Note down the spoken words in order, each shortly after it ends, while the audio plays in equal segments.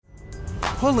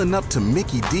Pulling up to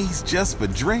Mickey D's just for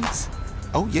drinks?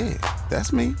 Oh yeah,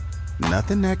 that's me.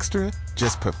 Nothing extra,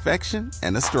 just perfection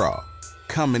and a straw.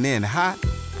 Coming in hot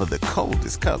for the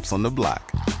coldest cups on the block.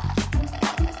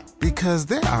 Because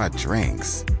there are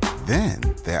drinks. Then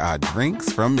there are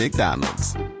drinks from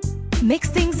McDonald's. Mix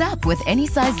things up with any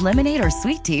size lemonade or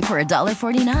sweet tea for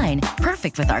 $1.49.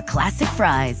 Perfect with our classic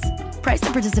fries. Price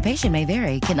and participation may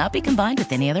vary. Cannot be combined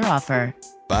with any other offer.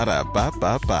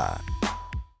 Ba-da-ba-ba-ba.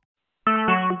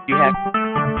 You have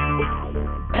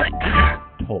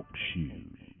Talk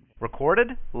shoes. recorded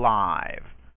live.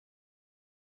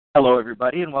 Hello,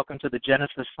 everybody, and welcome to the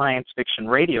Genesis Science Fiction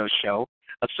Radio Show,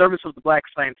 a service of the Black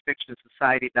Science Fiction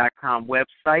Society.com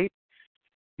website.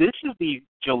 This is the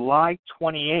July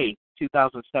 28th,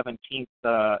 2017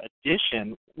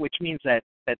 edition, which means that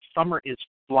summer is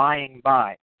flying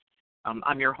by.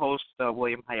 I'm your host,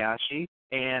 William Hayashi,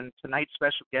 and tonight's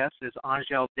special guest is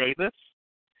Angael Davis,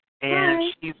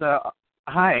 and she's a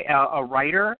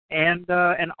writer and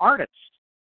an artist.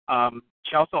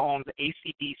 She also owns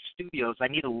ACD Studios. I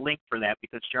need a link for that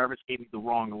because Jarvis gave me the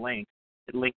wrong link.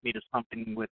 It linked me to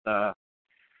something with a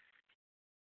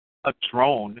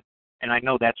drone, and I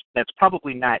know that's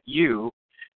probably not you.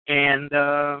 And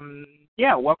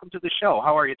welcome to the show.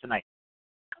 How are you tonight?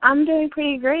 I'm doing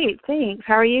pretty great, thanks.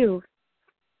 How are you?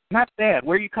 Not bad.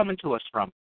 Where are you coming to us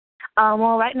from?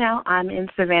 Well, right now I'm in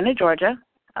Savannah, Georgia.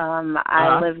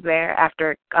 I live there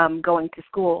after going to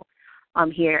school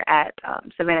here at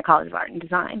Savannah College of Art and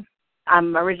Design.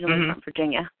 I'm originally from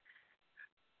Virginia.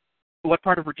 What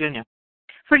part of Virginia?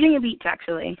 Virginia Beach,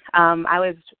 actually. I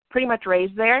was pretty much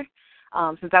raised there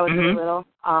since I was really little.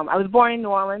 I was born in New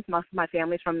Orleans. Most of my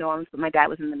family's from New Orleans, but my dad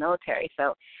was in the military,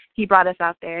 so he brought us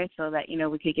out there so that,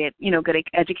 we could get, good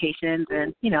educations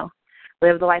and,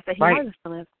 live the life that he wanted us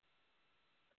to live.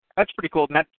 That's pretty cool.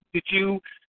 Now, did you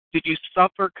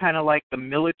suffer kind of like the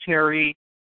military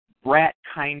brat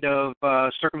kind of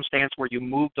circumstance where you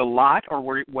moved a lot, or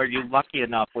were you lucky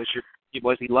enough? Was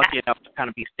he lucky enough to kind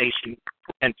of be stationed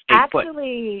and stay put?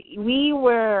 Actually, we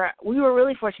were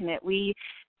really fortunate. We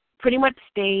pretty much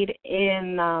stayed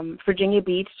in Virginia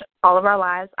Beach all of our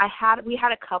lives. We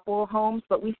had a couple homes,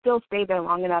 but we still stayed there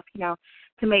long enough,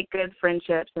 to make good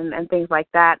friendships and things like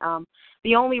that.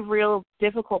 The only real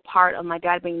difficult part of my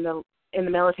dad being in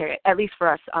the military, at least for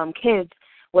us kids,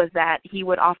 was that he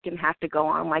would often have to go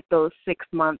on like those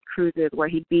 6-month cruises where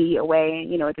he'd be away,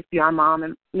 just be our mom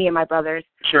and me and my brothers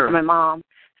and my mom.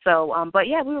 So, but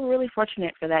yeah, we were really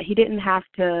fortunate for that. We didn't have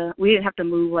to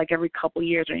move like every couple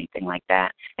years or anything like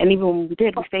that. And even when we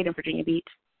did, we stayed in Virginia Beach.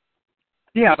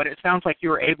 Yeah, but it sounds like you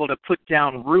were able to put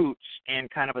down roots and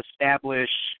kind of establish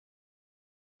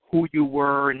who you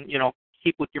were and,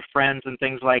 keep with your friends and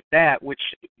things like that, which,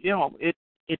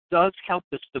 it does help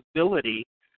the stability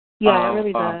it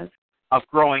really does. Of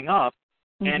growing up.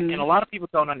 And a lot of people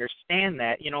don't understand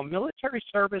that. Military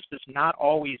service is not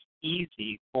always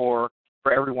easy for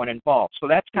everyone involved. So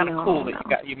that's kind of cool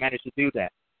that you managed to do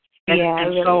that.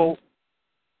 And so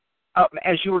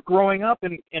as you were growing up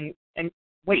and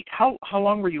wait, how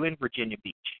long were you in Virginia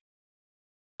Beach?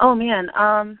 Oh man,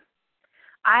 I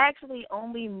actually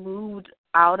only moved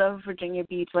out of Virginia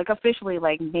Beach, like officially,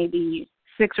 like maybe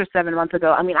 6 or 7 months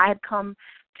ago. I mean, I had come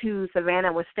to Savannah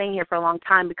and was staying here for a long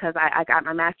time because I got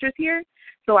my master's here.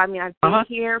 So, I mean, I've been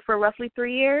here for roughly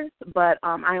 3 years, but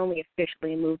I only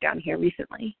officially moved down here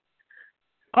recently.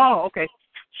 Oh, okay.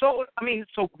 So,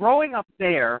 so growing up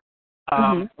there,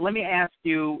 let me ask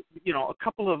you, a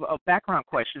couple of background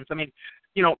questions. I mean,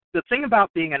 the thing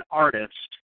about being an artist,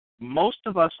 most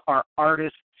of us are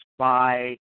artists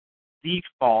by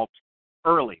default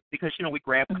early because, we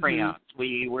grab crayons.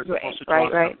 We were supposed to draw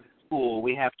something in school.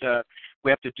 We have to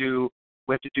do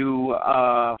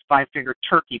 5-finger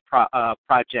turkey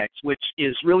projects, which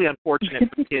is really unfortunate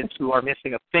for kids who are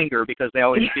missing a finger because they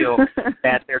always feel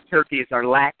that their turkeys are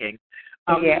lacking.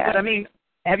 But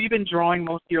have you been drawing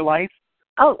most of your life?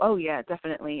 Oh yeah,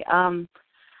 definitely.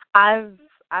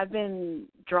 I've been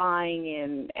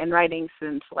drawing and writing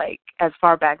since like as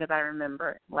far back as I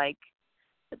remember, like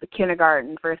the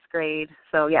kindergarten, first grade.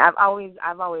 So yeah,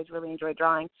 I've always really enjoyed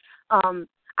drawing.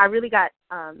 I really got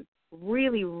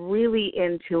really, really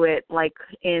into it like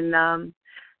in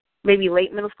maybe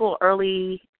late middle school,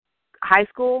 early high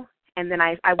school, and then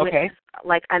I went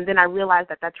and then I realized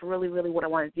that that's really, really what I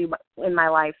want to do in my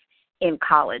life in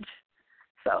college.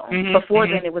 So before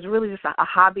then, it was really just a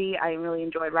hobby. I really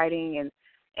enjoyed writing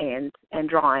and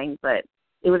drawing, but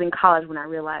it was in college when I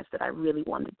realized that I really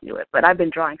wanted to do it. But I've been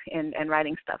drawing and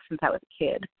writing stuff since I was a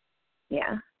kid.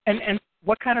 Yeah. And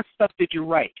what kind of stuff did you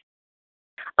write?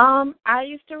 I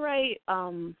used to write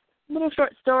little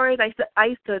short stories. I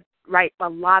used to write a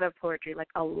lot of poetry, like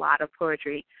a lot of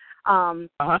poetry.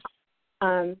 Uh-huh.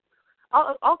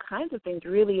 All kinds of things,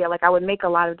 really. Like I would make a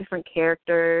lot of different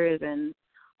characters and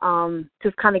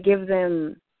just kind of give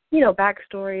them,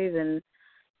 backstories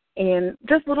and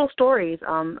just little stories,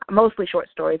 mostly short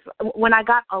stories. When I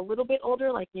got a little bit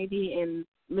older, like maybe in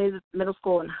middle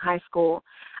school and high school,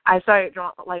 I started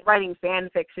writing fan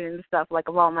fiction and stuff, like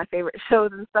of all my favorite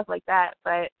shows and stuff like that.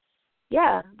 But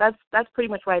yeah, that's pretty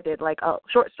much what I did, like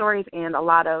short stories and a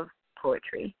lot of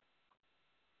poetry.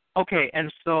 Okay,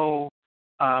 and so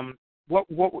what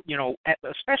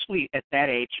especially at that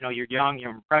age, you're young,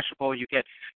 you're impressionable,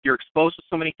 you're exposed to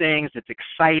so many things. It's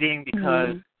exciting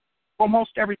because well,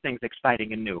 most everything's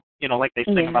exciting and new. Like they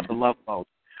sing about the Love Boat.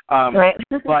 Right.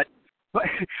 but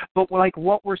like,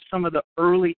 what were some of the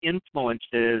early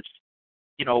influences?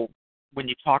 When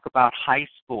you talk about high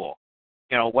school,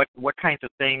 what kinds of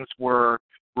things were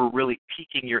really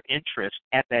piquing your interest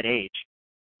at that age?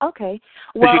 Okay.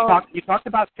 Well, you talked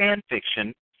about fan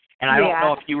fiction, and I don't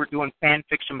know if you were doing fan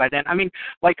fiction by then. I mean,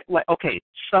 like okay,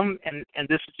 some and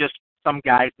this is just some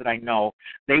guys that I know.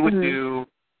 They would do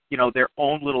their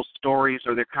own little stories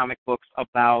or their comic books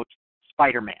about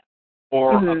Spider-Man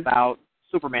or about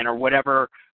Superman or whatever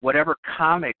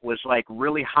comic was like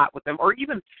really hot with them, or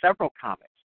even several comics.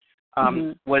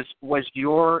 Was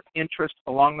your interest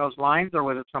along those lines, or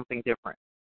was it something different?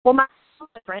 Well, mine was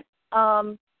different.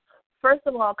 First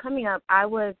of all, coming up, I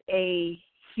was a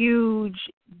huge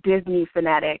Disney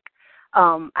fanatic.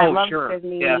 I love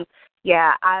Disney.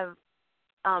 Yeah,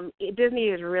 Disney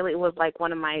was like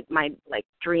one of my like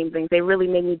dream things. They really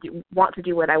made me want to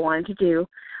do what I wanted to do.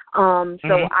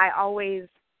 So I always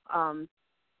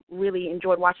really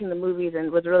enjoyed watching the movies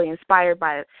and was really inspired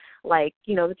by the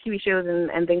TV shows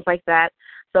and things like that.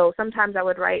 So sometimes I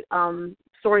would write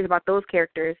stories about those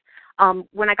characters.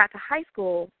 When I got to high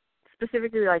school,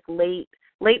 specifically like late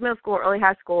middle school, early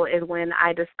high school, is when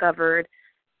I discovered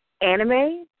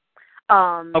anime.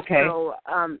 Okay. So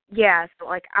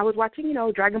like I was watching,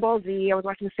 Dragon Ball Z, I was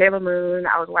watching Sailor Moon,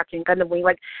 I was watching Gundam Wing.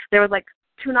 Like there was like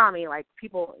Toonami, like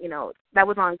people, that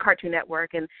was on Cartoon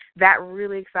Network, and that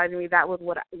really excited me. That was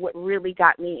what really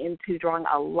got me into drawing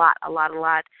a lot.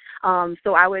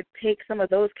 So I would take some of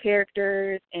those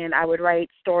characters and I would write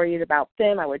stories about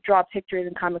them. I would draw pictures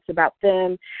and comics about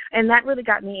them, and that really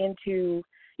got me into,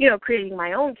 creating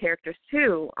my own characters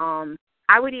too.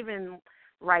 I would even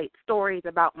write stories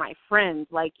about my friends.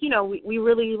 Like, we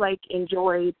really like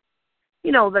enjoyed,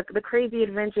 the crazy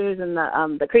adventures and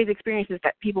the crazy experiences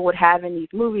that people would have in these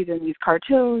movies and these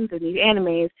cartoons and these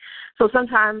animes. So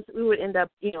sometimes we would end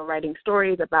up, writing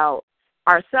stories about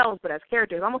ourselves, but as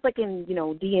characters, almost like in,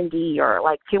 D&D or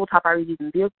like tabletop RPGs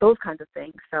and those kinds of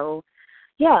things. So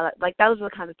yeah, like those were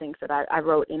the kinds of things that I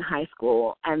wrote in high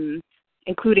school, and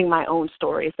including my own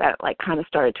stories that like kind of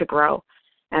started to grow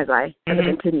as I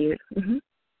continued.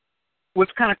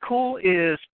 What's kind of cool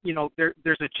is,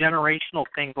 there's a generational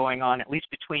thing going on, at least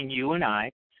between you and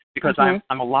I, because I'm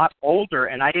a lot older,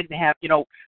 and I didn't have, the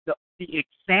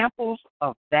examples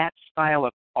of that style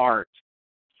of art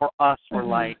for us were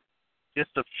like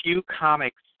just a few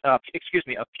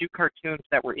a few cartoons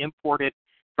that were imported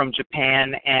from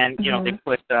Japan, and they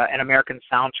put an American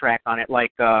soundtrack on it,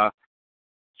 like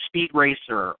Speed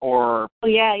Racer, or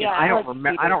I don't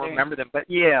remember them, but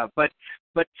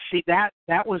but see, that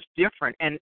was different,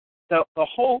 and the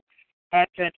whole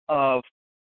advent of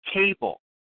cable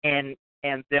and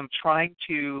them trying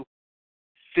to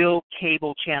fill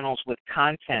cable channels with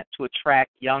content to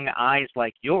attract young eyes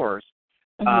like yours,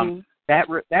 that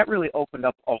really opened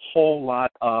up a whole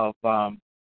lot of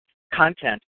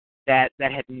content that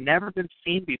had never been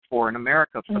seen before in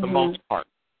America for the most part.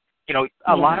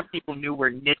 A lot of people knew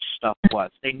where niche stuff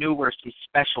was. They knew where some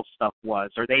special stuff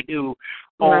was, or they knew,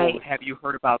 have you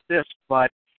heard about this? But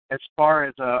as far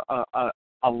as a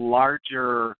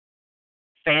larger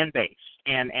fan base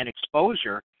and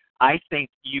exposure, I think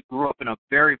you grew up in a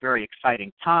very, very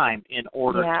exciting time in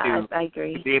order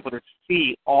to be able to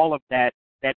see all of that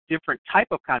different type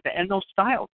of content and those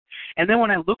styles. And then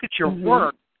when I look at your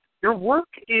work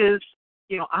is,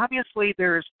 obviously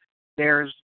there's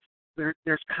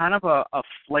kind of a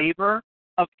flavor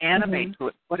of anime to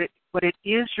it, but it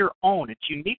is your own. It's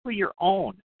uniquely your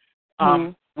own,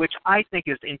 which I think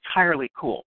is entirely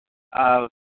cool.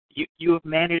 You have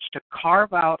managed to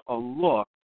carve out a look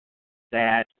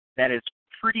that is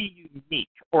pretty unique,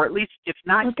 or at least if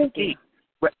not unique,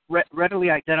 readily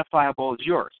identifiable as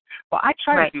yours. Well, I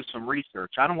try to do some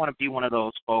research. I don't want to be one of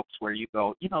those folks where you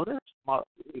go,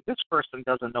 this person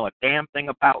doesn't know a damn thing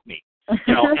about me,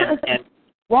 and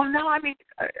Well, no, I mean,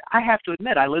 I have to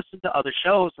admit, I listen to other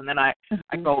shows, and then I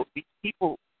go, these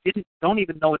people don't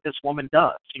even know what this woman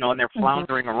does, and they're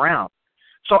floundering around.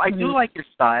 So I do like your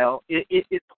style.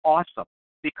 It's awesome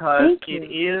because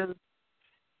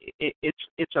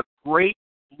it's a great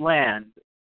blend,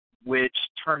 which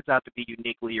turns out to be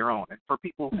uniquely your own. And for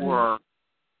people who are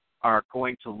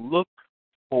going to look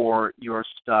for your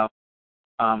stuff,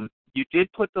 you did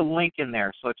put the link in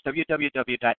there. So it's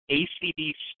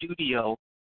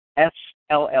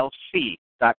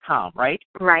www.acdstudioSLLC.com, right?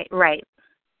 Right.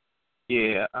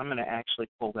 Yeah, I'm going to actually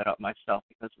pull that up myself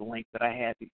because the link that I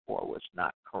had before was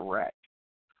not correct.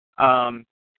 And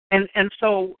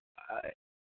so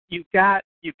you've got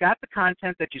the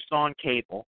content that you saw on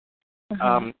cable.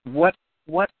 What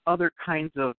other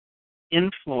kinds of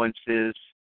influences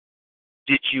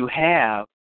did you have?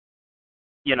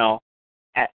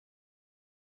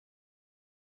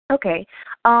 Okay.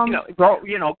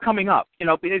 Coming up.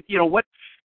 What?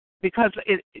 Because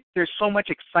there's so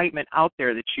much excitement out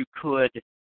there that you could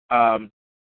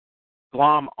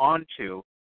glom onto.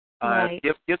 Right.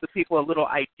 Give the people a little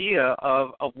idea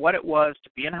of what it was to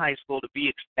be in high school, to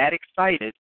be that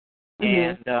excited,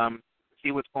 and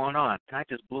see what's going on. And I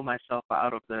just blew myself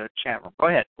out of the chat room. Go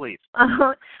ahead, please.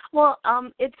 Well,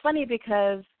 it's funny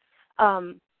because,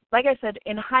 like I said,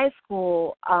 in high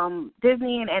school,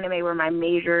 Disney and anime were my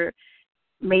major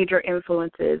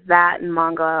influences, that and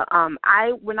manga.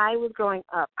 When I was growing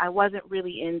up, I wasn't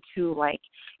really into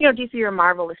DC or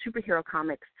Marvel or superhero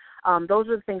comics. Those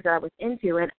were the things that I was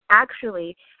into. And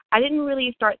actually, I didn't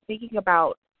really start thinking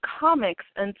about comics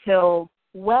until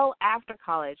well after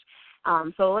college.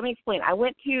 So let me explain. I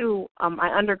went to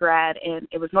my undergrad, and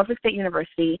it was Norfolk State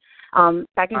University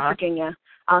back in Virginia,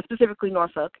 specifically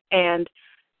Norfolk. And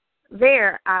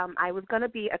there, I was going to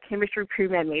be a chemistry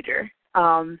pre-med major.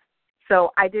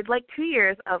 So I did 2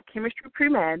 years of chemistry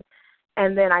pre-med,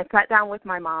 and then I sat down with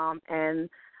my mom, and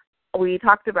we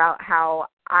talked about how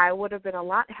I would have been a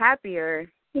lot happier,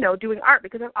 doing art,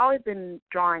 because I've always been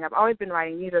drawing. I've always been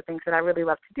writing. These are things that I really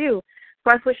love to do.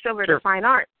 So I switched over to fine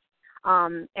arts.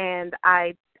 And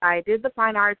I did the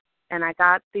fine arts, and I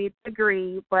got the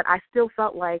degree, but I still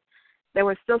felt like there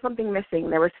was still something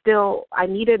missing. I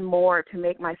needed more to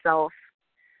make myself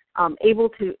able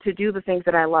to do the things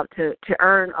that I love, to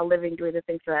earn a living doing the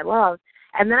things that I love.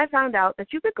 And then I found out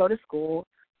that you could go to school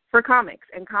for comics,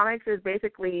 and comics is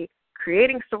basically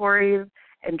creating stories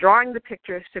and drawing the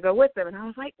pictures to go with them. And I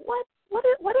was like, what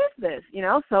is this?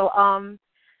 So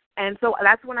and so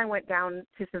that's when I went down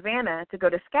to Savannah to go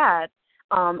to SCAD,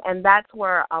 and that's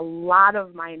where a lot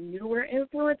of my newer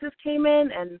influences came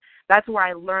in, and that's where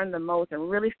I learned the most and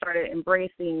really started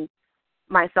embracing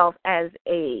myself as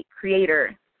a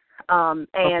creator.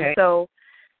 So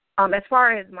as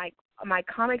far as my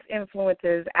comics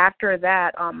influences after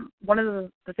that, one of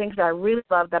the things that I really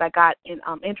love that I got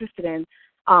interested in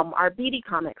are BD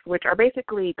comics, which are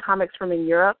basically comics from in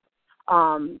Europe,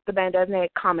 the Bandesne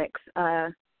comics.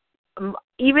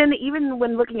 Even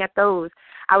when looking at those,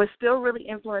 I was still really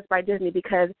influenced by Disney,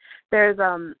 because there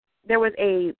was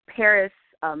a Paris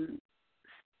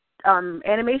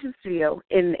animation studio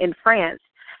in France,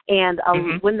 and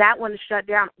when that one shut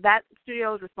down, that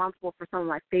studio is responsible for some of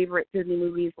my favorite Disney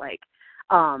movies like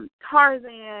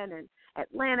Tarzan and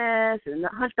Atlantis and The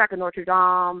Hunchback of Notre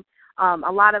Dame,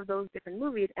 a lot of those different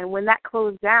movies. And when that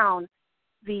closed down,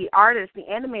 the artists, the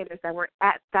animators that were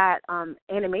at that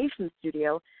animation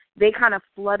studio, they kind of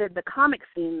flooded the comic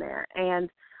scene there. And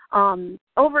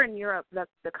over in Europe, the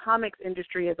comics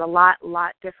industry is a lot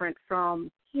different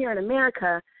from here in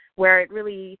America, where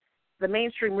the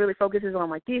mainstream really focuses on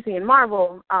DC and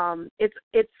Marvel. It's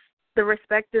the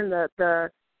respect and the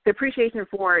appreciation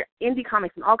for indie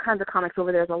comics and all kinds of comics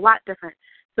over there is a lot different.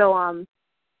 So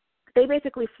they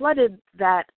basically flooded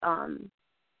that.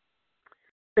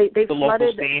 They flooded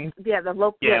local scene.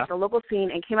 The local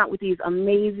scene, and came out with these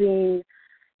amazing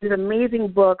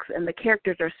books, and the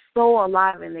characters are so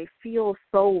alive and they feel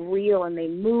so real and they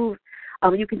move.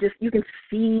 You can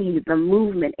see the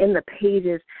movement in the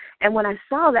pages. And when I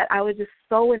saw that, I was just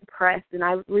so impressed, and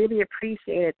I really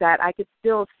appreciated that I could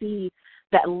still see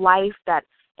that life that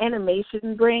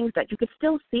animation brings, that you could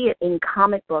still see it in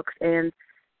comic books. And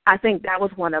I think that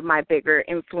was one of my bigger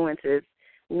influences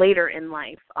later in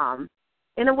life.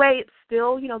 In a way, it's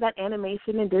still, that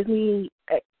animation and Disney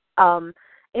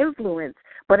influence,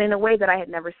 but in a way that I had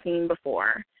never seen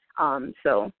before. I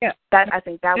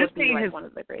think that would be one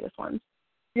of the greatest ones.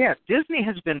 Yeah, Disney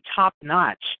has been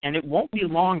top-notch, and it won't be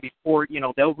long before,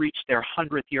 they'll reach their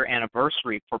 100th year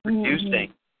anniversary for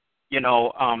producing,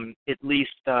 at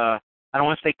least I don't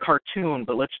want to say cartoon,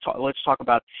 but let's talk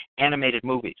about animated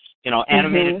movies.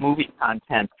 Animated movie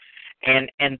content,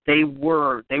 and they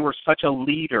were such a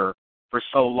leader for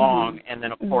so long, and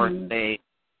then of course they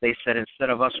said instead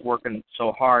of us working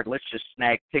so hard, let's just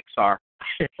snag Pixar.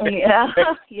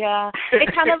 Yeah.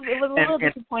 It was a little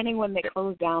disappointing when they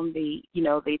closed down the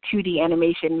 2D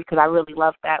animation, because I really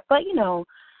loved that. But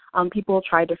people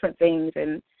try different things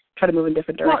and try to move in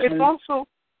different directions. Well,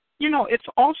 it's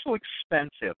also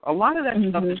expensive. A lot of that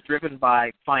stuff is driven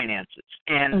by finances,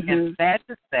 and sad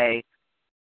to say,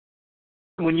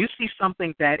 when you see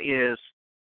something that is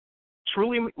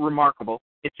truly remarkable,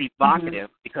 it's evocative,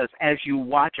 because as you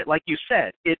watch it, like you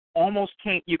said, it almost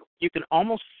can't. You can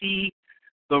almost see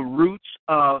the roots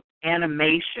of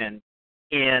animation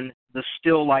in the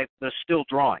still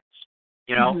drawings,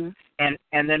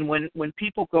 and then when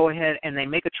people go ahead and they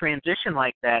make a transition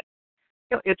like that,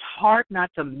 it's hard not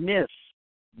to miss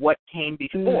what came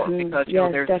before, because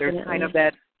there's kind of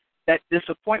that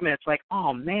disappointment. It's like,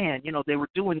 oh man, they were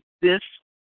doing this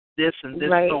and this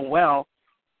so well,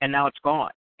 and now it's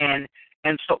gone. And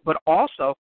so, but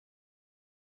also,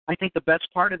 I think the best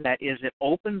part of that is it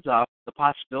opens up the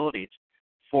possibilities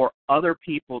for other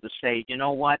people to say, you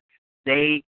know what,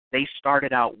 they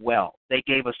started out well. They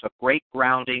gave us a great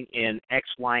grounding in X,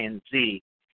 Y, and Z,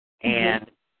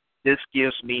 and this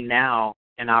gives me now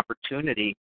an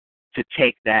opportunity to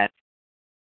take that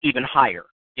even higher,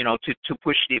 to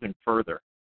push it even further.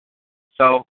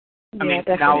 So, I mean,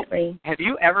 definitely. Now, have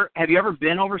you ever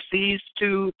been overseas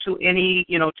to any,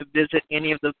 to visit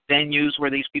any of the venues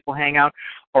where these people hang out,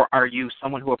 or are you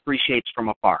someone who appreciates from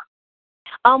afar?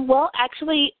 Well,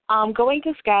 actually, going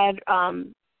to SCAD,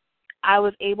 I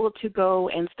was able to go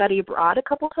and study abroad a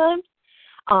couple times.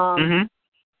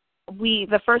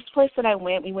 The first place that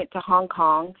we went to Hong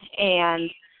Kong,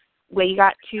 and we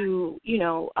got to,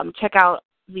 check out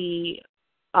the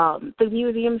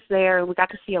museums there. We got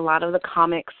to see a lot of the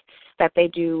comics that they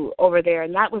do over there,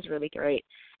 and that was really great.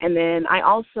 And then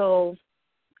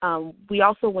we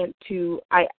also went to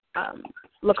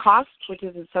Lacoste, which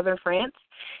is in southern France,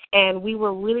 and we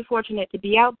were really fortunate to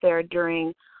be out there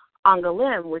during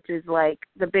Angael, which is like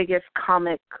the biggest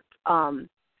comic,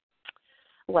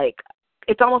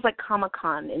 it's almost like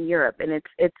Comic-Con in Europe, and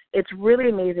it's really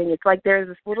amazing. It's like there's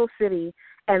this little city,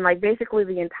 and like basically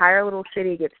the entire little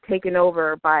city gets taken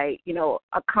over by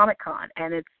a Comic-Con,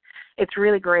 and it's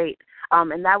really great.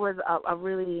 And that was a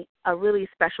really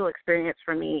special experience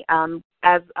for me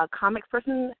as a comics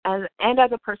person and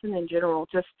as a person in general.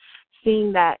 Just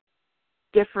seeing that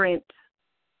different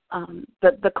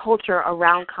the culture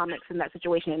around comics in that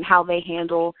situation and how they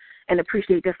handle and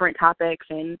appreciate different topics.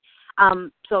 And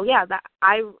so yeah, that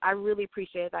I really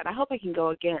appreciate that. I hope I can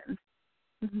go again.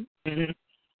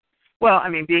 Well, I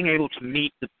mean, being able to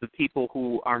meet the people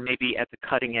who are maybe at the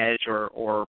cutting edge or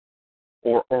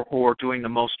who are doing the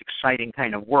most exciting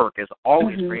kind of work is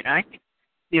always great. And I think,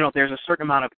 there's a certain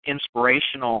amount of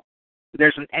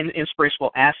there's an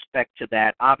inspirational aspect to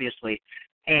that, obviously,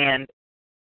 and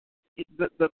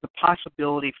the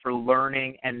possibility for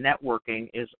learning and networking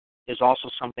is also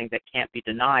something that can't be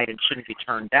denied and shouldn't be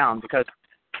turned down, because,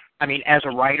 I mean, as a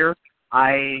writer,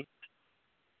 I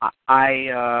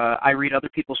read other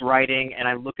people's writing, and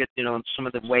I look at, some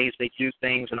of the ways they do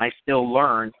things, and I still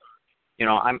learn.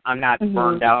 I'm not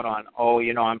burned out on,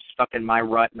 I'm stuck in my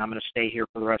rut and I'm going to stay here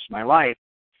for the rest of my life.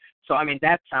 So, I mean,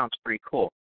 that sounds pretty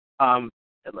cool. I'm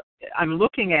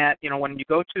looking at, when you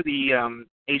go to the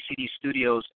ACD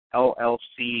Studios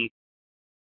LLC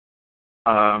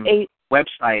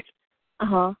website.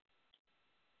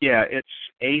 Yeah, it's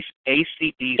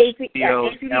ACD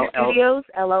Studios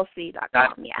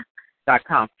LLC.com.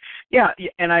 .com. Yeah,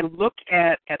 and I look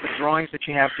at the drawings that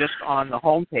you have just on the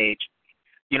homepage.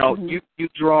 You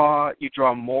draw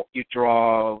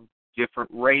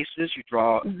different races, you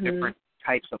draw different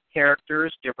types of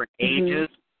characters, different ages.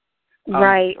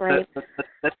 Right.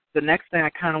 The next thing I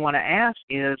kind of want to ask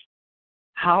is,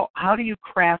 how do you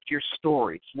craft your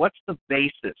stories? What's the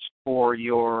basis for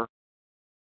your,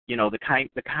 the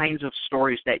kinds of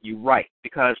stories that you write?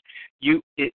 Because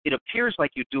it appears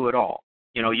like you do it all.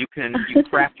 You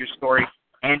craft your story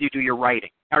and you do your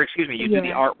writing, or excuse me, you do the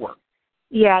artwork.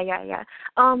 Yeah.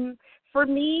 For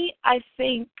me, I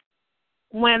think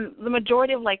when the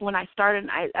majority of when I start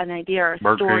an idea or a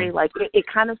story, it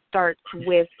kind of starts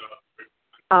with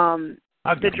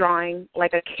the drawing,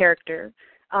 like a character.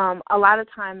 A lot of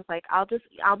times,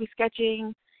 I'll be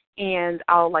sketching and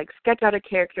I'll sketch out a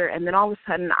character, and then all of a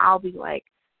sudden I'll be like,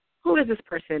 who is this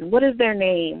person? What is their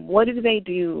name? What do they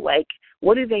do?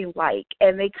 What do they like?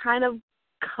 And they kind of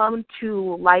come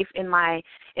to life in my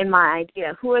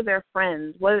idea. Who are their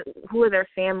friends? Who are their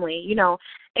family?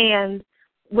 And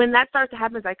when that starts to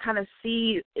happen, I kind of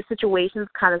see situations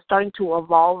kind of starting to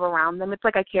evolve around them. It's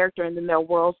like a character, and then their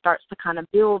world starts to kind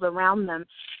of build around them.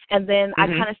 And then I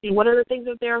kind of see what are the things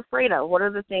that they're afraid of? What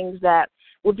are the things that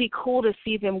would be cool to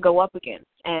see them go up against?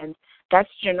 And that's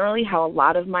generally how a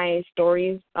lot of my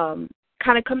stories kind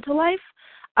of come to life.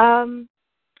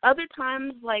 Other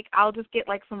times, like, I'll just get,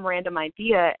 like, some random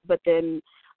idea, but then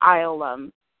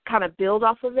I'll kind of build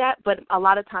off of that. But a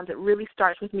lot of times it really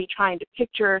starts with me trying to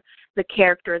picture the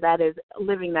character that is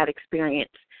living that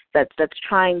experience, that's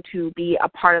trying to be a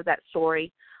part of that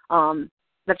story,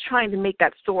 that's trying to make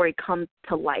that story come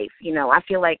to life. I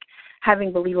feel like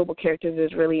having believable characters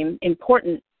is really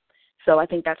important, so I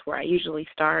think that's where I usually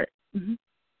start. Mm-hmm.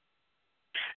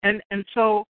 And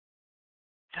so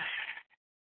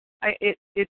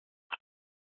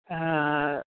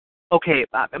okay,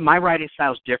 my writing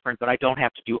style is different, but I don't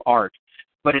have to do art.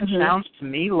 But it sounds to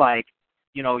me like,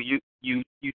 you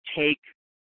take,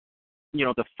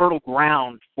 the fertile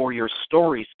ground for your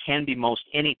stories can be most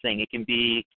anything. It can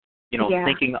be,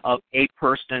 thinking of a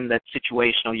person that's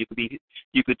situational.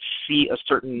 You could see a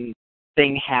certain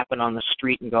thing happen on the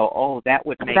street and go, oh, that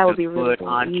would make a good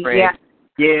entree. Yeah.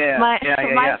 Yeah,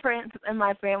 my friends and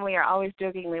my family are always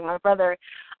jokingly. My brother,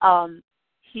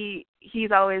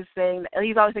 he's always saying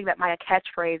that my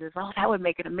catchphrase is, "Oh, that would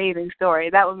make an amazing story.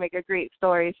 That would make a great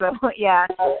story." So yeah,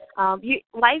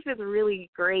 life is really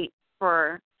great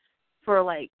for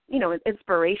like,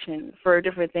 inspiration for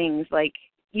different things. Like,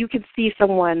 you could see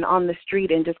someone on the street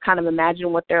and just kind of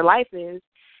imagine what their life is,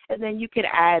 and then you could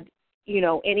add,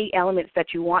 any elements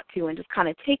that you want to, and just kind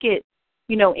of take it,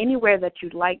 anywhere that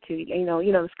you'd like to.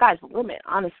 The sky's the limit,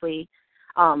 honestly.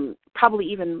 Probably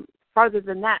even farther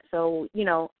than that. So,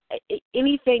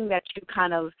 anything that you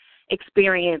kind of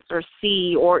experience or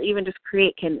see or even just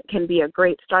create can be a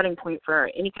great starting point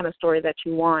for any kind of story that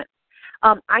you want.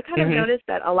 I kind of noticed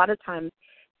that a lot of times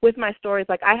with my stories,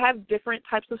 like, I have different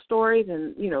types of stories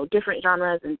and, different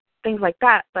genres and things like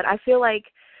that, but I feel like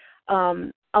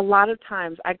a lot of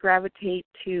times I gravitate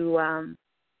to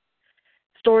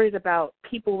stories about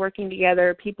people working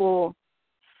together, people,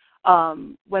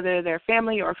 whether they're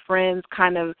family or friends,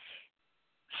 kind of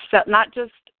not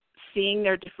just seeing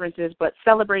their differences, but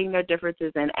celebrating their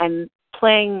differences and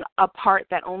playing a part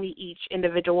that only each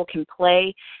individual can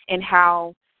play, and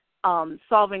how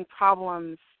solving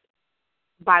problems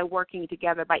by working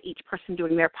together, by each person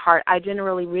doing their part. I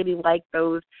generally really like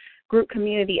those group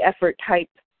community effort type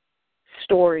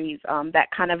stories that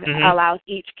kind of allows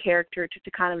each character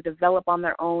to kind of develop on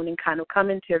their own and kind of come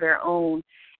into their own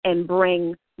and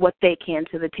bring what they can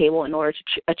to the table in order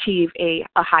to achieve a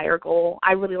higher goal.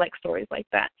 I really like stories like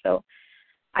that, so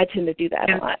I tend to do that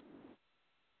a lot.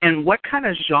 And what kind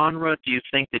of genre do you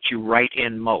think that you write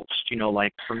in most?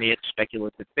 Like, for me, it's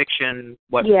speculative fiction.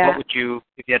 What would you,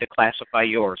 if you had to classify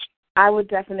yours? I would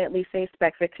definitely say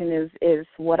spec fiction is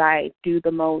what I do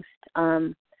the most.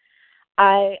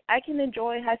 I can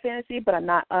enjoy high fantasy, but I'm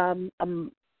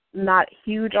not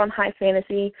huge on high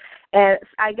fantasy. And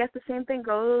I guess the same thing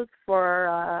goes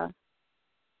for,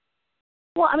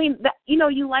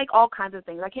 you like all kinds of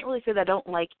things. I can't really say that I don't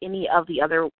like any of the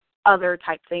other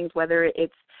type things, whether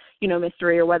it's,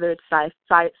 mystery or whether it's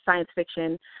science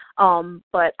fiction.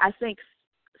 But I think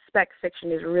spec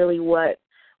fiction is really what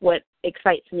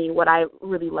excites me, what I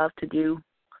really love to do.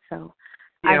 So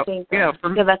I think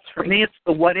that's for me, it's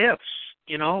the what ifs.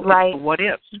 Right. It's the what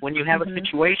ifs. When you have a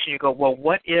situation, you go, well,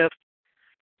 what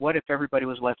if everybody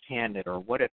was left-handed, or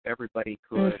what if everybody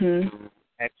could do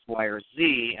X, Y, or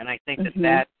Z? And I think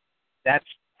that's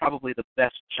probably the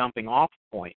best jumping off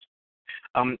point.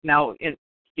 Now,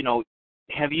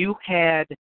 have you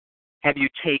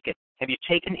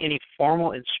taken any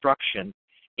formal instruction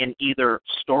in either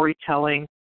storytelling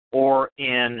or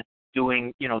in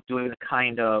doing the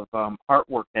kind of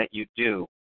artwork that you do?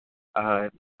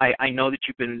 I know that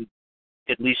you've been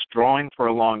at least drawing for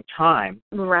a long time.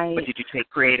 Right. But did you take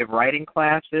creative writing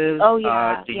classes? Oh,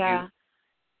 yeah.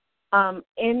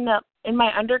 In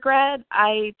my undergrad,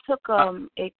 I took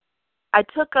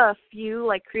a few,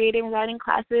 like, creative writing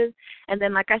classes, and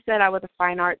then, like I said, I was a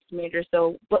fine arts major,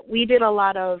 but we did a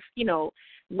lot of,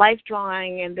 life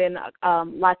drawing, and then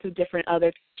lots of different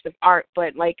other types of art.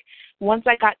 But, like, once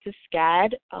I got to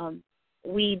SCAD,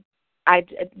 we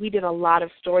did a lot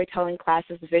of storytelling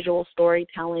classes, visual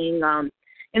storytelling,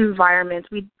 environments.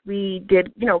 We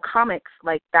did, comics.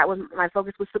 Like, that was my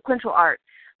focus, was sequential art.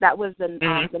 That was the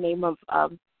name of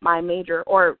my major,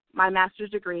 or my master's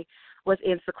degree was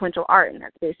in sequential art, and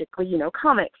that's basically,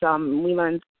 comics. We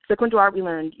learned sequential art. We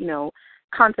learned,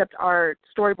 concept art,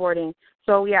 storyboarding.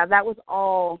 So yeah, that was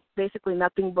all basically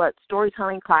nothing but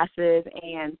storytelling classes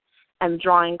and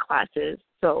drawing classes.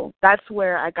 So that's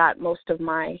where I got most of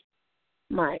my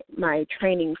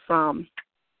training from.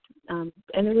 And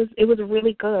it was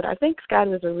really good. I think SCAD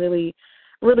was a really,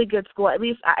 really good school. At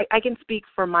least I can speak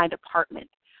for my department.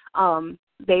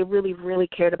 They really, really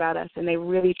cared about us, and they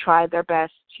really tried their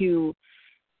best to,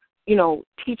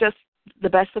 teach us the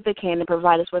best that they can and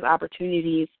provide us with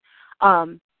opportunities.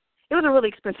 It was a really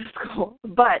expensive school,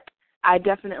 but I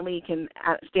definitely can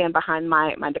stand behind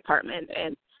my department.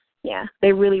 And, yeah,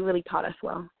 they really, really taught us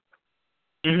well.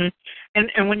 Mm-hmm.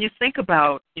 And when you think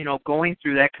about, going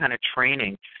through that kind of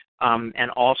training, and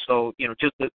also,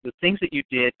 just the things that you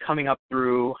did coming up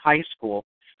through high school,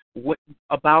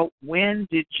 when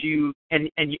did you, and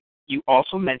you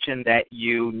also mentioned that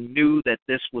you knew that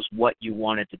this was what you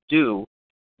wanted to do,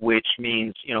 which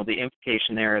means, the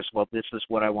implication there is, well, this is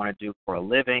what I want to do for a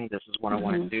living. This is what I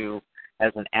want to do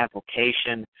as an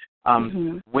avocation.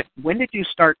 When did you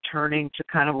start turning to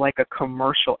kind of like a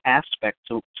commercial aspect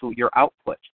to your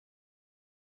output?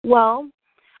 Well,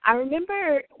 I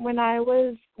remember when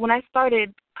I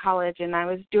started college and I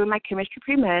was doing my chemistry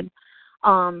pre-med,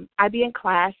 I'd be in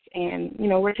class and,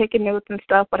 we're taking notes and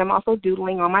stuff, but I'm also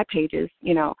doodling on my pages,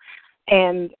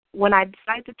 And when I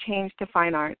decided to change to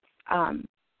fine arts,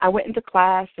 I went into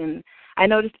class and I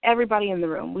noticed everybody in the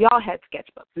room. We all had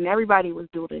sketchbooks and everybody was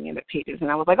doodling in their pages. And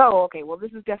I was like, oh, okay, well,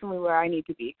 this is definitely where I need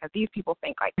to be because these people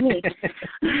think like me.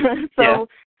 So, yeah.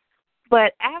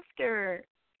 But after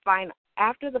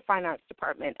the fine arts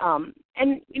department,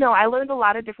 and, I learned a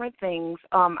lot of different things.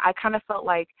 I kind of felt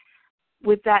like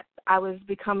with that, I was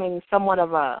becoming somewhat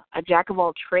of a jack of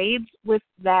all trades with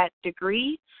that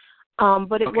degree,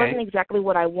 but it wasn't exactly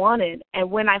what I wanted. And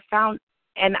when I found,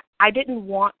 and I didn't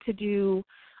want to do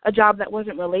a job that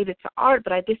wasn't related to art,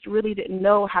 but I just really didn't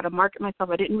know how to market myself.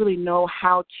 I didn't really know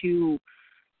how to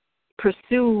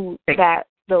pursue those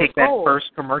goals. Take that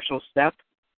first commercial step.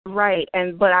 Right,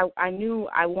 but I knew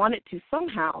I wanted to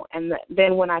somehow, and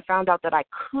then when I found out that I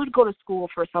could go to school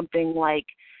for something like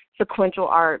sequential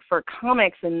art for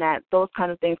comics and that those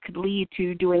kind of things could lead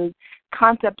to doing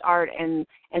concept art and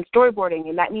storyboarding,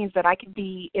 and that means that I could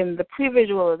be in the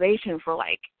pre-visualization for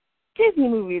like Disney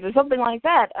movies or something like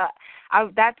that.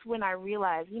 That's when I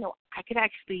realized, I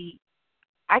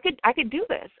could do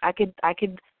this. I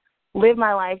could live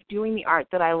my life doing the art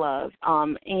that I love,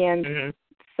 and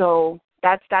so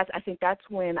I think that's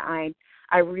when I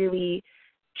really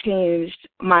changed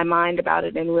my mind about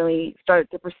it and really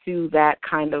started to pursue that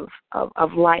kind of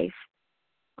life.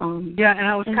 Yeah, and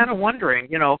I was kind of wondering,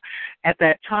 at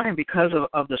that time, because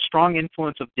of the strong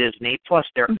influence of Disney, plus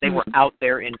they were out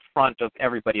there in front of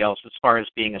everybody else as far as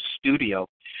being a studio.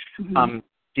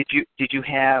 Did you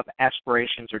have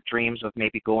aspirations or dreams of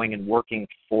maybe going and working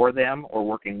for them or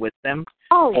working with them?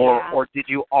 Oh, yeah. Or did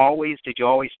you always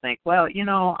think, well,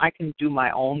 I can do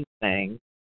my own thing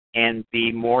and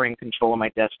be more in control of my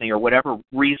destiny, or whatever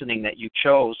reasoning that you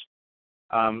chose?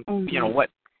 What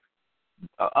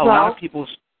a lot of people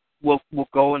will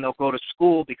go and they'll go to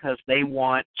school because they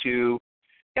want to,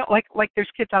 like there's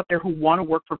kids out there who want to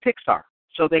work for Pixar.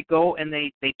 So they go and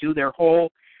they do their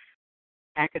whole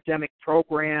academic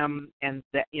program and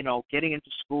that, getting into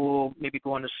school, maybe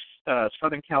going to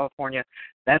Southern California,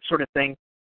 that sort of thing.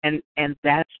 And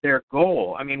that's their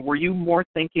goal. I mean, were you more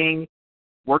thinking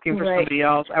working for somebody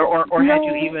else, or no, had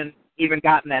you even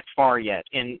gotten that far yet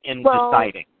in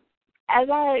deciding? As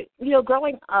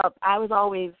growing up, I was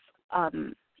always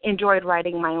enjoyed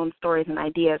writing my own stories and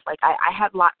ideas. Like I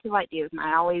had lots of ideas, and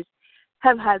I always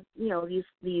have had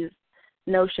these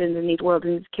notions and these worlds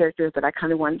and these characters that I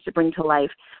kind of wanted to bring to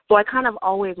life. So I kind of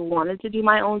always wanted to do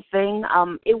my own thing.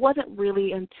 It wasn't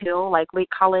really until like late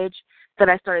college that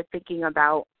I started thinking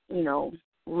about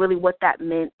really what that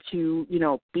meant to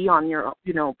be on your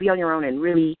own and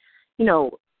really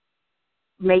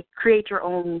create your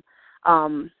own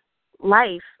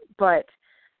life. But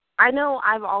I know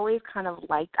I've always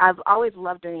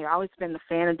loved Disney. I've always been a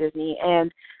fan of Disney.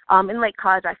 And in late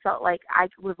college, I felt like I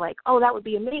was like, oh, that would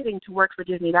be amazing to work for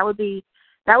Disney. That would be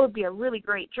a really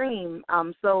great dream.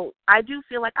 So I do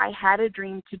feel like I had a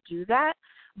dream to do that,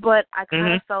 but I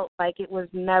kind of felt like it was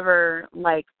never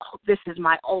like, oh, this is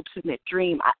my ultimate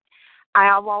dream. I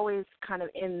have always kind of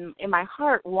in my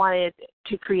heart wanted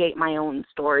to create my own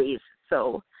stories.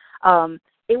 So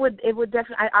it would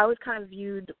definitely. I always kind of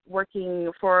viewed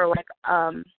working for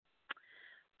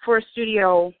for a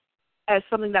studio as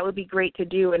something that would be great to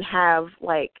do and have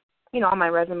on my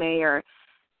resume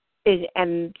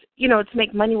to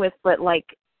make money with. But like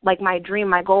like my dream,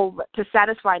 my goal, to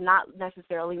satisfy not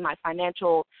necessarily my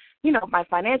financial, my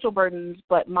financial burdens,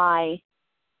 but my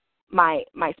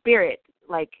spirit,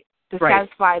 like to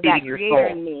satisfy that creator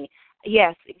in me.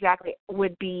 Yes, exactly.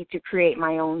 Would be to create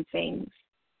my own things.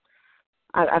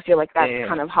 I feel like that's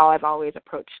kind of how I've always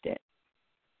approached it.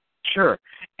 Sure.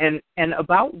 And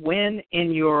about when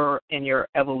in your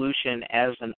evolution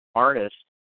as an artist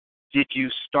did you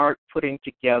start putting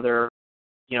together,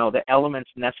 the elements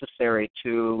necessary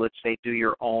to, let's say, do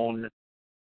your own,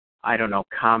 I don't know,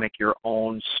 comic, your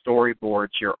own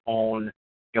storyboards, your own,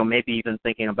 maybe even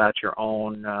thinking about your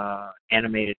own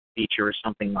animated feature or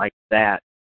something like that.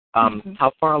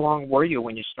 How far along were you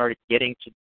when you started getting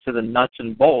to the nuts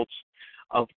and bolts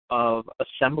of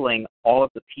assembling all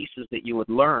of the pieces that you had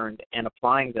learned and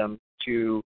applying them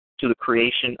to the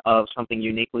creation of something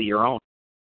uniquely your own?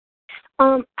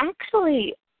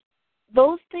 Actually,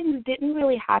 those things didn't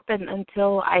really happen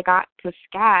until I got to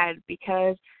SCAD,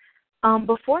 because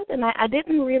before then I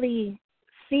didn't really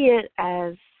see it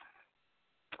as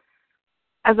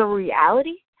a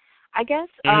reality, I guess.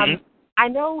 I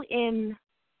know in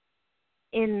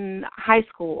high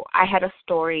school I had a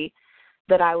story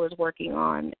that I was working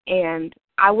on, and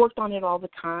I worked on it all the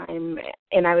time,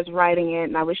 and I was writing it,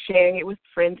 and I was sharing it with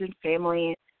friends and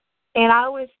family. And I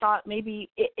always thought maybe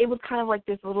it was kind of like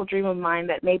this little dream of mine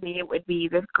that maybe it would be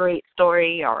this great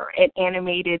story or an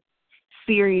animated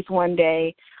series one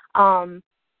day.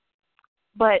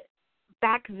 But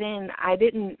back then I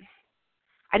didn't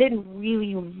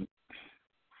really,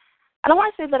 I don't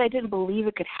want to say that I didn't believe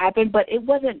it could happen, but it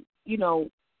wasn't,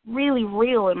 really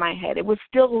real in my head. It was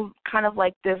still kind of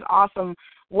like this awesome,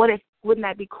 wouldn't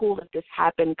that be cool if this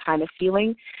happened kind of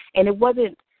feeling. And it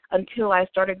wasn't until I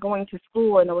started going to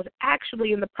school and I was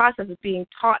actually in the process of being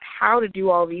taught how to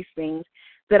do all these things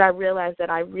that I realized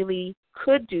that I really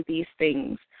could do these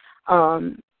things.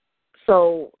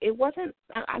 So it wasn't,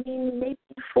 maybe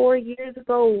 4 years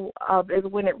ago is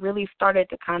when it really started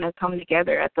to kind of come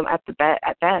together at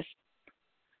best.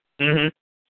 Mm-hmm.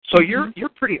 So you're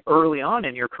pretty early on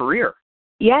in your career.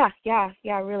 Yeah,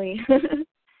 really.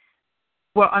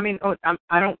 Well, I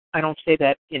don't say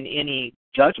that in any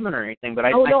judgment or anything, but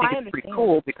I think it's pretty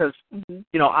cool because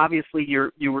obviously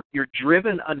you're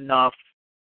driven enough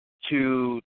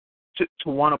to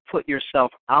want to put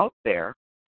yourself out there,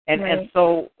 and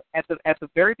so at the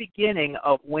very beginning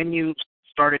of when you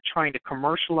started trying to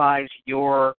commercialize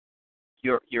your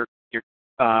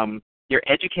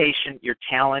education, your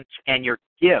talents, and your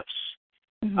gifts,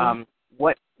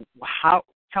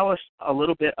 tell us a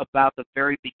little bit about the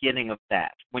very beginning of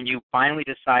that, when you finally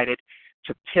decided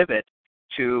to pivot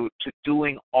to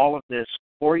doing all of this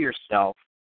for yourself,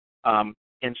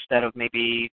 instead of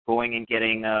maybe going and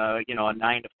getting a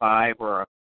 9-to-5 or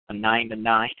a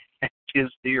 9-to-9 at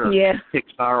Disney or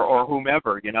Pixar or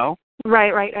whomever,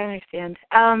 Right, I understand.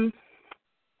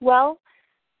 Well,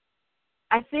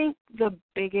 I think the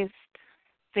biggest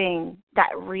thing that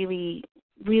really,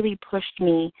 really pushed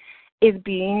me is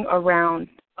being around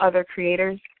other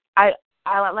creators. I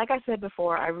like I said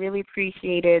before, I really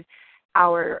appreciated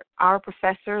our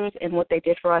professors and what they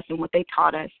did for us and what they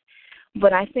taught us.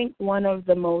 But I think one of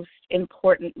the most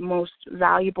important, most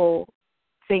valuable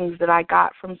things that I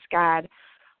got from SCAD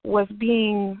was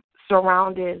being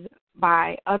surrounded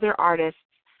by other artists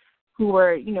who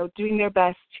were, doing their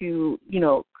best to,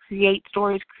 create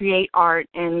stories, create art,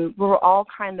 and we were all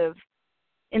kind of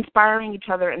inspiring each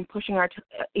other and pushing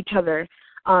each other.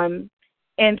 And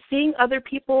seeing other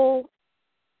people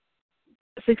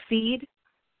succeed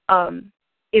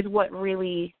is what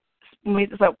really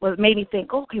made me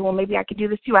think, okay, well, maybe I could do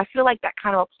this too. I feel like that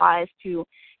kind of applies to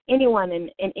anyone in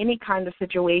any kind of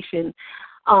situation.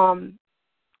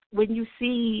 When you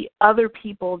see other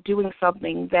people doing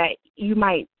something that you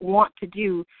might want to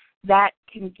do, that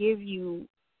can give you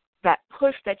that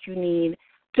push that you need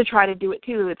to try to do it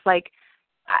too. It's like,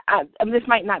 this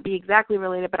might not be exactly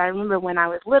related, but I remember when I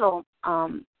was little,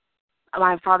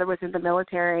 my father was in the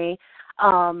military,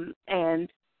 and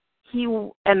he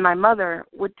and my mother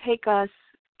would take us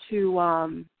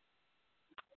to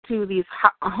these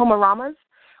homoramas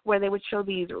where they would show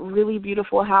these really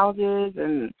beautiful houses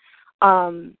and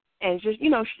just,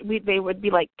 they would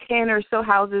be like 10 or so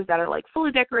houses that are like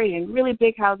fully decorated and really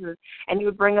big houses, and he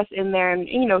would bring us in there and,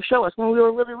 show us when we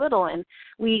were really little, and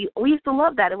we used to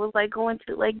love that. It was like going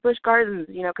to like Busch Gardens,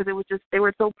 because it was just, they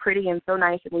were so pretty and so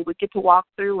nice, and we would get to walk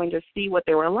through and just see what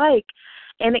they were like,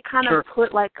 and it kind of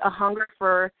put like a hunger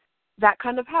for that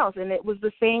kind of house. And it was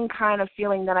the same kind of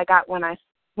feeling that I got when I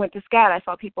went to SCAD. I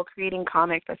saw people creating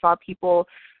comics. I saw people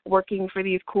working for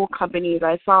these cool companies.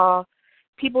 I saw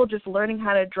people just learning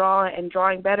how to draw and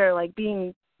drawing better, like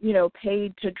being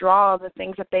paid to draw the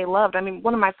things that they loved. I mean,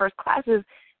 one of my first classes,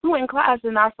 we went in class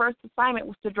and our first assignment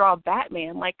was to draw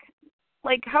Batman. Like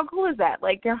how cool is that?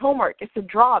 Like, your homework is to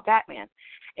draw Batman.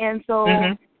 And so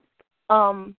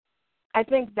I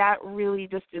think that really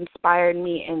just inspired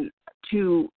me and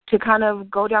to kind of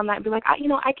go down that and be like, I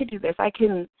could do this. I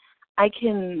can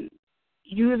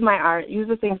use my art, use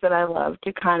the things that I love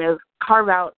to kind of carve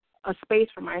out a space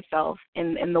for myself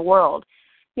in the world.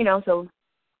 So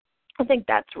I think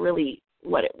that's really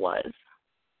what it was.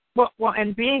 Well,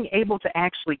 and being able to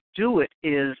actually do it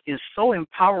is so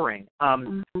empowering.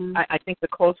 I think the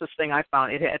closest thing I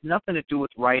found, it had nothing to do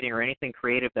with writing or anything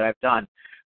creative that I've done,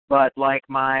 but like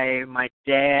my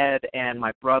dad and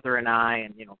my brother and I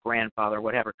and grandfather,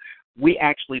 whatever, we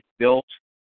actually built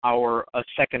a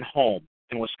second home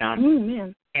in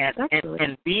Wisconsin.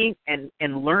 And being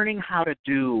and learning how to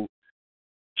do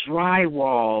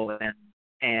drywall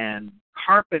and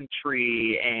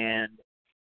carpentry and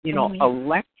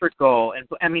electrical, and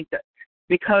I mean,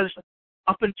 because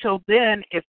up until then,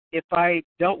 if I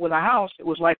dealt with a house, it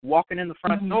was like walking in the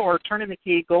front door, turning the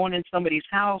key, going in somebody's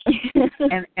house,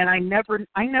 and I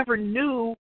never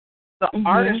knew the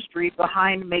artistry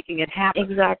behind making it happen.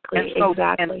 Exactly.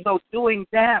 And so doing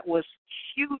that was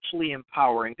hugely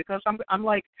empowering, because I'm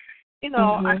like,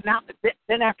 now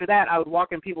then after that, I would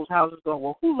walk in people's houses going,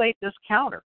 well, who laid this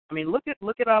counter? I mean, look at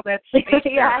all that space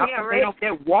there. How come they don't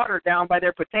get watered down by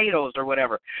their potatoes or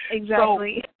whatever?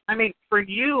 Exactly. So, I mean, for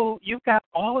you've got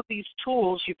all of these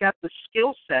tools. You've got the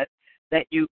skill set that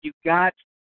you got,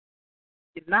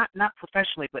 not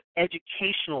professionally, but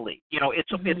educationally.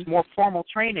 It's more formal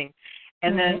training,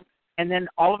 and then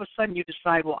all of a sudden you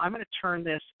decide, well, I'm going to turn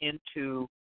this into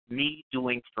me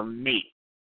doing for me.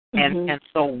 And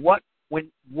so what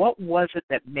was it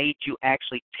that made you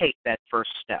actually take that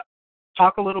first step?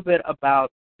 Talk a little bit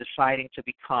about deciding to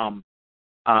become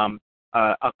a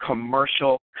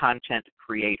commercial content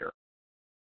creator.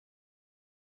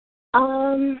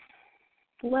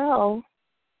 Well,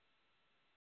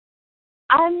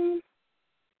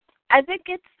 I think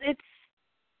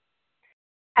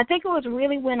I think it was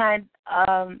really when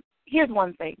here's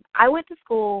one thing. I went to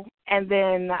school, and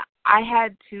then I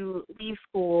had to leave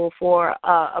school for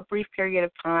a brief period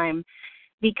of time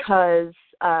because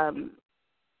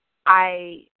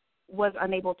I was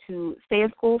unable to stay in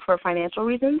school for financial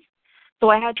reasons. So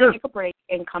I had to take a break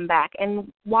and come back.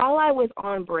 And while I was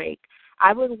on break,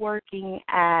 I was working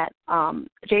at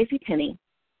JCPenney.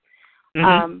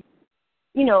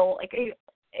 Like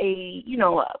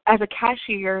as a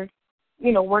cashier,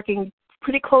 working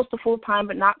pretty close to full time,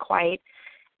 but not quite.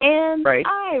 And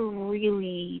I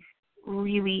really,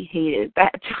 really hated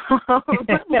that job.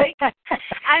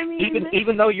 I mean,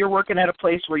 even though you're working at a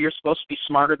place where you're supposed to be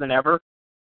smarter than ever,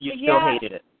 you still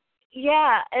hated it.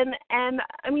 Yeah, and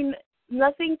I mean,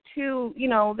 nothing to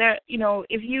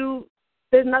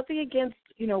there's nothing against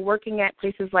working at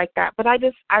places like that, but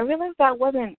I realized that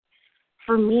wasn't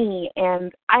for me,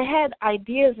 and I had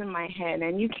ideas in my head,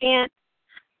 and you can't.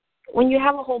 When you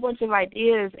have a whole bunch of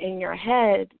ideas in your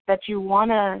head that you want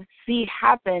to see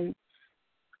happen,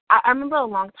 I remember a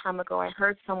long time ago I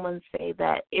heard someone say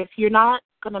that if you're not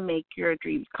going to make your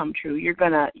dreams come true, you're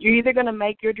either going to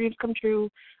make your dreams come true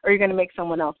or you're going to make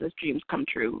someone else's dreams come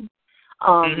true.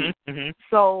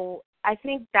 So I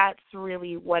think that's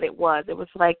really what it was. It was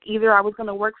like either I was going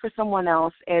to work for someone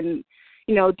else and,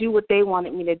 do what they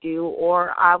wanted me to do,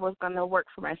 or I was going to work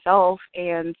for myself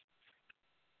and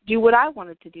do what I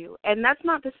wanted to do. And that's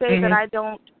not to say that I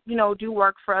don't, do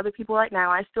work for other people right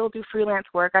now. I still do freelance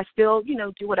work. I still,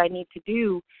 do what I need to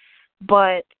do.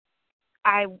 But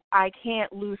I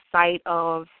can't lose sight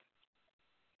of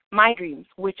my dreams,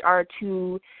 which are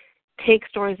to take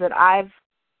stories that I've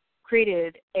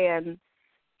created and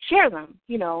share them,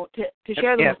 to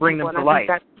share them with bring people. Them to life.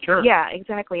 Sure. Yeah,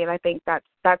 exactly. And I think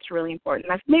that's really important.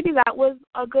 Maybe that was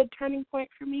a good turning point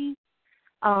for me.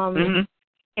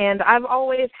 And I've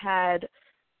always had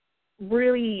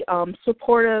really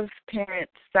supportive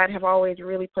parents that have always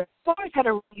really I've always had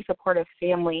a really supportive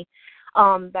family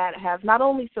that have not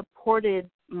only supported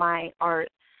my art,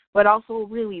 but also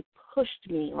really pushed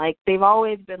me. Like, they've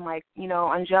always been like,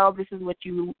 Angael, this is what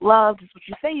you love, this is what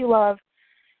you say you love,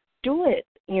 do it,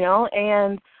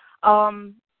 and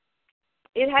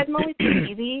it hasn't always been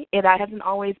easy. It hasn't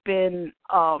always been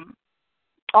all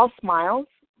smiles,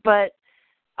 but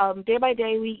day by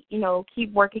day, we,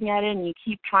 keep working at it, and you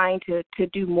keep trying to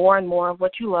do more and more of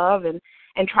what you love and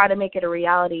try to make it a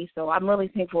reality. So I'm really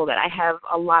thankful that I have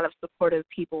a lot of supportive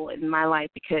people in my life,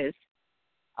 because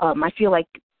I feel like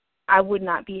I would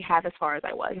not be half as far as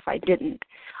I was if I didn't.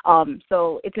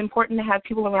 So it's important to have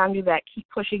people around you that keep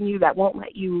pushing you, that won't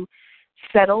let you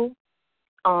settle.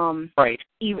 Right.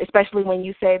 Especially when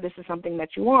you say this is something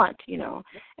that you want,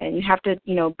 and you have to,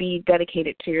 be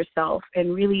dedicated to yourself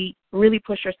and really, really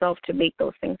push yourself to make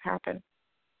those things happen.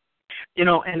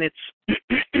 And it's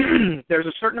there's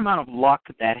a certain amount of luck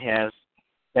that has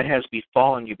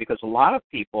befallen you, because a lot of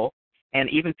people, and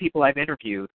even people I've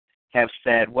interviewed, have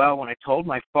said, well, when I told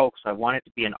my folks I wanted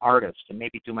to be an artist and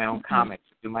maybe do my own comics,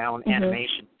 do my own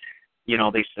animation,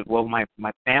 they said, well, my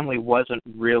family wasn't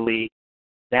really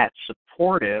that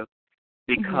supportive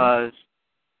because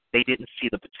they didn't see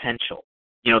the potential.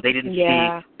 They didn't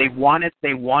see, they wanted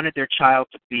their child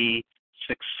to be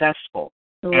successful.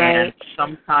 Right. And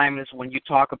sometimes when you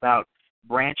talk about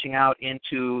branching out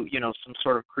into, some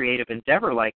sort of creative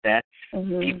endeavor like that,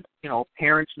 people,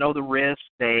 parents know the risk.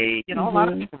 They, a lot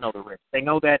of people know the risk. They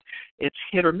know that it's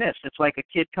hit or miss. It's like a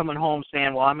kid coming home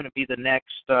saying, well, I'm going to be the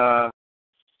next, I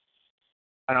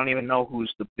don't even know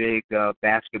who's the big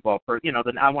basketball person.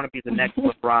 I want to be the next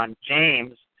LeBron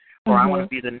James, or I want to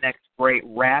be the next great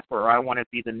rapper, or I want to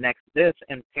be the next this.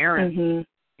 And parents,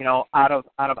 out of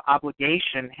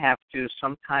obligation, have to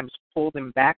sometimes pull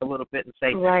them back a little bit and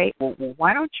say, right. well,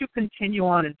 why don't you continue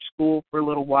on in school for a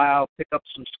little while, pick up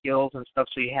some skills and stuff,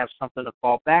 so you have something to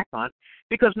fall back on,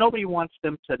 because nobody wants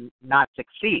them to not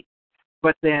succeed.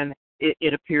 But then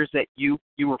it appears that you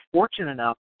were fortunate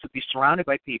enough to be surrounded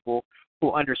by people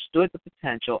who understood the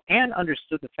potential and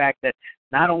understood the fact that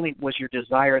not only was your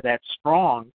desire that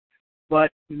strong, but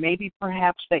maybe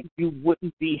perhaps that you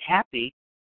wouldn't be happy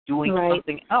doing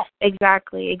something else.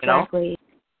 Exactly.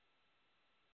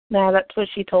 Yeah, that's what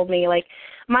she told me. Like,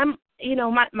 my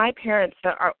parents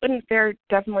they're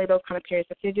definitely those kind of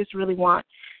parents. If they just really want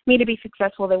me to be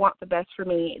successful, they want the best for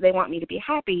me, they want me to be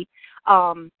happy.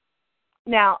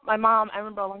 Now, my mom, I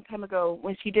remember a long time ago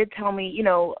when she did tell me,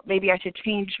 maybe I should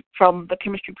change from the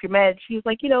chemistry pre-med. She was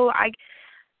like,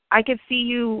 I could see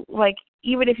you, like,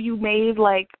 even if you made,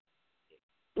 like,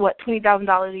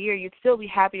 $20,000 a year, you'd still be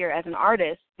happier as an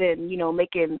artist than,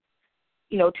 making,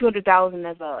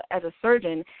 $200,000 as a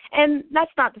surgeon. And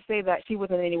that's not to say that she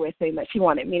wasn't in any way saying that she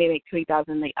wanted me to make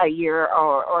 $20,000 a year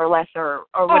or less or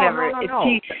whatever. No.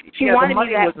 She wanted me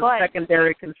that, was a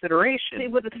secondary consideration.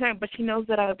 It was a time, but she knows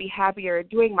that I would be happier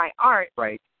doing my art.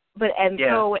 Right. But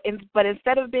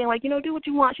instead of being like, do what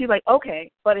you want, she's like, okay,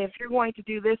 but if you're going to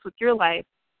do this with your life,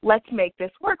 let's make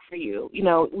this work for you. We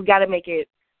got to make it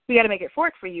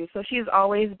work for you. So she's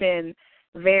always been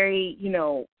very,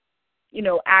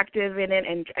 active in it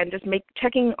and just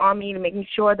checking on me and making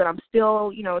sure that I'm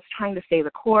still, trying to stay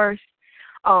the course.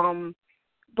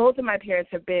 Both of my parents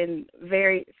have been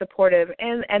very supportive,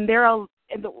 and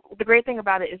the great thing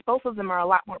about it is both of them are a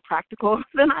lot more practical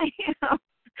than I am.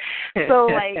 So,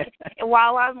 like,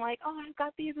 while I'm like, oh, I've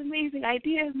got these amazing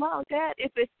ideas, Mom, Dad,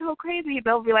 if it's so crazy,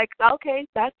 they'll be like, okay,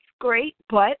 that's great,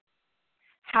 but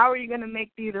how are you going to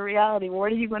make these a reality?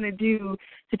 What are you going to do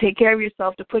to take care of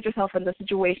yourself, to put yourself in the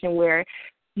situation where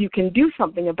you can do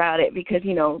something about it? Because,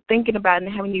 thinking about it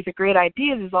and having these great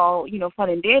ideas is all, fun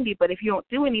and dandy, but if you don't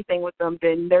do anything with them,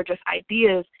 then they're just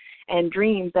ideas and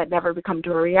dreams that never become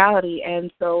to a reality.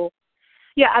 And so,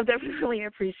 yeah, I definitely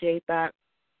appreciate that.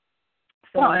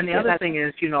 So, well, and the other thing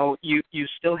is, you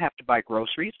still have to buy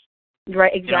groceries.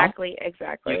 Right, exactly.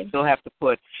 You still have to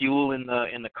put fuel in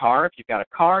the car if you've got a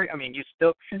car. I mean, you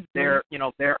still there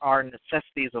are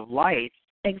necessities of life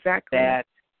that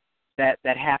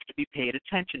have to be paid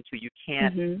attention to. You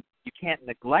can't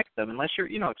neglect them unless you're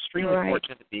extremely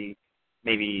fortunate to be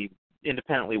maybe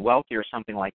independently wealthy or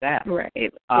something like that. Right.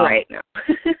 No.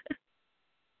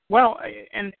 Well,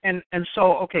 and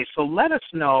so okay, so let us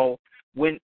know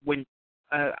when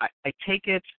I take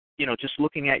it, just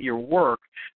looking at your work,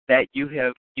 that you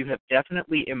have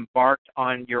definitely embarked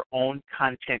on your own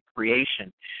content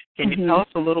creation. Can you tell us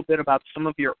a little bit about some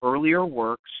of your earlier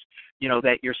works,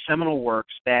 that your seminal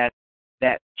works that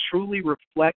truly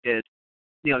reflected,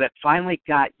 that finally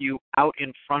got you out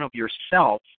in front of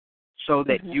yourself so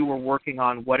that you were working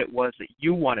on what it was that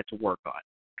you wanted to work on?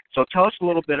 So tell us a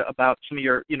little bit about some of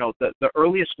your, the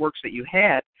earliest works that you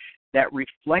had that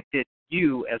reflected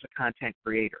you as a content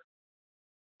creator.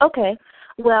 Okay.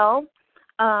 Well,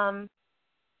 while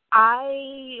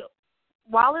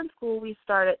in school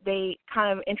they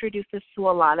kind of introduced us to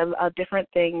a lot of different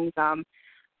things.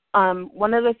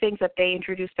 One of the things that they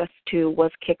introduced us to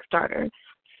was Kickstarter.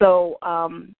 So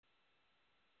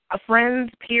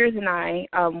friends, peers, and I,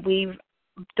 we've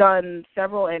done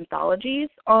several anthologies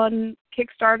on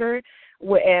Kickstarter,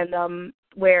 and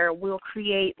where we'll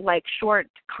create like short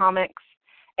comics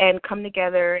and come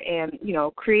together and,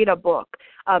 create a book.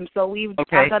 I've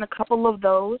done a couple of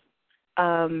those.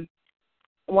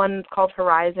 One's called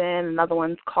Horizon, another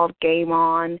one's called Game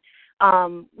On.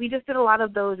 We just did a lot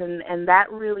of those, and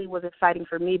that really was exciting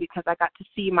for me because I got to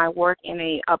see my work in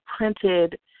a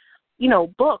printed,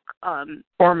 book.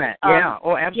 Format, yeah.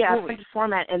 Oh, absolutely. Yeah, printed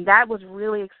format, and that was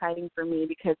really exciting for me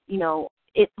because,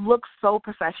 it looks so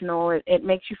professional. It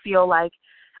makes you feel like,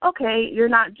 okay, you're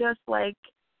not just like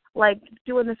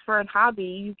doing this for a hobby.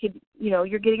 You could,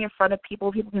 you're getting in front of people.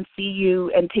 People can see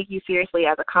you and take you seriously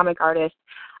as a comic artist.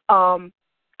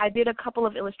 I did a couple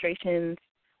of illustrations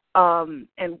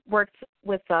and worked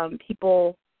with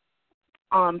people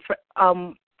from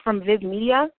Viz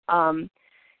Media,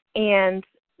 and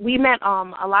we met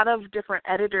a lot of different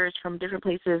editors from different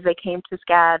places. They came to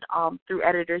SCAD through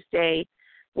Editors Day,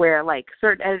 where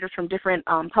certain editors from different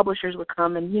publishers would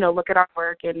come and look at our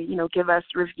work and give us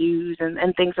reviews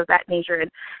and things of that nature.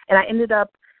 And I ended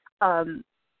up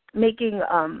making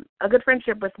a good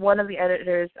friendship with one of the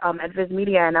editors at Viz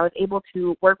Media, and I was able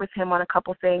to work with him on a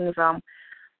couple things.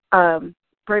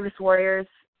 Bravest Warriors,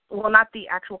 well, not the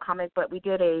actual comic, but we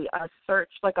did a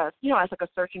search, as a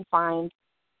search and find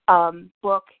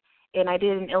book, and I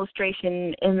did an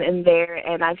illustration in there,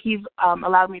 and he's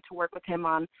allowed me to work with him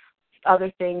on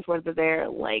other things, whether they're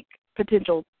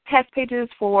potential test pages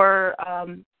for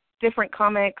different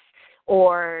comics,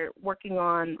 or working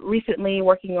on a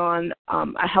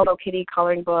Hello Kitty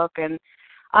coloring book, and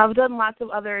I've done lots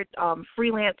of other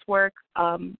freelance work.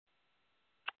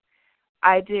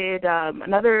 I did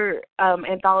another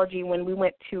anthology when we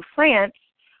went to France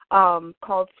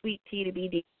called Sweet Tea to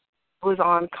BD. It was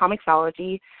on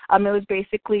Comixology. It was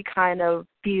basically kind of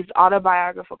these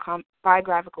autobiographical comics,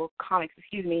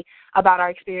 about our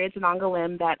experience in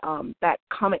Angael, that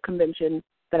comic convention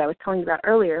that I was telling you about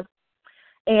earlier.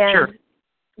 And sure.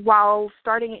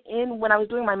 When I was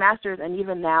doing my master's, and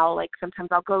even now, sometimes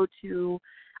I'll go to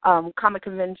comic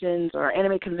conventions or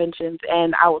anime conventions,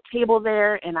 and I will table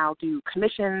there, and I'll do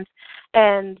commissions,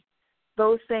 and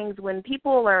those things, when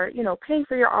people are, paying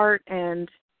for your art and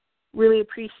really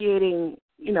appreciating,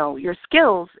 your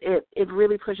skills, it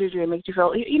really pushes you and makes you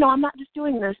feel, I'm not just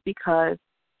doing this because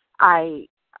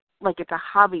it's a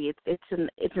hobby. It's an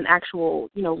actual,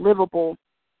 livable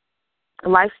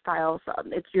lifestyle. So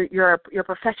you're a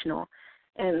professional,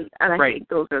 and I right. think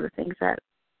those are the things that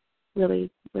really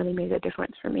made a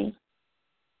difference for me.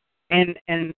 And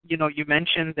you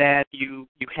mentioned that you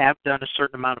have done a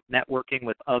certain amount of networking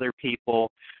with other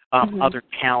people, other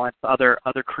talents, other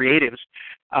creatives.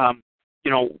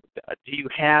 Do you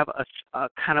have a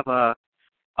kind of a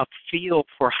feel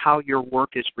for how your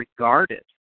work is regarded?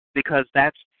 Because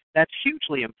that's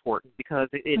hugely important, because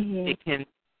it can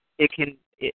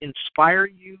inspire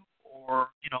you, or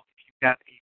if you've got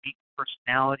a unique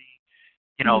personality,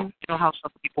 you know how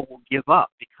some people will give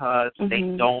up because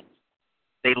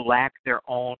they lack their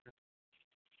own,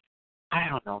 I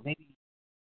don't know, maybe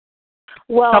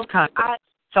self-confidence.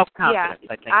 Self-confidence, yeah,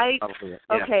 I think. Probably it.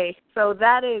 Yeah. Okay, so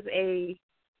that is a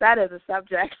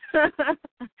subject.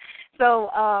 So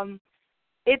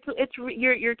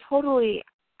you're totally,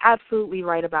 absolutely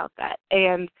right about that.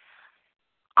 And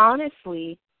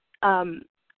honestly,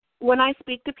 when I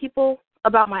speak to people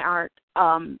about my art,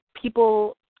 I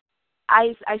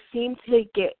seem to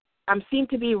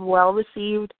be well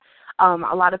received.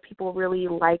 A lot of people really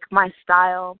like my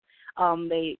style.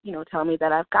 They, tell me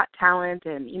that I've got talent,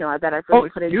 and that I've really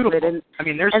put into beautiful. it.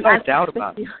 And there's no doubt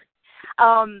about it.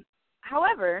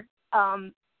 However,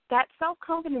 that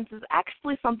self-confidence is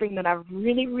actually something that I've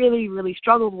really, really, really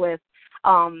struggled with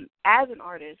as an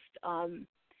artist. I've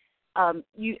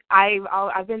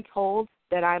been told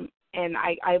that and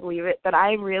I believe it, that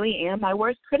I really am my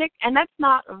worst critic, and that's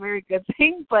not a very good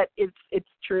thing, but it's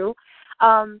true.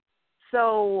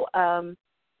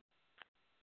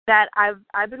 That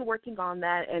I've been working on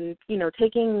that, and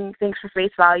taking things for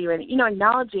face value, and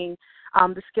acknowledging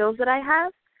the skills that I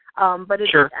have. But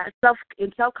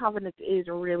self-confidence is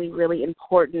really, really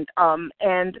important.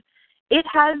 And it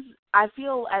has, I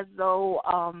feel as though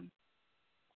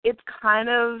it's kind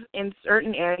of, in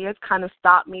certain areas, kind of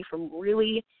stopped me from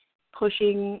really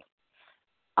pushing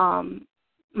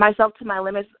myself to my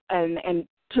limits and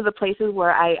to the places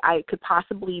where I could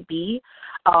possibly be.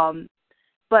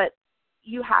 But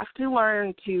you have to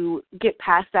learn to get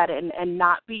past that and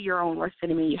not be your own worst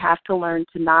enemy. You have to learn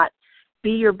to not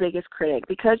be your biggest critic,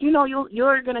 because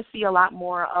you're going to see a lot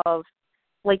more of,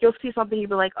 you'll see something, you'll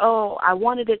be like, oh, I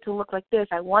wanted it to look like this,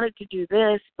 I wanted to do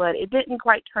this, but it didn't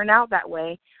quite turn out that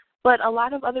way. But a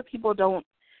lot of other people don't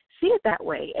see it that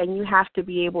way, and you have to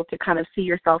be able to kind of see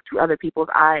yourself through other people's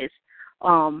eyes.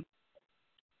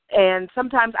 And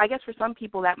sometimes, I guess for some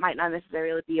people that might not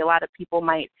necessarily be. A lot of people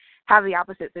might have the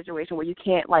opposite situation where you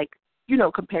can't, like,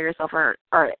 compare yourself, or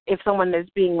if someone is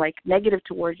being, like, negative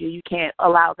towards you, you can't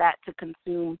allow that to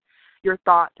consume your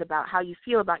thoughts about how you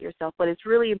feel about yourself. But it's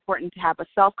really important to have a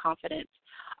self-confidence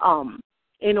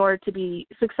in order to be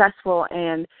successful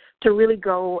and to really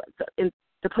go in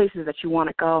the places that you want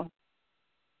to go.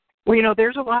 Well,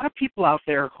 there's a lot of people out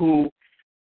there who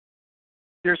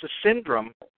there's a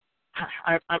syndrome,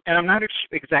 and I'm not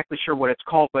exactly sure what it's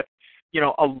called, but,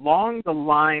 along the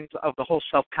lines of the whole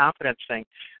self-confidence thing,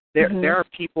 there are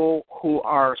people who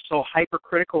are so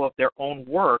hypercritical of their own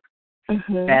work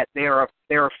that they're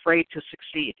afraid to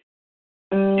succeed.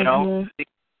 And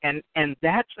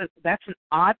that's an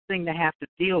odd thing to have to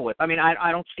deal with. I mean,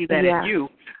 I don't see that in you.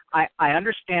 I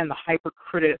understand the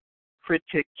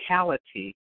hypercriticality.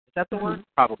 Is that the word?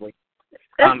 Probably.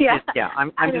 I'm just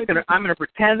gonna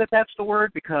pretend that that's the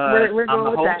word because we're I'm the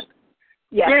with host. that.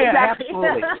 Yeah, exactly.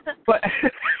 Absolutely.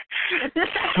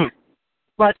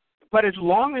 But as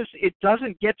long as it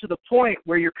doesn't get to the point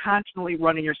where you're constantly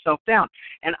running yourself down,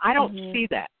 and I don't see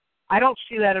that. I don't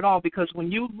see that at all, because when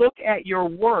you look at your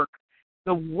work,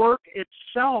 the work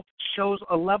itself shows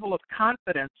a level of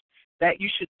confidence that you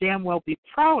should damn well be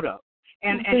proud of.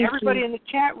 And everybody in the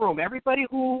chat room, everybody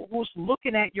who's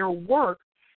looking at your work,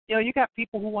 you got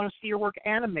people who want to see your work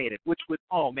animated, which would,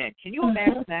 oh man, can you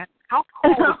imagine that? How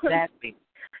cool would that be?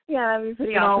 Yeah, that'd be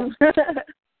pretty awesome.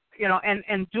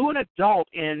 And do an adult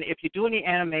if you do any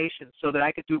animation so that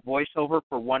I could do voiceover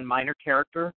for one minor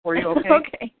character for you, okay?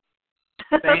 Okay.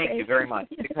 Thank you very much,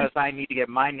 because I need to get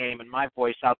my name and my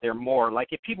voice out there more,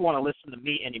 like if people want to listen to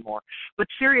me anymore. But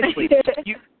seriously,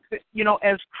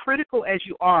 as critical as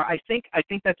you are, I think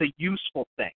that's a useful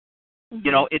thing.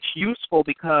 It's useful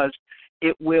because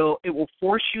it will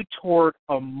force you toward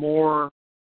a more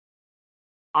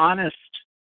honest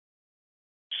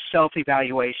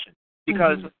self-evaluation.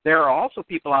 Because there are also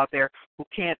people out there who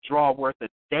can't draw worth a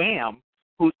damn,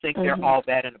 who think they're all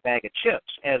that in a bag of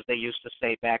chips, as they used to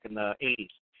say back in the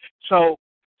 80s. So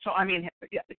I mean,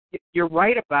 you're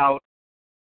right about,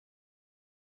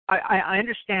 I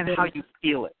understand how you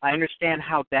feel it. I understand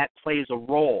how that plays a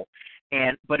role,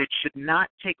 but it should not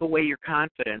take away your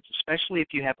confidence, especially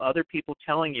if you have other people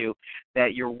telling you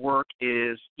that your work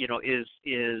is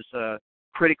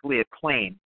critically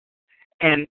acclaimed.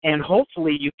 And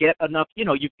hopefully you get enough,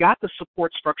 you've got the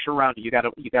support structure around you. You got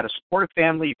a supportive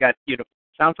family. You've got,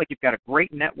 sounds like you've got a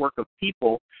great network of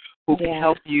people who can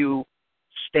help you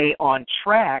stay on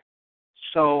track.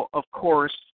 So of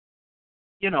course,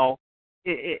 you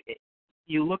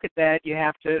look at that. You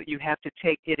have to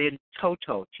take it in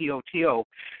toto, T-O-T-O,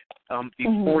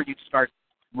 before you start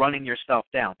running yourself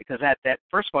down. Because that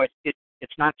first of all,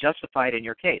 it's not justified in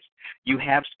your case. You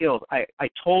have skills. I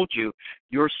told you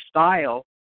your style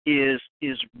is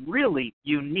really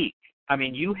unique. I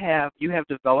mean, you have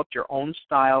developed your own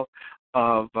style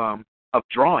of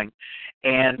drawing,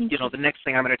 and the next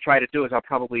thing I'm going to try to do is I'll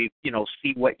probably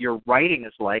see what your writing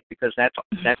is like, because that's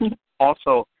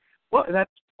also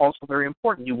very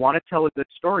important. You want to tell a good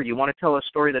story. You want to tell a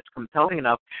story that's compelling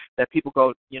enough that people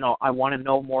go, I want to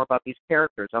know more about these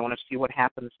characters. I want to see what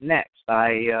happens next.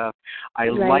 I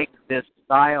like this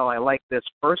style. I like this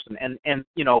person. And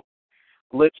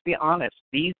let's be honest.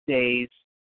 These days,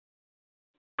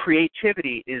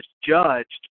 creativity is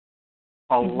judged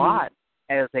a lot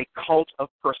as a cult of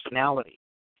personality.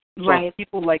 So if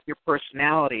people like your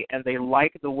personality and they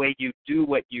like the way you do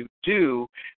what you do,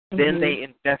 then they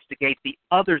investigate the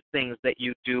other things that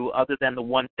you do other than the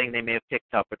one thing they may have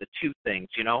picked up, or the two things,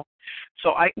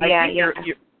 So I think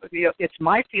it's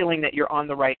my feeling that you're on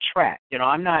the right track.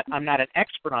 I'm not an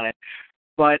expert on it,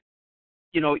 but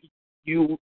you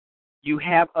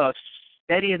have a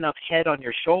steady enough head on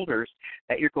your shoulders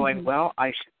that you're going, well, I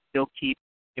should still keep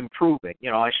improving.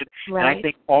 I should, and I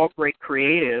think all great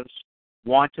creatives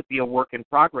want to be a work in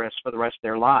progress for the rest of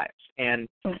their lives. And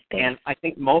I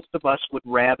think most of us would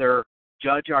rather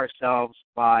judge ourselves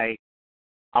by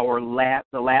the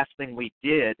last thing we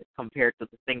did compared to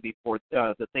the thing before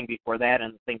that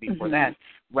and the thing before that,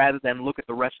 rather than look at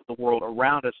the rest of the world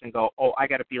around us and go, oh, I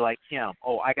got to be like him.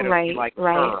 Oh, I got to be like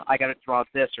her. I got to draw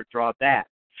this or draw that.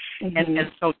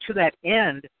 And so to that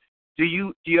end, do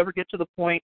you ever get to the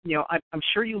point? I'm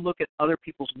sure you look at other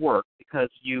people's work because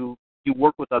you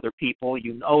work with other people,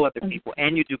 other people,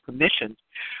 and you do commissions.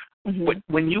 But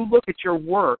when you look at your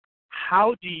work,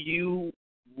 how do you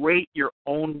rate your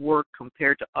own work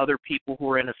compared to other people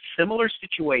who are in a similar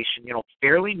situation,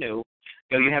 fairly new?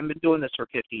 You haven't been doing this for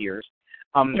 50 years.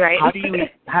 How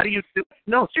do you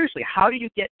no, seriously, how do you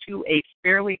get to a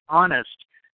fairly honest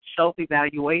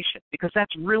self-evaluation, because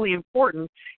that's really important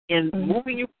in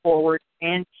moving you forward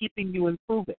and keeping you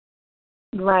improving.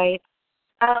 Right.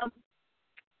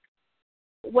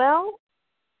 Well,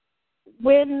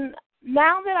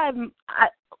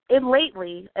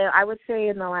 lately, I would say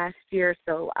in the last year or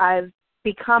so, I've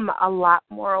become a lot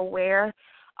more aware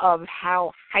of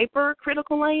how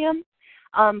hypercritical I am.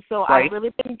 So right. I've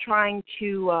really been trying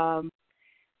to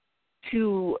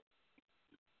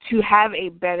have a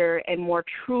better and more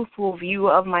truthful view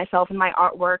of myself and my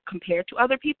artwork compared to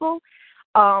other people.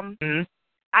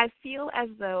 I feel as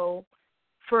though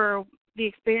for the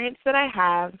experience that I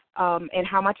have and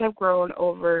how much I've grown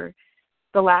over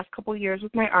the last couple of years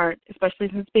with my art, especially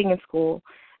since being in school,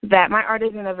 that my art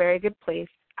is in a very good place.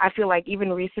 I feel like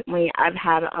even recently I've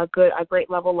had a great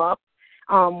level up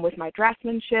with my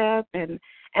draftsmanship and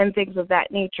things of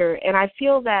that nature. And I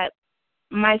feel that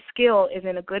my skill is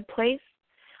in a good place.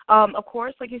 Of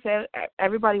course, like you said,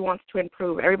 everybody wants to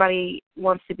improve. Everybody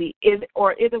wants to is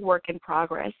a work in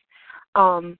progress.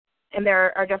 And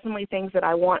there are definitely things that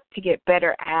I want to get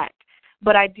better at.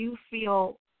 But I do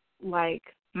feel like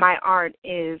my art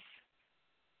is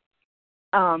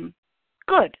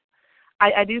good.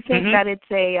 I do think that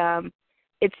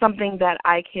it's something that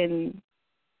I can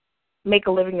make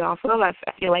a living off of. I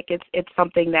feel like it's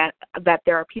something that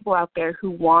there are people out there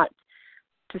who want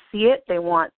to see it. They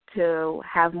want to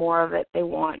have more of it. There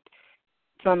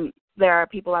are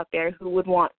people out there who would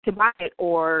want to buy it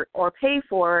or pay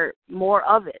for more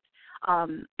of it.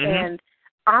 And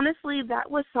honestly, that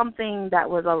was something that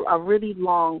was a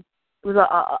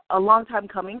long time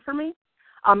coming for me.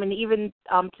 And even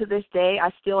to this day,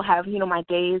 I still have, my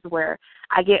days where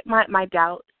I get my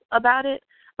doubts about it.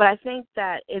 But I think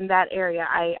that in that area,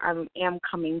 I am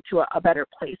coming to a better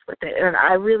place with it. And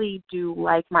I really do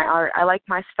like my art. I like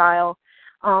my style.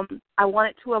 I want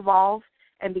it to evolve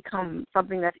and become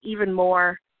something that's even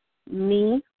more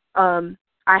me. I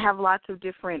have lots of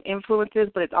different influences,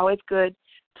 but it's always good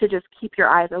to just keep your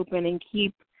eyes open and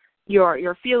keep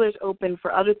your feelers open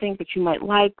for other things that you might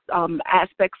like,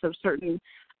 aspects of certain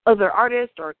other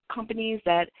artists or companies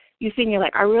that you see and you're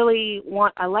like, I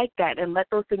like that, and let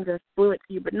those things influence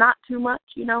you, but not too much,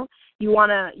 You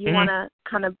wanna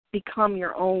kind of become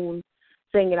your own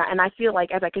thing, and I feel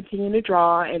like as I continue to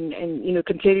draw and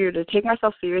continue to take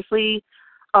myself seriously,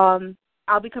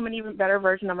 I'll become an even better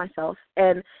version of myself.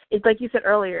 And it's like you said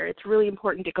earlier, it's really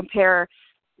important to compare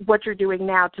what you're doing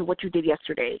now to what you did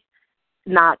yesterday,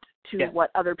 not to what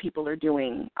other people are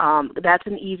doing. That's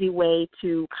an easy way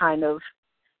to kind of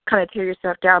tear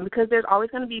yourself down, because there's always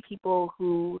going to be people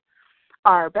who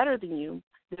are better than you.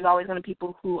 There's always going to be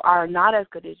people who are not as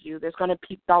good as you. There's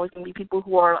always going to be people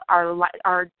who are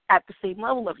at the same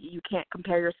level of you. You can't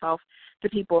compare yourself to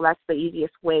people. That's the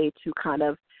easiest way to kind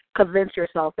of convince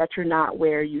yourself that you're not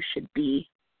where you should be.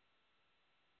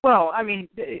 Well, I mean,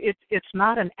 it's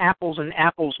not an apples and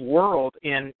apples world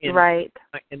in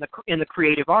the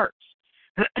creative arts.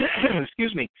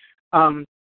 Excuse me.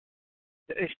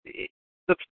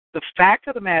 The fact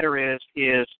of the matter is,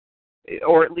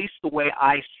 or at least the way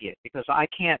I see it, because I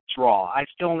can't draw. I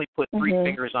still only put three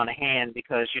fingers on a hand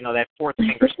because that fourth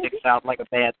finger sticks out like a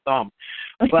bad thumb.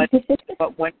 But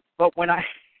when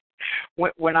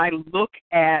I look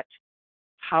at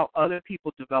how other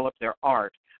people develop their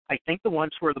art, I think the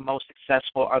ones who are the most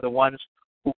successful are the ones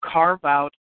who carve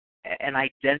out an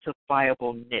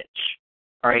identifiable niche.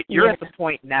 All right, you're at the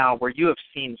point now where you have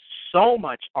seen so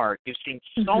much art, you've seen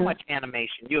so much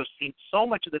animation, you have seen so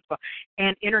much of this stuff,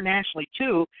 and internationally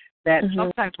too, that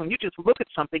sometimes when you just look at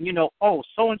something, oh,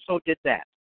 so-and-so did that.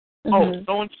 Oh,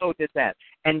 so-and-so did that.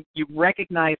 And you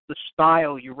recognize the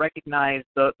style, you recognize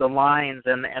the lines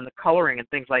and the coloring and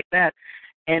things like that.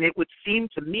 And it would seem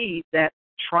to me that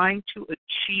trying to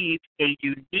achieve a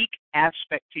unique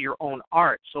aspect to your own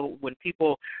art, so when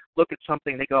people look at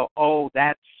something, they go, oh,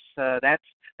 that's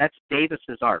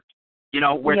Davis's art,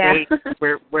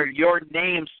 where your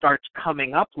name starts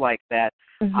coming up like that.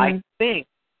 I think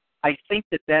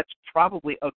that's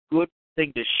probably a good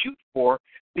thing to shoot for,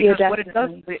 because what it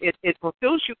does, it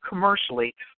fulfills you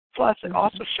commercially. Plus, it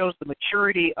also shows the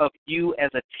maturity of you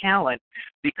as a talent,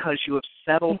 because you have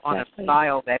settled on a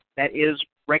style that is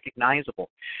recognizable.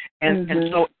 And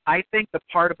so I think the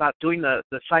part about doing the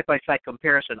side-by-side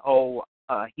comparison,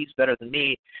 he's better than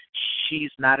me,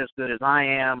 she's not as good as I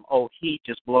am, he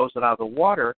just blows it out of the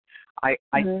water, I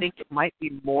think it might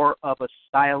be more of a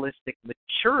stylistic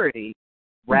maturity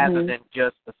rather than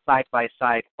just the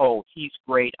side-by-side, he's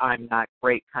great, I'm not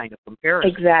great kind of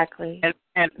comparison. Exactly.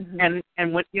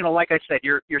 And when, like I said,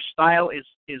 your style is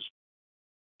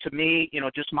to me,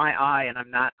 just my eye, and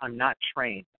I'm not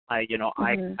trained.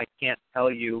 I can't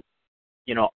tell you.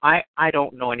 I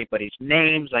don't know anybody's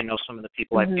names. I know some of the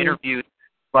people I've interviewed,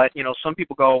 but some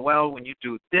people go, well, when you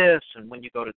do this and when you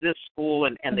go to this school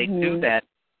and they do that,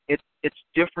 it's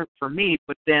different for me.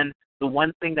 But then the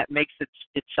one thing that makes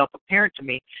itself apparent to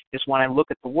me is when I look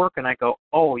at the work and I go,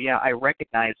 oh yeah, I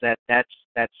recognize that. That's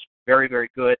very, very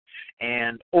good,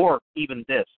 or even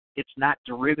this. It's not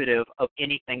derivative of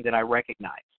anything that I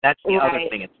recognize. That's the other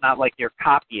thing. It's not like you're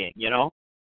copying,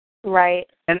 Right.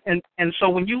 And so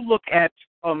when you look at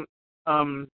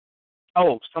someone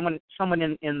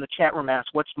in the chat room asked,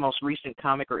 what's the most recent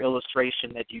comic or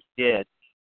illustration that you did?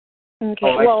 Okay.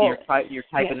 I see you're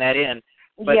typing that in.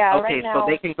 But right now,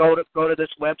 so they can go to this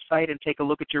website and take a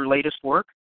look at your latest work?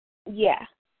 Yeah.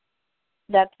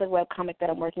 That's the webcomic that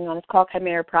I'm working on. It's called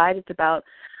Chimera Pride. It's about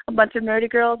a bunch of nerdy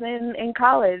girls in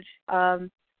college.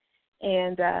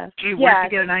 Gee, where'd you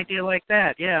get an idea like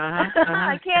that? Yeah,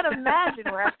 I can't imagine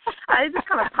where it just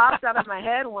kind of popped out of my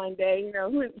head one day.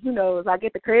 Who knows? I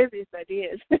get the craziest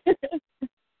ideas.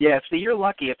 Yeah, see, you're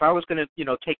lucky. If I was going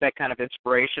to, take that kind of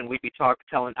inspiration,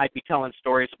 I'd be telling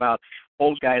stories about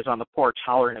old guys on the porch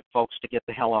hollering at folks to get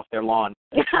the hell off their lawn.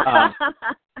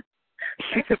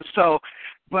 So,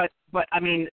 but I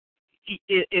mean,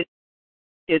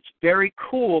 it's very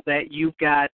cool that you've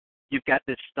got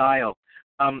this style.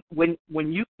 When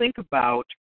you think about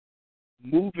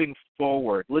moving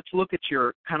forward, let's look at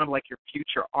your kind of like your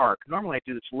future arc. Normally I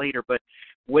do this later, but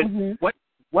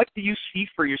what do you see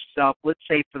for yourself, let's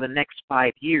say, for the next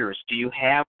 5 years? Do you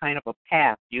have kind of a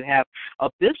path? Do you have a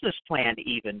business plan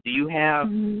even? Do you have,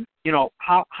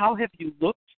 how have you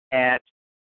looked at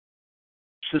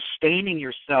sustaining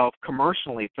yourself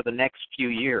commercially for the next few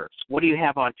years? What do you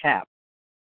have on tap?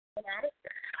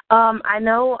 I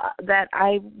know that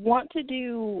I want to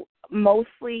do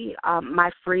mostly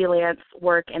my freelance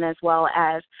work, and as well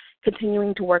as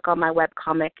continuing to work on my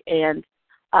webcomic. And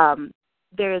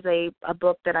there's a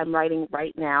book that I'm writing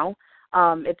right now.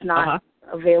 It's not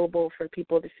available for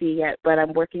people to see yet, but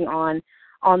I'm working on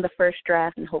the first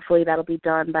draft, and hopefully that'll be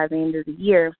done by the end of the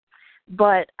year.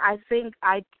 But I think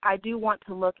I do want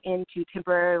to look into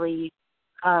temporarily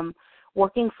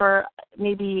working for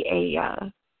maybe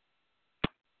a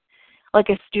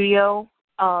studio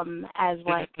as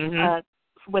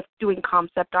with doing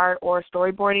concept art or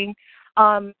storyboarding.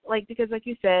 Because like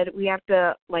you said, we have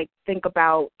to think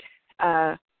about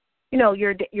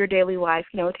your daily life,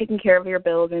 taking care of your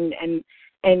bills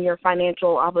and your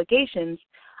financial obligations.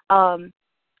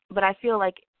 But I feel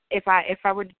like if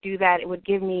I were to do that, it would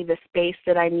give me the space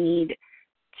that I need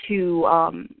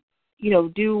to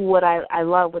do what I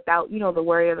love without, the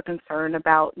worry or the concern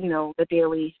about, the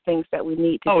daily things that we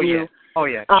need to do. Oh,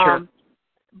 yeah, sure.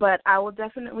 But I will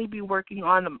definitely be working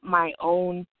on my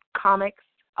own comics.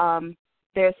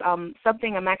 There's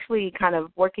something I'm actually kind of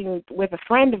working with a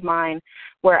friend of mine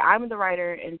where I'm the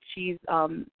writer and she's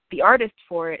the artist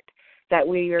for it that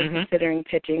we are considering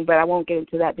pitching, but I won't get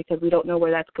into that because we don't know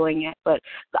where that's going yet. But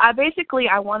I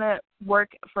want to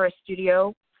work for a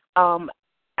studio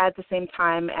at the same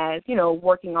time as,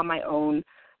 working on my own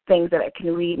things that I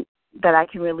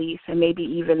can release and maybe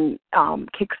even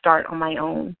kickstart on my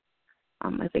own.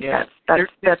 I think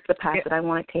that's the path that I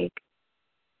want to take.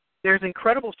 There's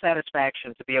incredible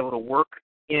satisfaction to be able to work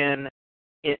in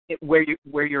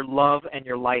where your love and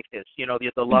your life is. The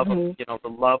love of the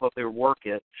love of their work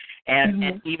is,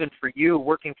 and even for you,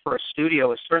 working for a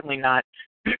studio is certainly not.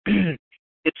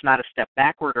 It's not a step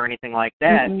backward or anything like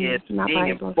that. It's being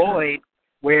employed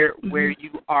where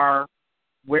you are,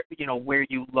 where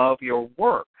you love your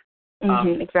work.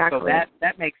 Exactly. So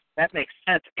that makes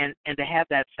sense, and to have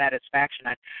that satisfaction.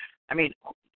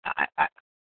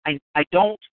 I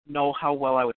don't know how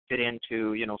well I would fit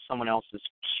into someone else's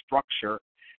structure.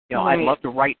 I'd love to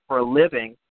write for a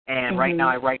living, and right now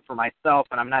I write for myself,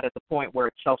 and I'm not at the point where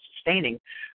it's self-sustaining.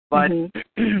 But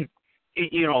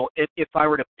if I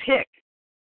were to pick,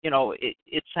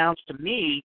 it sounds to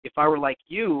me, if I were like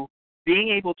you, being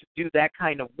able to do that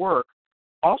kind of work.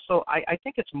 Also, I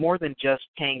think it's more than just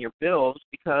paying your bills,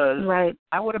 because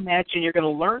I would imagine you're going to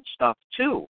learn stuff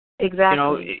too.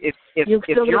 Exactly. If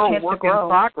you're a work in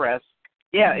progress,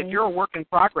 if you're a work in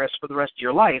progress for the rest of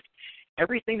your life,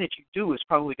 everything that you do is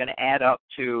probably going to add up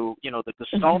to, the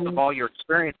gestalt of all your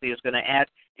experiences is going to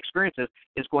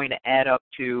add up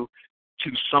to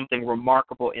something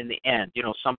remarkable in the end.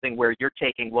 Something where you're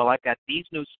taking, well, I've got these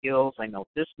new skills, I know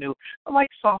this new, like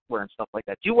software and stuff like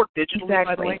that. Do you work digitally,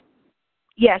 by the way?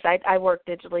 Yes, I work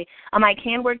digitally. I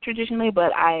can work traditionally,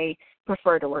 but I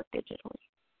prefer to work digitally.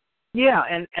 Yeah,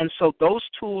 and so those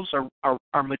tools are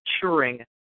maturing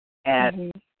at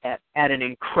an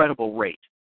incredible rate.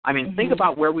 I mean, think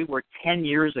about where we were 10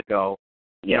 years ago,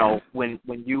 you know, when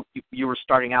you were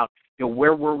starting out. You know,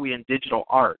 where were we in digital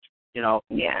art? You know,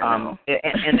 and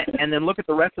then look at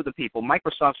the rest of the people.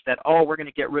 Microsoft said, "Oh, we're going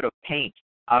to get rid of Paint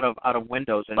out of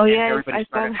Windows," and everybody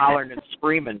started hollering and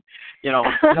screaming. You know,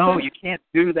 no, you can't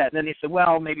do that. And then they said,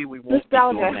 "Well, maybe we won't be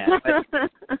doing that."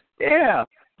 But, yeah,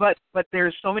 but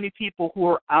there's so many people who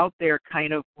are out there,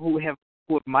 kind of who have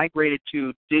migrated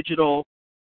to digital,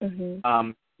 you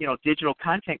know, digital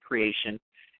content creation,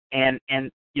 and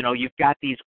you know, you've got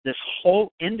this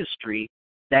whole industry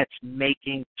that's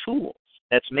making tools.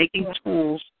 That's making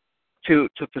tools to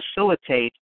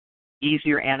facilitate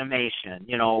easier animation,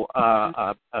 you know,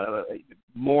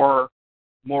 more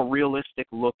realistic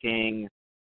looking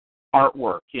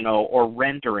artwork, you know, or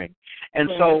rendering. And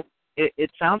so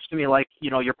it sounds to me like, you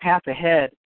know, your path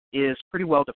ahead is pretty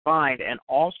well defined, and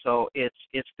also it's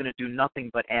going to do nothing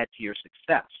but add to your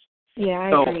success. Yeah,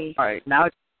 I agree. All right, now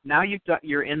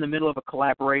you're in the middle of a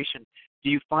collaboration. Do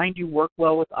you find you work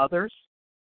well with others?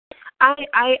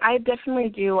 I definitely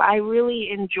do. I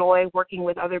really enjoy working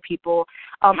with other people.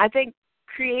 I think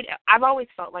I've always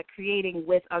felt like creating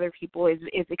with other people is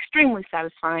extremely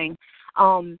satisfying.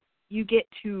 You get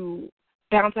to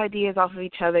bounce ideas off of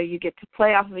each other. You get to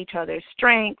play off of each other's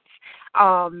strengths,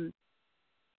 and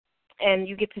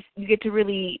you get to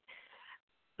really.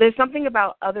 There's something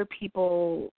about other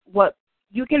people. What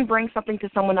you can bring something to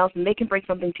someone else, and they can bring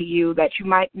something to you that you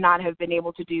might not have been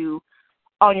able to do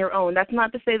on your own. That's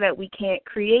not to say that we can't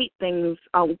create things,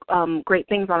 great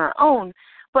things on our own,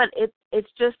 but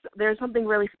it's just there's something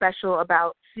really special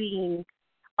about seeing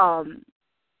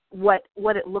what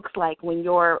it looks like when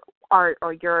your art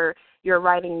or your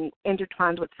writing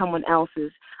intertwines with someone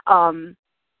else's.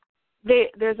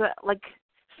 There's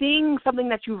seeing something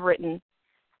that you've written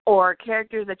or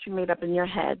characters that you made up in your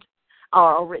head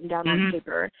or written down on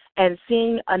paper, and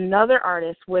seeing another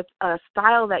artist with a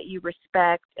style that you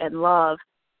respect and love,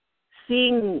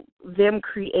 seeing them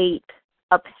create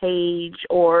a page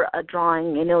or a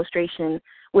drawing, an illustration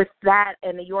with that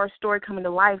and your story coming to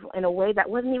life in a way that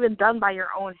wasn't even done by your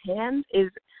own hands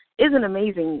is an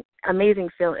amazing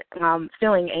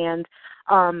feeling. And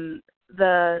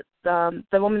the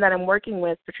woman that I'm working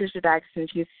with, Patricia Daxton,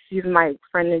 she's my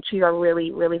friend, and she's a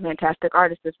really, really fantastic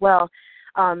artist as well.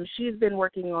 She's been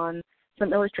working on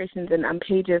some illustrations and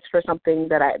pages for something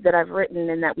that I've written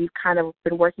and that we've kind of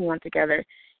been working on together.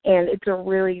 And it's a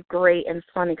really great and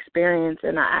fun experience,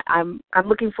 and I'm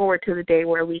looking forward to the day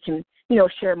where we can, you know,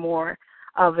 share more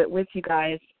of it with you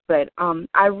guys. But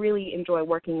I really enjoy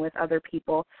working with other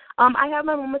people. I have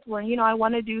my moments where, you know, I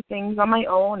want to do things on my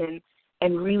own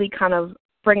and really kind of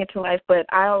bring it to life, but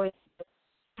I always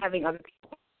having other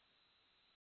people.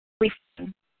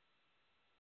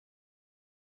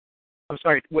 I'm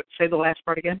sorry, say the last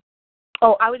part again?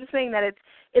 Oh, I was just saying that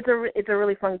it's a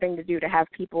really fun thing to do, to have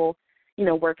people, you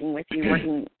know, working with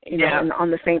you, you know,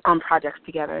 on projects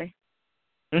together.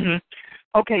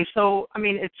 Okay, so I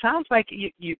mean, it sounds like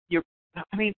you're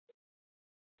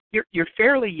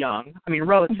fairly young. I mean,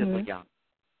 relatively young.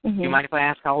 Do you mind if I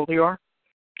ask how old you are?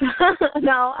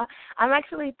 No, I'm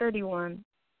actually 31.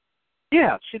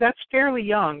 Yeah, see, that's fairly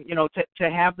young, you know, to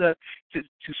have to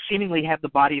seemingly have the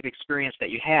body of experience that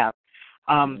you have,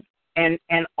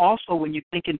 and also when you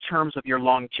think in terms of your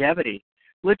longevity,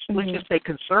 let's just say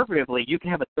conservatively, you can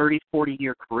have a 30,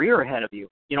 40-year career ahead of you,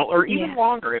 you know, or even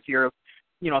longer if you're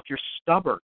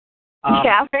stubborn.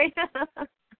 Yeah, right.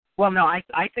 Well, no, I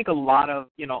think a lot of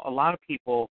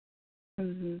people,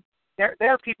 there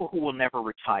are people who will never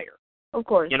retire. Of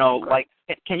course. You know, like,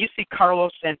 can you see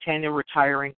Carlos Santana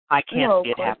retiring? I can't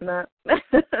see it happen. Not.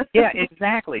 Yeah,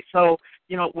 exactly. So,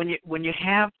 you know, when you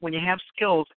have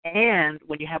skills and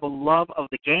when you have a love of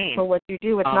the game for what you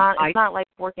do, it's not like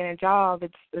working a job.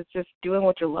 It's just doing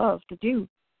what you love to do.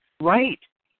 Right.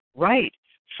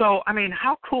 So, I mean,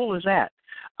 how cool is that?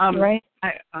 Right.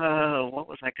 What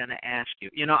was I going to ask you?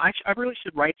 You know, I really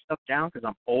should write stuff down because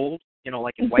I'm old. You know,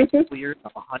 like in white people years,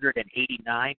 I'm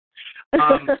 189.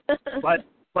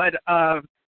 But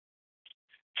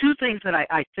two things that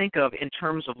I think of in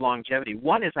terms of longevity.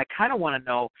 One is I kind of want to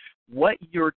know what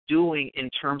you're doing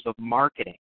in terms of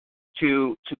marketing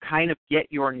to kind of get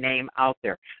your name out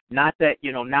there. Not that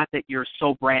you're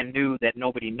so brand new that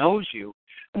nobody knows you,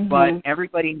 but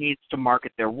everybody needs to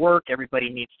market their work. Everybody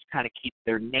needs to kind of keep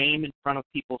their name in front of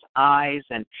people's eyes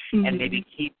and maybe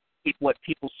keep what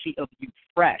people see of you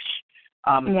fresh.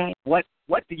 Right. What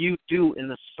do you do in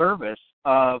the service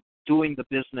of doing the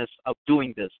business of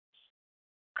doing business?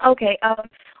 Okay.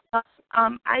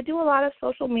 I do a lot of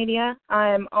social media.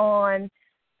 I'm on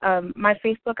my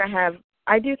Facebook.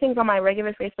 I do things on my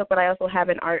regular Facebook, but I also have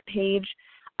an art page.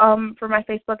 for my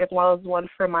Facebook, as well as one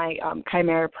for my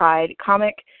Chimera Pride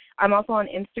comic. I'm also on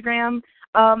Instagram.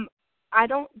 I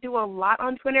don't do a lot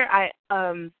on Twitter. I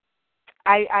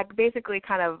basically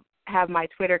kind of have my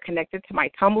Twitter connected to my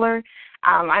Tumblr.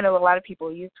 I know a lot of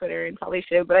people use Twitter and probably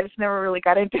should, but I just never really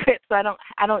got into it, so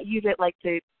I don't use it like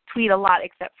to tweet a lot,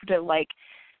 except for to like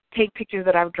take pictures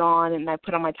that I've drawn and I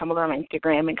put on my Tumblr or my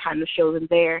Instagram and kind of show them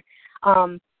there.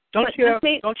 Don't you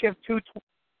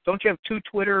have two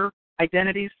Twitter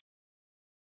identities?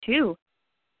 Two.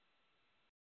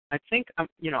 I think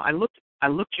I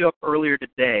looked you up earlier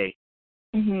today.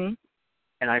 Mhm.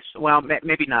 And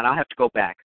maybe not. I'll have to go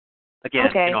back. Again,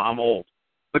 okay. I'm old.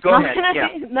 But go ahead. Yeah.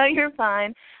 No, you're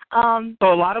fine. So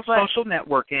a lot of social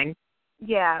networking.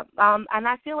 Yeah. And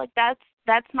I feel like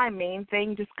that's my main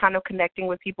thing, just kind of connecting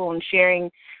with people and sharing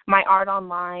my art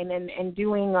online and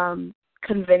doing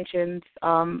conventions.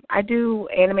 I do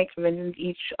anime conventions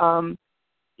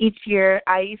each year.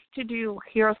 I used to do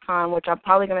Heroes Con, which I'm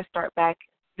probably going to start back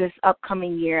this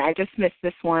upcoming year. I just missed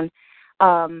this one.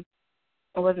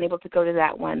 I wasn't able to go to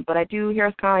that one, but I do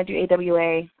Heroes Con, I do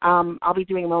AWA. I'll be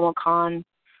doing MomoCon,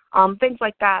 things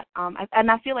like that.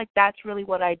 And I feel like that's really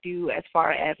what I do as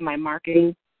far as my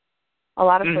marketing. A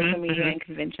lot of social media and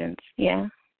conventions. Yeah.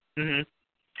 Mhm.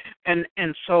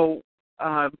 And so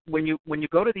when you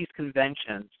go to these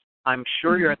conventions, I'm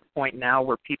sure you're at the point now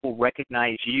where people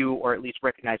recognize you, or at least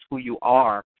recognize who you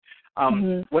are.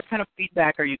 What kind of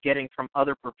feedback are you getting from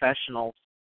other professionals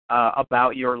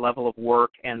about your level of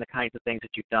work and the kinds of things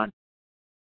that you've done?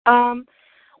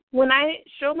 When I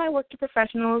show my work to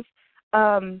professionals,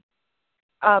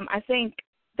 I think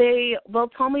they'll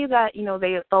tell me that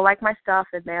they'll like my stuff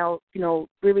and they'll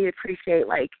really appreciate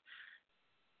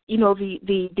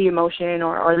the emotion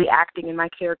or the acting in my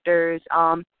characters,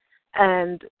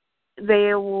 and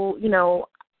they will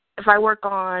if I work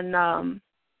on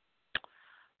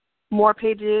more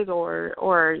pages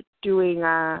or doing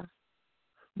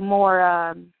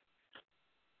more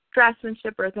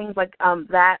draftsmanship or things like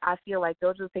that, I feel like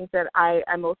those are the things that I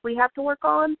mostly have to work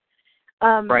on.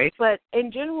 Right. But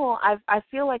in general, I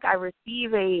feel like I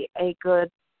receive a good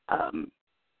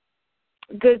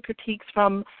critiques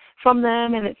from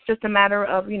them, and it's just a matter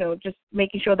of just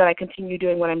making sure that I continue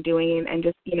doing what I'm doing and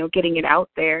just getting it out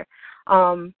there,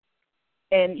 and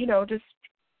just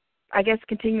I guess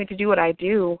continuing to do what I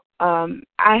do. I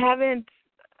haven't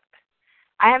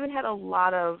had a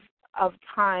lot of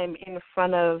time in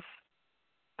front of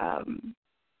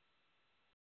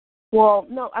well,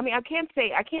 no, I mean I can't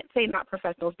say not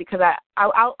professionals, because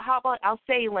I'll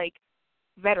say like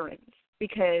veterans,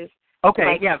 because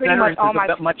okay, yeah, pretty veterans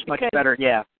much all is much better,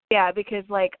 yeah. Yeah, because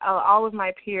all of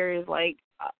my peers,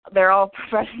 they're all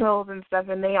professionals and stuff,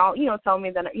 and they all tell me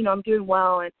that I'm doing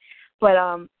well, but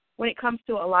when it comes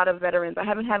to a lot of veterans, I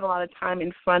haven't had a lot of time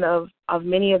in front of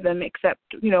many of them, except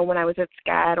when I was at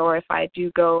SCAD, or if I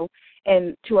do go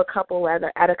and to a couple at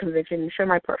a convention and show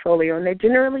my portfolio, and they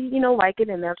generally like it,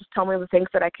 and they'll just tell me the things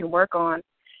that I can work on,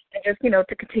 and just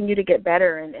to continue to get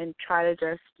better and try to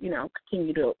just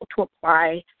continue to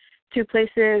apply to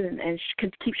places and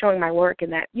keep showing my work,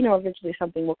 and that eventually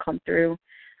something will come through.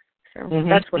 So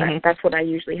that's what I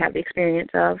usually have the experience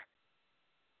of.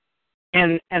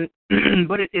 And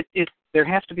but it there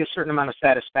has to be a certain amount of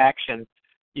satisfaction,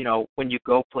 when you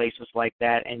go places like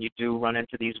that and you do run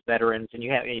into these veterans, and you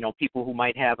have people who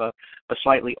might have a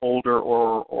slightly older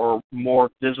or more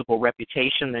visible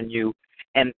reputation than you,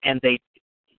 and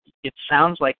it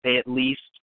sounds like they at least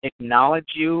acknowledge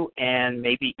you and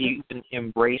maybe even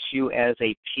embrace you as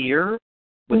a peer.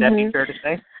 Would that be fair to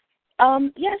say?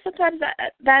 Yeah, sometimes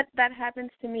that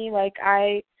happens to me. Like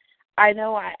I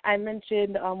know I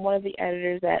mentioned one of the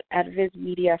editors at Viz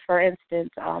Media, for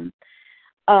instance.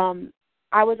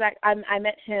 I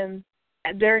met him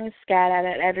during SCAD at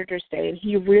an editor's day, and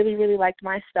he really, really liked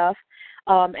my stuff.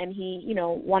 And he,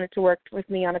 wanted to work with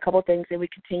me on a couple of things, and we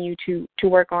continue to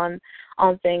work on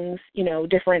things,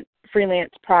 different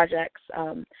freelance projects.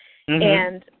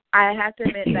 And I have to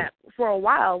admit that for a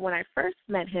while, when I first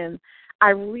met him, I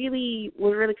really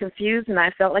was really confused, and I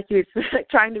felt like he was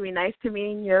trying to be nice to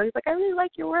me. He's like, I really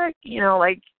like your work,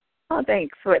 oh,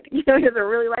 thanks. But, he doesn't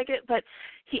really like it. But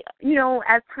he,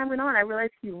 as time went on, I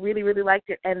realized he really, really liked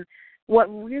it. And what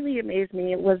really amazed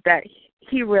me was that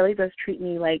he really does treat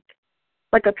me like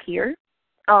a peer.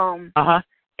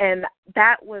 And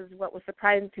that was what was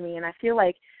surprising to me. And I feel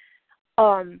like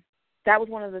that was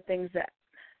one of the things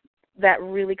that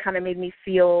really kind of made me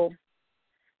feel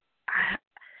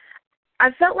I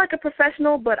felt like a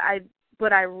professional, but I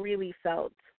really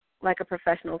felt like a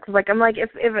professional, because I'm like,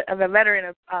 if a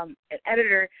veteran, an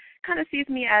editor kind of sees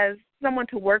me as someone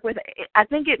to work with, I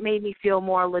think it made me feel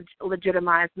more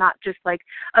legitimized, not just like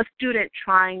a student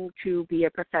trying to be a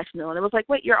professional. And it was like,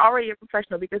 wait, you're already a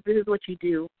professional because this is what you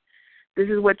do. This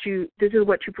is what you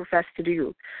profess to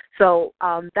do. So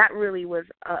that really was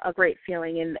a great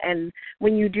feeling. And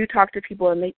when you do talk to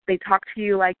people and they talk to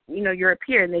you like, you're a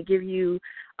peer, and they give you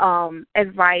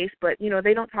advice, but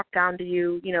they don't talk down to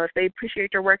you. If they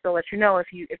appreciate your work, they'll let you know.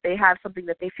 If they have something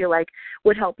that they feel like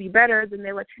would help you better, then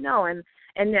they let you know. And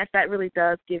yes, that really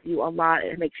does give you a lot.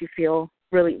 It makes you feel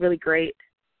really, really great.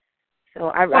 So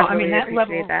I really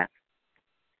appreciate that.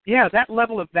 Yeah, that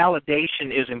level of validation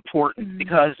is important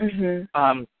because,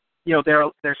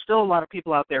 there's still a lot of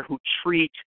people out there who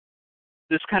treat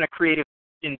this kind of creative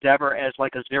endeavor as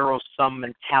like a zero-sum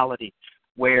mentality,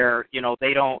 where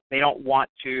they don't want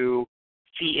to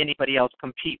see anybody else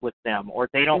compete with them, or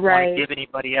they don't want to give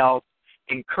anybody else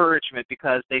encouragement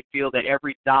because they feel that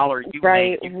every dollar you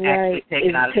make, you've actually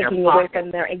taken out of their pocket.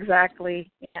 From there.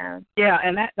 Exactly. Yeah. Yeah,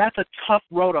 and that's a tough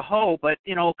road to hoe. But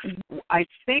I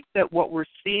think that what we're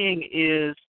seeing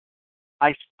is,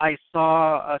 I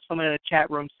saw someone in the chat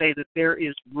room say that there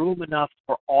is room enough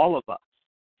for all of us.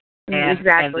 And,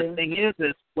 exactly. And the thing is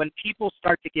when people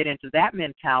start to get into that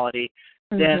mentality,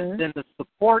 then the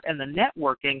support and the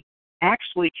networking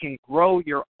actually can grow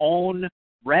your own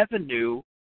revenue,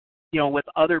 with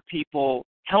other people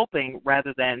helping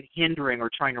rather than hindering or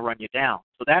trying to run you down.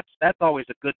 So that's always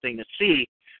a good thing to see,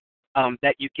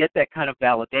 that you get that kind of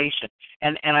validation.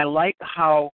 And I like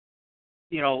how,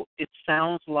 it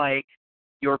sounds like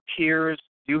your peers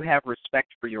do have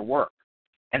respect for your work,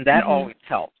 and that always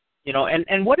helps.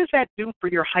 And what does that do for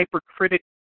your hypercritical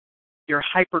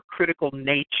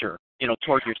nature,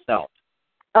 toward yourself?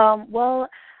 Well,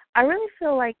 I really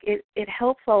feel like it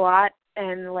helps a lot,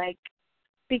 and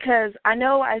because I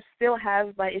know I still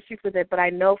have my issues with it, but I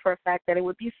know for a fact that it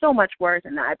would be so much worse,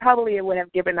 and I probably would have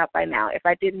given up by now if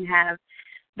I didn't have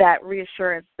that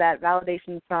reassurance, that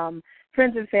validation from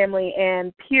friends and family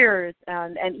and peers,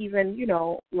 and even,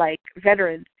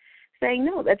 veterans saying,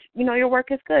 no, that's, your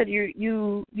work is good.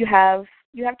 You have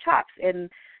chops. And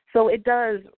so it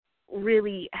does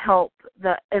really help.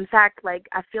 In fact,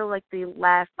 I feel like the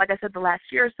last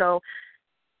year or so,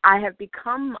 I have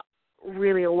become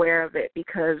really aware of it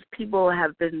because people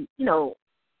have been,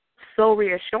 so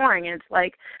reassuring. And it's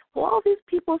like, well, all these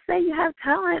people say you have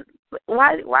talent.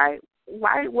 Why,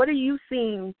 what are you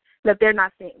seeing that they're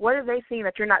not seeing? What are they seeing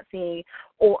that you're not seeing?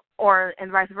 Or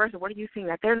and vice versa, what are you seeing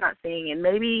that they're not seeing? And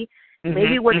maybe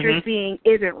what you're seeing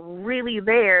isn't really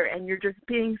there, and you're just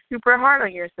being super hard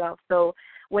on yourself. So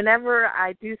whenever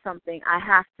I do something, I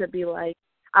have to be like,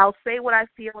 I'll say what I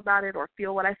feel about it or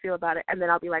feel what I feel about it, and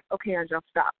then I'll be like, okay, Angel,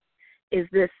 stop. Is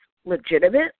this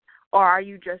legitimate, or are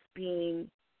you just being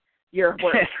your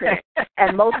worst critic?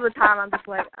 And most of the time I'm just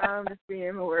like, I'm just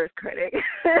being my worst critic.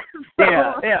 So,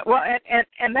 yeah. Well,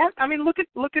 and that,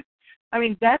 look at,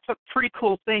 that's a pretty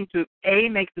cool thing to, A,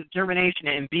 make the determination,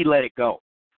 and B, let it go.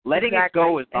 Letting it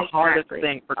go is the hardest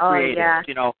thing for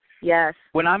creatives. Yes.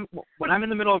 When I'm in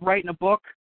the middle of writing a book,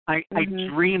 I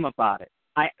dream about it.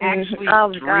 I actually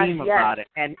dream about it.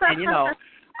 And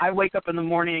I wake up in the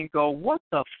morning and go, what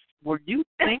the were you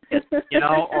thinking?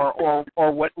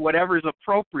 Or whatever's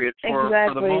appropriate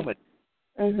for the moment.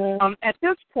 At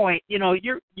this point,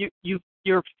 you're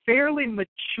fairly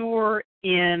mature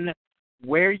in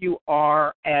where you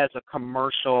are as a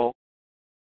commercial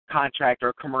contractor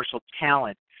or commercial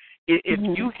talent. If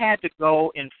you had to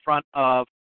go in front of,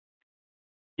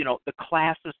 the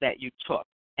classes that you took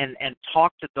and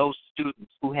talk to those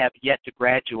students who have yet to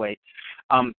graduate,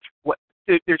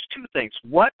 there's two things.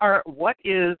 What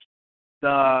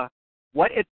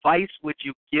advice would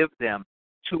you give them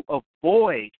to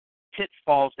avoid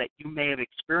pitfalls that you may have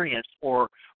experienced, or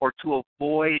to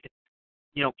avoid,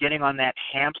 getting on that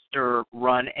hamster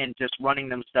run and just running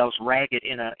themselves ragged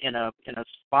in a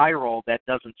spiral that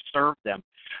doesn't serve them?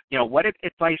 What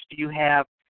advice do you have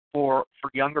for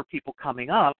younger people coming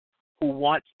up who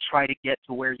want to try to get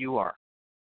to where you are?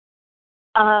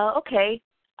 Okay.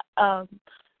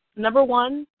 Number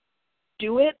one,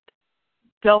 do it.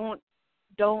 Don't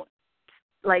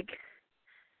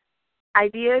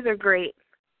ideas are great,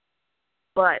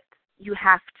 but you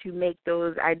have to make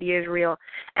those ideas real.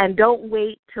 And don't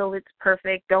wait till it's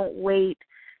perfect. Don't wait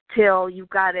till you've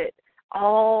got it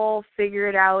all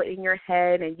figured out in your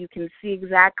head and you can see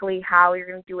exactly how you're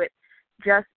going to do it.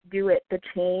 Just do it. The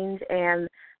change and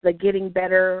the getting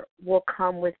better will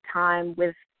come with time,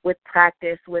 with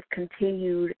practice, with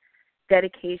continued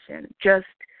dedication. Just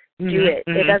do it.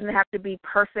 It doesn't have to be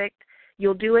perfect.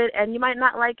 You'll do it, and you might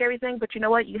not like everything, but you know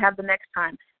what? You have the next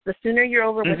time. The sooner you're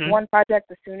over with one project,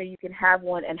 the sooner you can have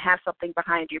one and have something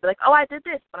behind you. Be like, oh, I did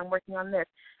this, but I'm working on this.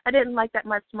 I didn't like that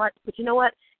much, but you know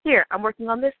what? Here, I'm working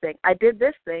on this thing. I did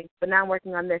this thing, but now I'm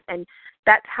working on this. And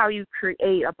that's how you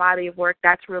create a body of work.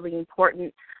 That's really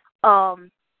important.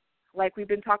 Like we've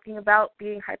been talking about,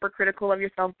 being hypercritical of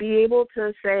yourself. Be able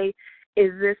to say,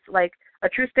 is this like a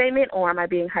true statement, or am I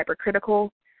being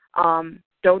hypercritical?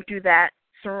 Don't do that.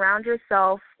 Surround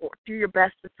yourself, or do your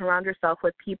best to surround yourself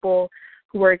with people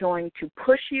who are going to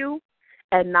push you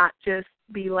and not just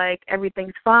be like,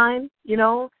 everything's fine, you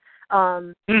know?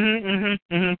 Have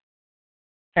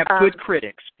good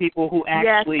critics, people who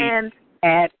actually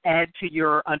add to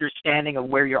your understanding of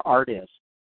where your art is.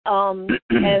 And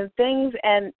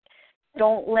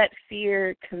don't let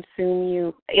fear consume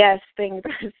you. Yes, things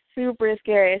are super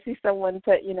scary. I see someone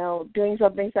put, doing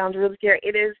something sounds really scary.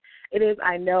 It is,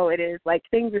 I know it is. Like,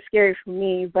 things are scary for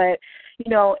me, but,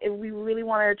 if we really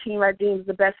want to achieve our dreams,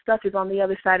 the best stuff is on the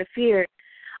other side of fear.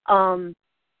 The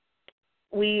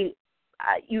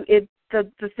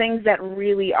things that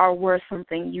really are worth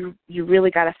something, you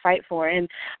really got to fight for. And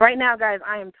right now, guys,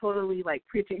 I am totally, like,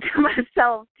 preaching to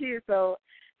myself, too, so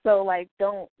like,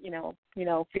 don't,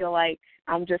 feel like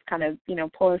I'm just kind of,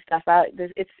 pulling stuff out.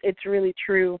 It's really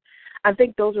true. I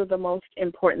think those are the most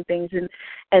important things,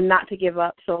 and not to give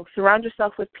up. So surround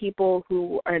yourself with people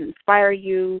who inspire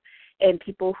you and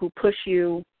people who push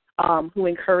you, who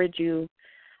encourage you.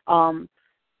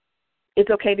 It's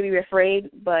okay to be afraid,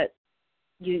 but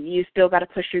you still got to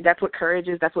push through. That's what courage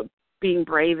is. That's what being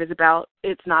brave is about.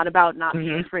 It's not about not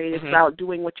being afraid. It's about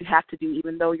doing what you have to do,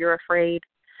 even though you're afraid.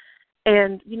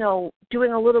 And,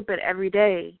 doing a little bit every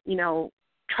day,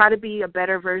 try to be a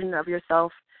better version of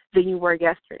yourself than you were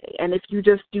yesterday. And if you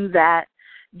just do that,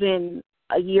 then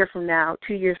a year from now,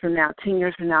 2 years from now, 10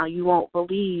 years from now, you won't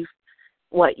believe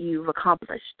what you've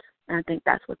accomplished. And I think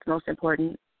that's what's most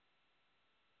important.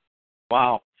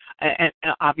 Wow. And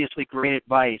obviously great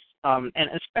advice. And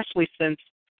especially since,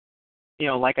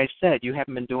 like I said, you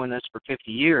haven't been doing this for 50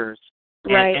 years.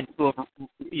 Right. And to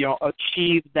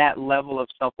achieve that level of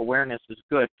self-awareness is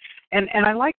good. And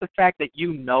I like the fact that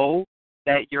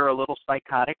that you're a little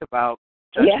psychotic about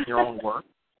judging your own work.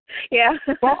 Yeah.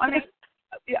 Well,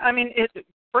 I mean,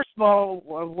 first of all,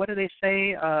 what do they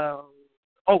say? Know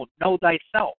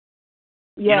thyself.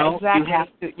 Yeah,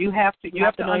 exactly. You have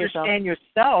to understand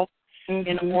yourself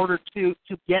in order to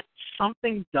get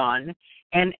something done,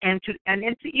 and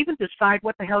to even decide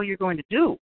what the hell you're going to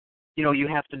do. You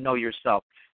have to know yourself.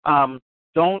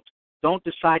 Don't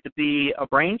decide to be a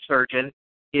brain surgeon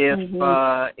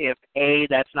if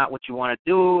that's not what you want to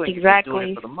do, and you're doing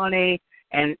it for the money,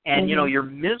 and you're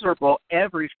miserable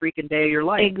every freaking day of your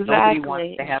life. Exactly. Nobody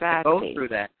wants to have to go through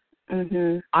that.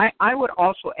 I would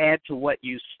also add to what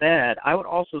you said. I would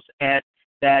also add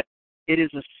that it is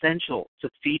essential to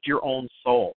feed your own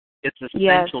soul. It's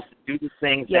essential to do the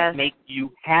things that make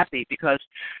you happy, because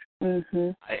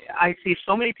I see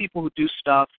so many people who do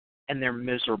stuff and they're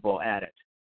miserable at it,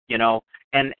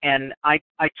 And I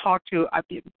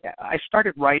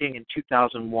started writing in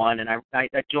 2001, and I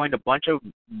joined a bunch of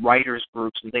writers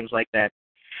groups and things like that.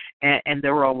 And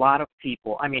there were a lot of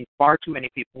people, far too many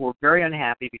people, who were very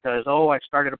unhappy because, I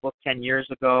started a book 10 years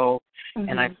ago.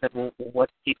 And I said, well,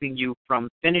 what's keeping you from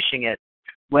finishing it?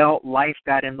 Well, life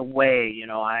got in the way.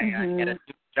 I get a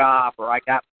new job, or I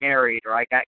got married, or I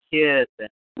got kids.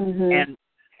 And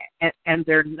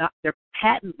they're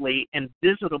patently and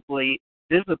visibly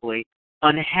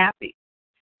unhappy.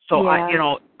 So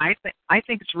I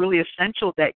think it's really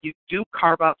essential that you do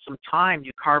carve out some time.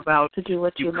 You carve out to do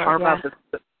what you carve out to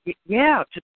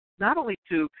not only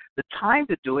to the time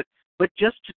to do it, but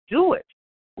just to do it.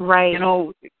 Right.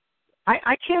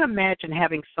 I can't imagine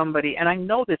having somebody, and I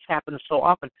know this happens so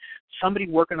often, somebody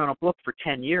working on a book for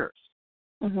 10 years.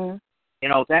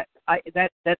 That's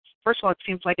first of all, it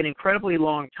seems like an incredibly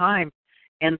long time,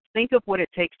 and think of what it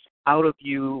takes out of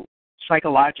you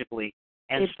psychologically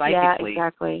and psychically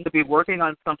to be working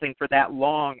on something for that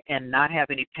long and not have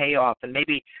any payoff, and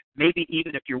maybe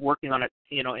even if you're working on it,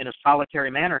 in a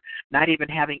solitary manner, not even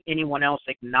having anyone else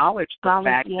acknowledge the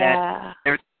fact that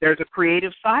there's a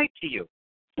creative side to you.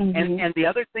 And the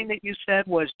other thing that you said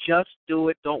was just do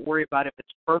it. Don't worry about if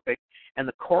it's perfect. And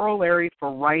the corollary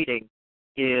for writing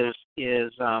is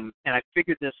and I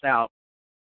figured this out,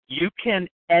 you can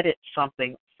edit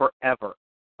something forever.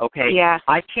 Okay? Yeah.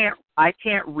 I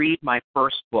can't read my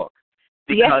first book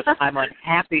because I'm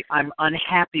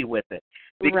unhappy with it.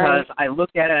 Because I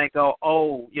look at it and I go,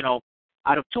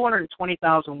 out of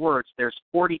 220,000 words, there's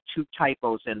 42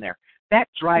 typos in there. That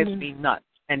drives me nuts.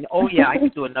 And I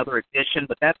could do another edition,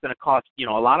 but that's going to cost, a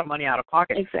lot of money out of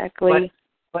pocket. Exactly.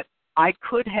 But I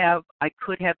could have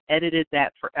edited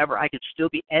that forever. I could still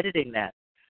be editing that.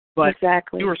 But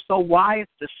exactly. you were so wise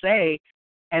to say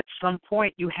at some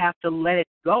point you have to let it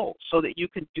go so that you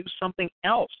can do something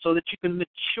else, so that you can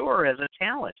mature as a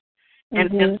talent.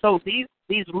 And so these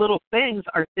little things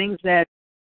are things that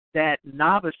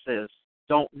novices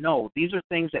don't know. These are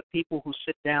things that people who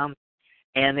sit down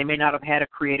and they may not have had a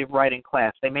creative writing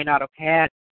class. They may not have had,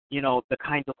 the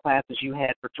kinds of classes you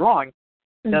had for drawing.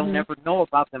 They'll never know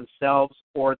about themselves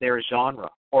or their genre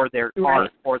or their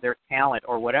art or their talent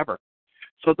or whatever.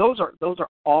 So those are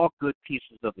all good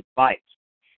pieces of advice.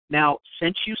 Now,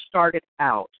 since you started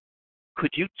out,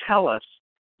 could you tell us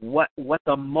what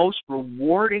the most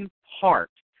rewarding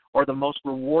part or the most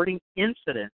rewarding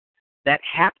incident that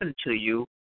happened to you,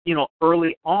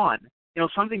 early on,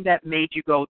 something that made you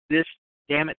go, this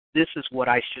is what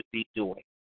I should be doing.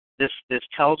 This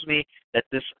tells me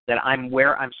that I'm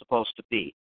where I'm supposed to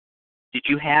be. Did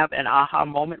you have an aha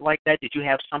moment like that? Did you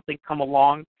have something come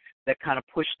along that kind of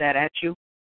pushed that at you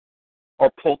or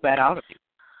pulled that out of you?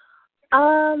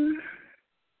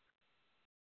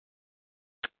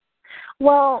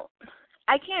 Well,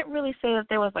 I can't really say that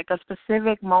there was like a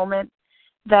specific moment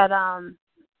that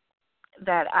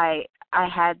that I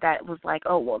had that was like,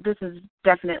 oh, well, this is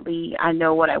definitely, I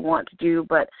know what I want to do.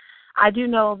 But I do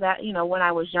know that, when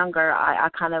I was younger, I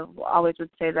kind of always would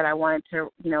say that I wanted to,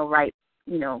 write,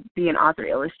 be an author,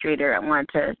 illustrator. I wanted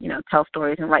to, tell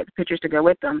stories and write the pictures to go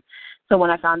with them. So when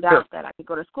I found out that I could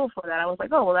go to school for that, I was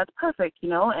like, oh, well, that's perfect,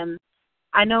 and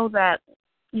I know that,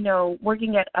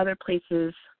 working at other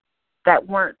places that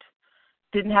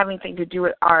didn't have anything to do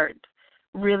with art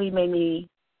really made me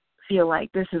feel like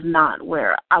this is not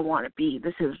where I want to be.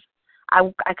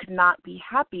 I could not be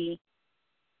happy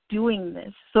doing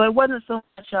this. So it wasn't so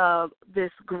much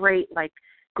this great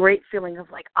feeling of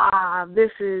like,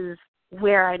 this is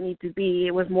where I need to be.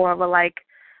 It was more of a like,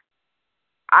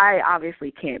 I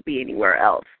obviously can't be anywhere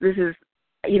else. This is,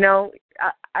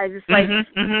 I just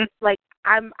like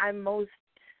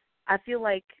I feel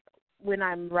like when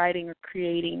I'm writing or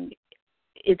creating,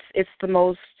 it's the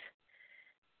most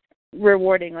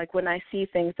rewarding. Like when I see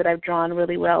things that I've drawn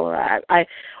really well, or I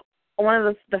one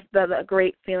of the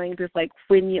great feelings is like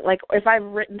when you, like if I've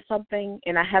written something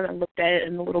and I haven't looked at it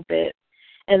in a little bit,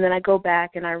 and then I go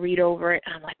back and I read over it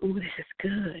and I'm like, ooh, this is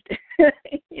good.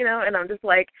 And I'm just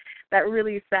like, that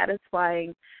really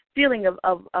satisfying feeling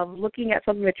of looking at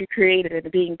something that you created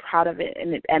and being proud of it,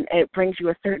 and it brings you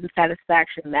a certain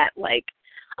satisfaction that like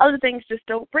other things just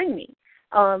don't bring me.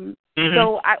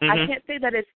 So I can't say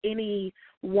that it's any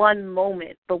one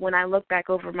moment, but when I look back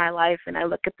over my life and I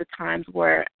look at the times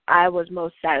where I was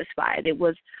most satisfied, it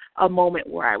was a moment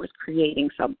where I was creating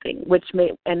something, which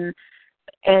made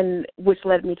and which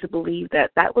led me to believe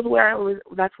that was where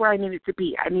that's where I needed to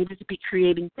be. I needed to be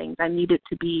creating things. I needed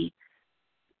to be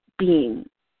being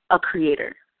a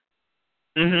creator.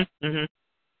 And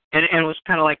it was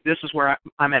kind of like, this is where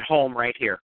I'm at home right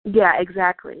here. Yeah,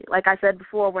 exactly. Like I said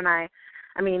before,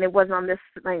 it wasn't on this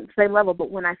same level, but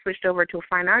when I switched over to a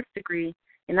fine arts degree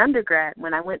in undergrad,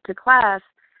 when I went to class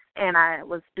and I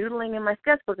was doodling in my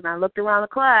sketchbook and I looked around the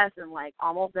class and like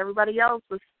almost everybody else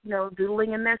was,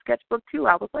 doodling in their sketchbook too,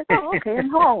 I was like, oh, okay, I'm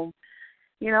home,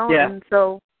 Yeah. And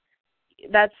so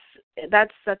that's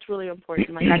really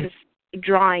important. Like I just,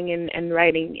 drawing and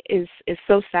writing is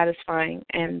so satisfying,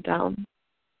 and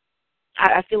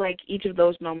I feel like each of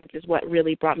those moments is what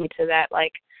really brought me to that.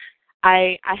 Like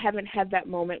I haven't had that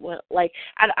moment where, like,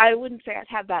 I wouldn't say I've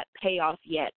had that payoff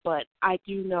yet, but I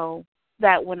do know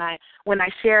that when I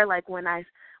share, like when I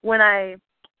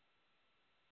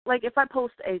like if I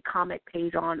post a comic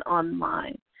page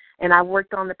online and I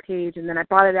worked on the page and then I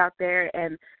brought it out there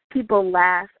and people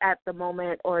laugh at the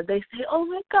moment, or they say, oh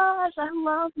my gosh, I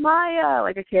love Maya,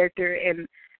 like a character in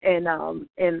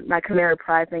my Chimera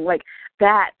Pride thing, like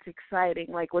that's exciting.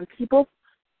 Like when people,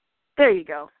 there you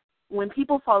go. When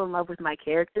people fall in love with my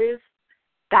characters,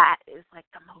 that is like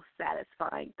the most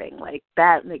satisfying thing. Like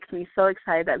that makes me so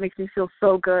excited. That makes me feel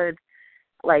so good.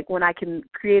 Like when I can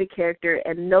create a character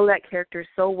and know that character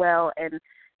so well and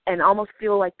almost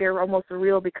feel like they're almost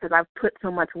real because I've put so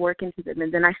much work into them,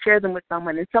 and then I share them with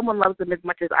someone and someone loves them as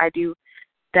much as I do,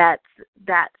 that's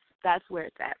where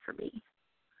it's at for me.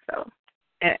 So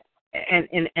and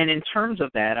in terms of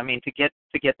that, I mean, to get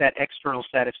that external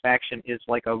satisfaction is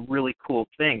like a really cool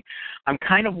thing. I'm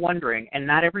kind of wondering, and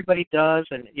not everybody does,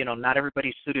 and not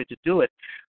everybody's suited to do it,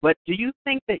 but do you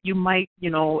think that you might,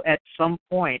 at some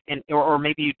point, or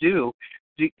maybe you do,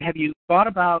 have you thought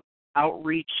about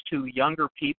outreach to younger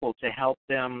people to help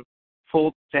them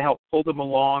pull them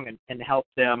along and help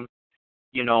them,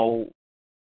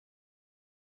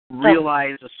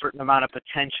 realize a certain amount of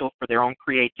potential for their own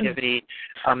creativity.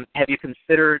 Have you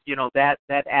considered, that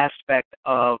aspect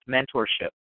of mentorship?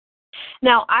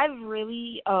 Now, I've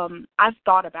really, I've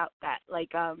thought about that.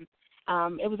 Like,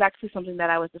 it was actually something that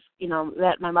I was,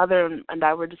 that my mother and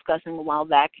I were discussing a while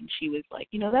back, and she was like,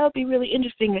 that would be really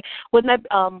interesting. Wouldn't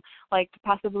that, like,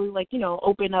 possibly, like,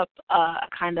 open up a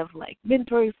kind of, like,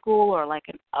 mentoring school, or, like,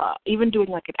 even doing,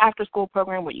 like, an after-school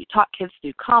program where you taught kids to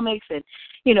do comics and,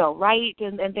 write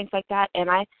and things like that. And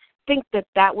I think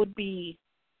that would be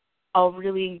a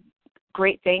really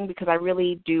great thing, because I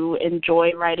really do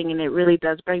enjoy writing, and it really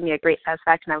does bring me a great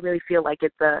satisfaction. I really feel like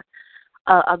it's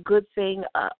a good thing,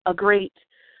 a great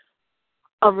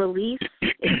release.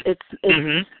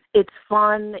 It's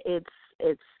fun. It's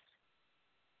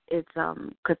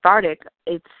cathartic.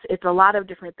 It's a lot of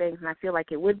different things, and I feel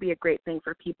like it would be a great thing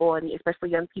for people, and especially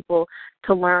young people,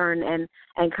 to learn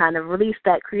and kind of release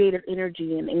that creative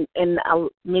energy. And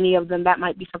many of them, that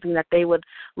might be something that they would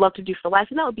love to do for life,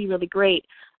 and that would be really great.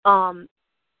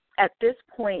 At this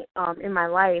point in my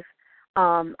life,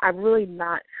 I'm really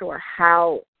not sure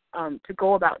how to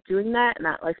go about doing that, and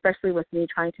especially with me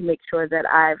trying to make sure that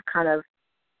I've kind of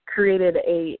created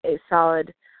a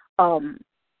solid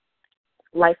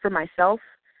life for myself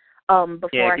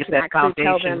before I can actually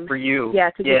tell them for you.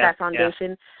 To get that foundation.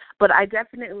 Yeah. But I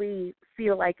definitely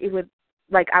feel like it would,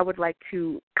 like, I would like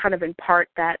to kind of impart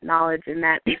that knowledge and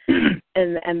that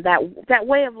and that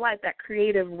way of life, that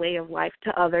creative way of life,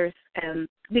 to others. And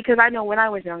because I know when I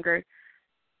was younger,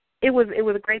 it was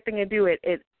a great thing to do.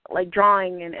 It like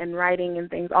drawing and writing and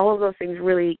things, all of those things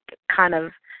really kind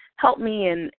of helped me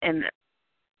and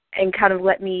kind of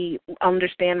let me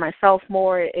understand myself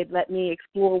more. It let me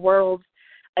explore worlds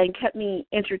and kept me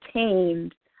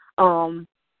entertained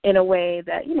in a way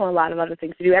that, a lot of other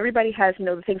things to do. Everybody has,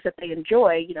 the things that they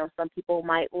enjoy. Some people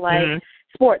might like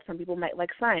sports, some people might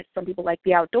like science, some people like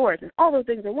the outdoors, and all those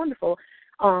things are wonderful.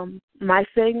 My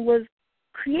thing was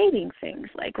creating things,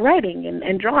 like writing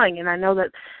and drawing, and I know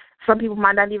that some people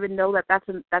might not even know that that's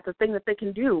a thing that they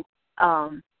can do.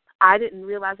 I didn't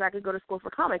realize I could go to school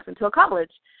for comics until college.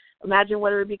 Imagine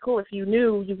what it would be cool if you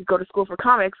knew you could go to school for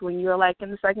comics when you were, like, in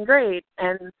the second grade.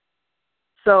 And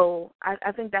so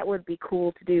I think that would be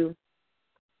cool to do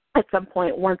at some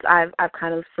point once I've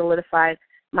kind of solidified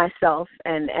myself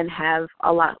and have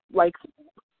a lot, like,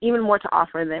 even more to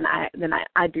offer than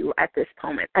I do at this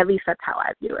moment. At least that's how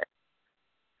I view it.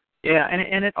 Yeah,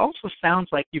 and it also sounds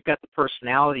like you've got the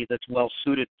personality that's well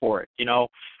suited for it.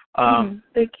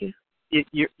 Thank you.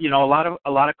 A lot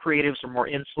of creatives are more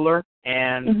insular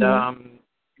and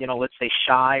let's say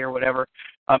shy or whatever.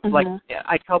 Like,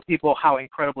 I tell people how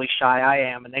incredibly shy I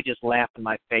am, and they just laugh in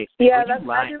my face. Yeah,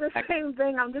 I do the same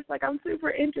thing. I'm just like, I'm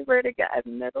super introverted, guys,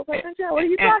 and they're like, what are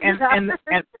you talking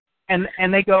about?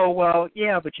 And they go, well,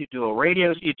 yeah, but you do a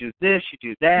radio, you do this, you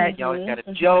do that, you always got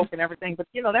a joke and everything. But,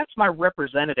 that's my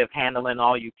representative handling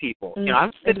all you people.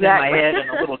 I'm sitting in my head in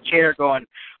a little chair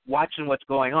watching what's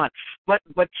going on. But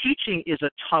teaching is a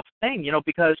tough thing,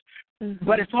 because,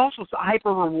 but it's also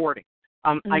hyper rewarding.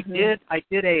 I did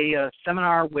a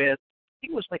seminar with, I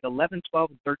think it was like 11,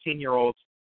 12, and 13-year-olds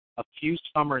a few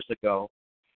summers ago,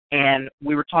 and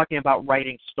we were talking about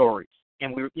writing stories.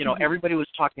 And we, everybody was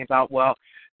talking about, well,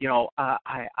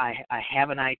 I have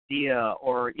an idea,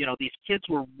 or, these kids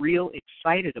were real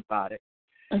excited about it.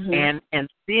 And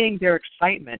seeing their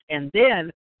excitement and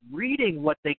then reading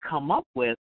what they come up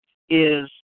with is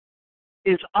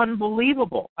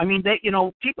unbelievable. I mean,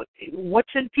 people, what's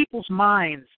in people's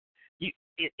minds,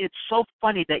 it's so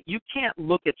funny that you can't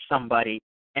look at somebody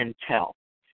and tell.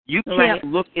 You can't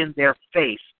look in their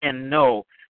face and know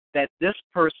that this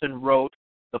person wrote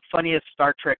the funniest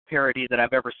Star Trek parody that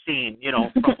I've ever seen,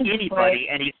 from anybody,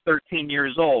 and he's 13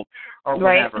 years old or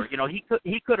whatever.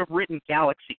 He could have written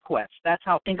Galaxy Quest. That's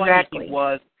how funny he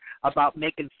was about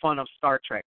making fun of Star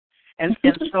Trek. And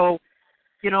so,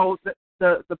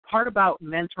 the part about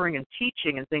mentoring and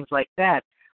teaching and things like that,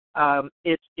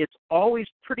 it's always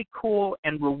pretty cool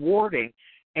and rewarding.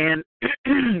 And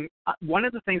one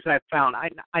of the things that I've found,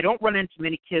 I don't run into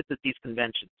many kids at these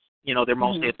conventions. They're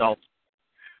mostly adults.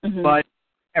 But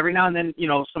every now and then,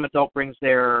 some adult brings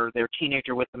their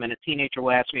teenager with them, and a teenager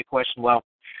will ask me a question, well,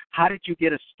 how did you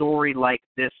get a story like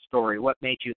this story? What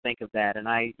made you think of that? And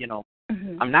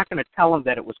I'm not going to tell them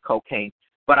that it was cocaine,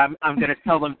 but I'm going to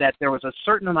tell them that there was a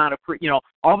certain amount of,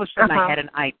 all of a sudden I had an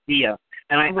idea.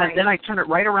 And then I turn it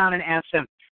right around and ask them,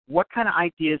 what kind of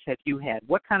ideas have you had?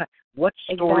 What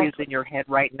story is in your head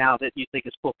right now that you think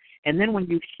is cool? And then when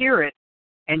you hear it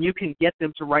and you can get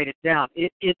them to write it down,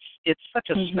 it's such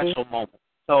a special moment.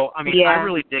 So, I mean, I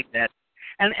really dig that.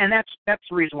 And that's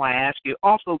the reason why I ask you.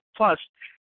 Also, plus,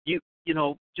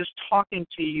 just talking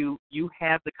to you, you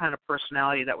have the kind of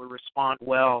personality that would respond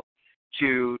well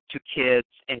to kids,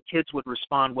 and kids would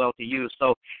respond well to you.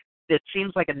 So it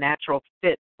seems like a natural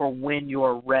fit for when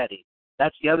you're ready.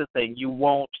 That's the other thing. You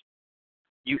won't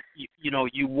do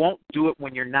it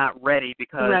when you're not ready,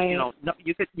 because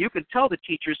you could tell the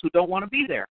teachers who don't want to be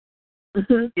there. I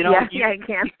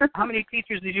can. How many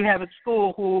teachers did you have at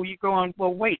school who you go on,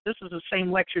 well, wait, this is the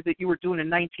same lecture that you were doing in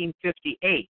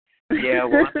 1958. Yeah,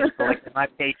 well, I'm just collecting my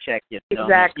paycheck,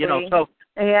 Exactly. So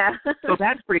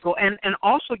that's pretty cool. And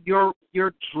also your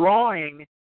drawing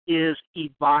is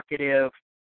evocative,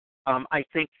 I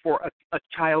think, for a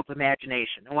child's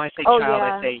imagination. And when I say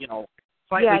I say,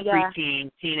 slightly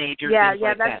preteen, teenagers, things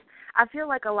like that. I feel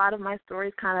like a lot of my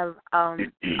stories kind of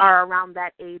are around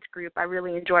that age group. I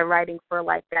really enjoy writing for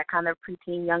like that kind of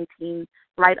preteen, young teen,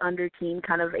 right under teen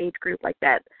kind of age group, like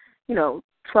that,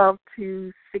 12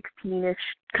 to 16-ish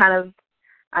kind of.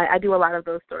 I do a lot of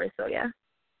those stories, so yeah.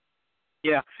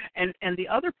 Yeah, and the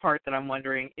other part that I'm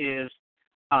wondering is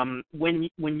when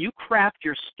you craft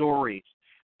your stories,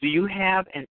 do you have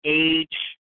an age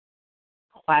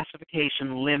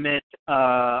classification limit,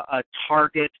 a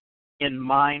target in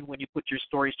mind when you put your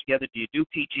stories together? Do you do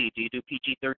PG? Do you do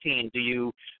PG-13? Do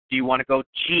you want to go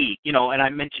G? And I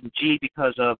mentioned G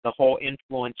because of the whole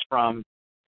influence from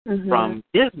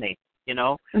Disney.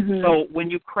 So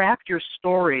when you craft your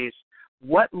stories,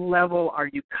 what level are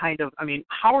you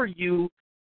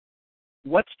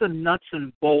what's the nuts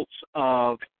and bolts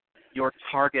of your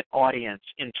target audience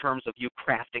in terms of you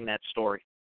crafting that story?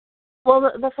 Well,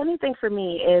 the funny thing for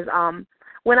me is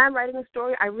when I'm writing a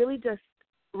story, I really just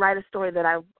write a story that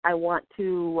I want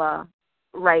to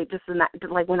write. Just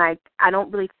like when I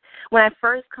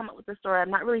first come up with a story, I'm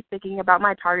not really thinking about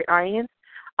my target audience.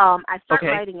 I start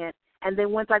writing it, and then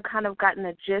once I've kind of gotten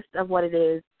a gist of what it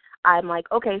is, I'm like,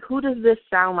 okay, who does this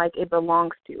sound like it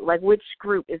belongs to? Like, which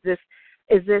group is this?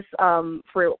 Is this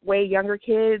for way younger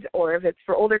kids, or if it's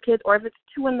for older kids, or if it's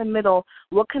two in the middle?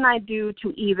 What can I do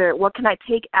what can I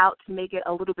take out to make it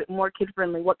a little bit more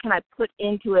kid-friendly? What can I put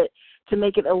into it to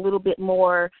make it a little bit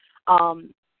more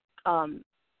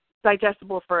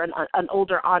digestible for an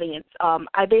older audience?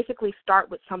 I basically start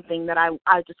with something that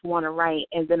I just want to write,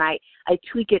 and then I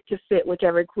tweak it to fit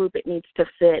whichever group it needs to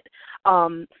fit.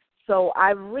 So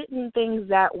I've written things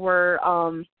that were,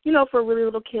 for really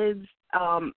little kids,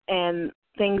 and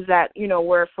things that,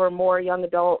 were for more young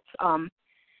adults.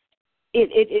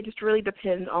 It just really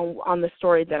depends on the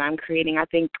story that I'm creating, I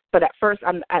think. But at first,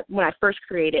 when I first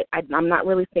create it, I'm not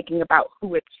really thinking about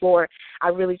who it's for. I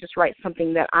really just write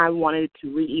something that I wanted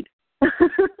to read.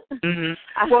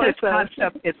 Well,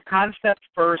 it's concept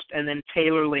first, and then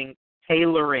tailoring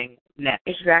next.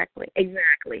 Exactly.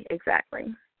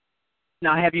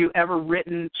 Now, have you ever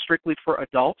written strictly for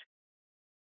adult?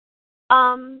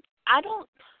 I don't.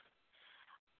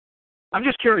 I'm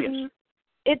just curious.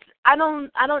 I don't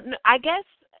know. I guess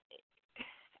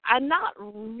I'm not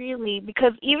really,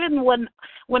 because even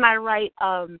when I write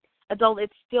adult,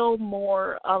 it's still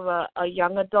more of a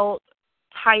young adult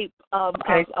type of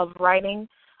writing.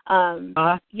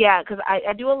 Yeah, because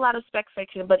I do a lot of spec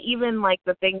fiction, but even like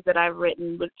the things that I've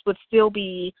written would still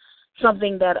be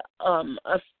something that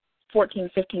a 14,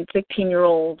 15,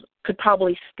 16-year-old could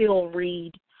probably still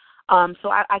read. So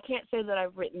I can't say that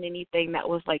I've written anything that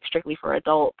was like strictly for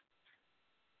adult.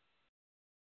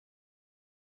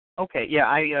 Okay, yeah.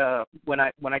 I when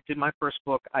I did my first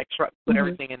book, I put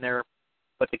everything in there,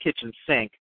 but the kitchen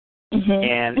sink,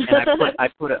 and I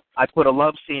put a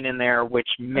love scene in there, which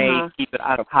may keep it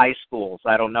out of high schools.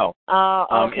 I don't know.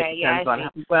 Okay, it depends on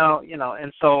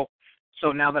and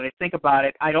so now that I think about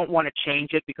it, I don't want to change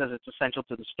it because it's essential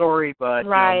to the story, but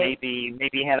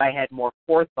maybe had I had more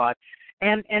forethought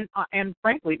and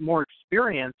frankly more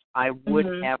experience, I would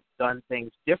have done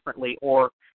things differently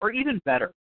or even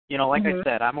better. Like I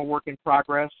said, I'm a work in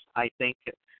progress. I think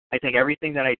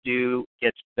everything that I do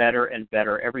gets better and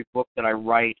better. Every book that I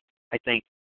write, I think,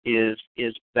 is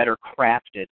better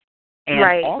crafted. And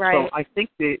I think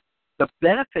the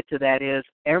benefit to that is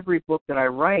every book that I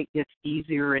write gets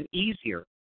easier and easier.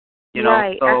 So I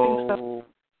think so.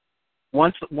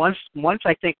 Once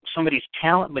I think somebody's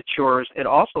talent matures, it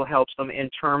also helps them in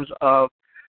terms of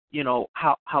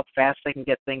how fast they can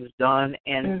get things done,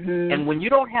 and when you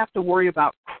don't have to worry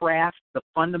about craft, the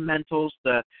fundamentals,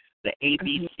 the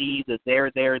ABC, the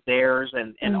theirs,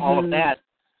 and all of that.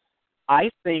 I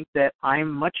think that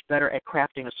I'm much better at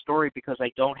crafting a story because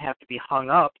I don't have to be hung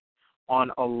up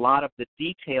on a lot of the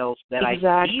details that I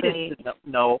needed to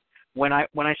know when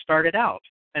I started out.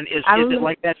 And is it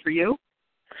like that for you?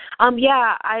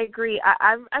 Yeah, I agree.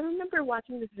 I remember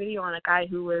watching this video on a guy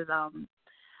who was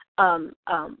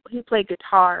he played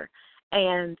guitar,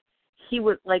 and he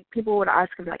would, like, people would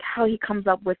ask him, like, how he comes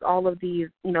up with all of these,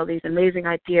 these amazing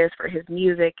ideas for his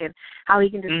music, and how he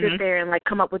can just sit there and, like,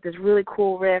 come up with this really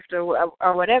cool riff or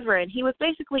whatever. And he was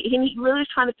basically, he really was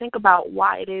trying to think about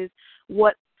why it is,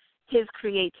 what his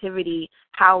creativity,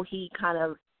 how he kind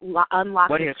of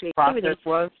unlocked his creativity. What his process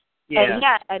was?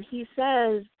 Yeah. And he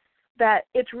says that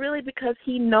it's really because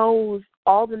he knows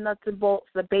all the nuts and bolts,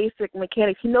 the basic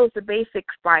mechanics. He knows the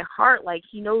basics by heart. Like,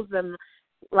 he knows them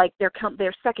like they're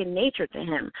second nature to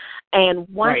him. And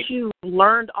once you've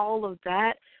learned all of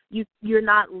that, you're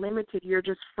not limited. You're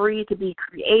just free to be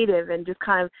creative, and just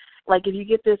kind of like, if you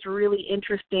get this really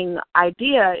interesting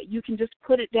idea, you can just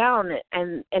put it down,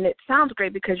 and it sounds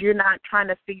great because you're not trying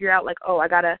to figure out, like, oh, I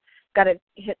gotta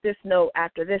hit this note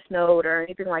after this note or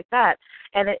anything like that.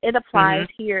 And it applies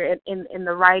here in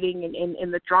the writing and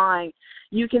in the drawing.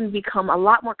 You can become a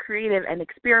lot more creative and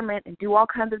experiment and do all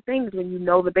kinds of things when you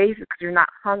know the basics. You're not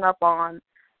hung up on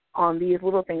these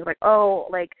little things, like, oh,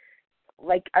 like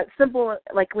a simple,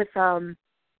 like with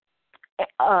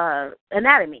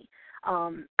anatomy.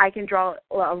 I can draw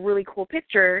a really cool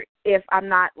picture if I'm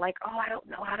not like, oh, I don't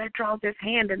know how to draw this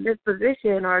hand in this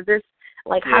position, or this,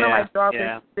 like, how do I draw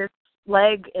this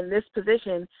leg in this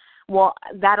position? Well,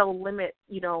 that'll limit,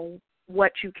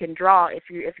 what you can draw if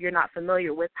you're not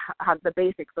familiar with how the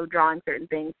basics of drawing certain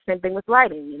things. Same thing with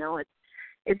writing.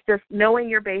 It's just knowing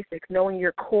your basics, knowing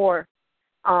your core,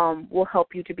 will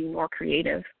help you to be more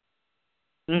creative.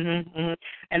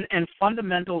 And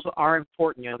fundamentals are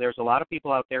important. There's a lot of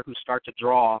people out there who start to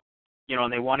draw,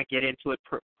 and they want to get into it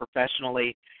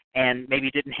professionally, and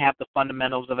maybe didn't have the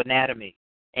fundamentals of anatomy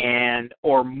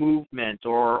or movement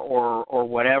or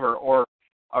whatever, or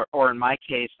in my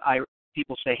case,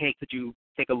 people say, hey, could you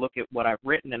take a look at what I've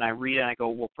written? And I read it and I go,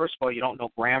 well, first of all, you don't know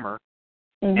grammar,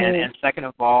 and second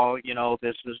of all,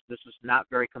 this is not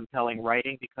very compelling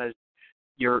writing because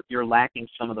you're lacking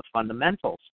some of the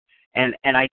fundamentals. And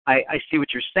I see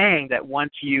what you're saying, that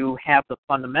once you have the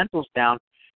fundamentals down,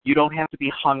 you don't have to be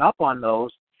hung up on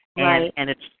those, and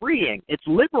it's freeing, it's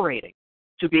liberating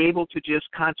to be able to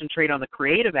just concentrate on the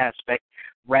creative aspect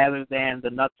rather than the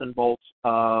nuts and bolts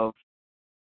of,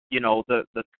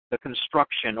 the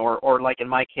construction, or like in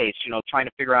my case, trying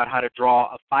to figure out how to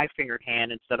draw a 5-fingered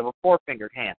hand instead of a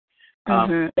 4-fingered hand.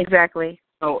 Exactly.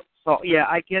 So yeah,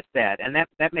 I get that, and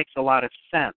that makes a lot of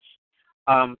sense.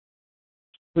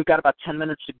 We've got about 10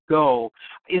 minutes to go.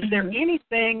 Is there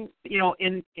anything,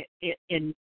 in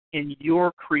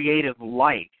your creative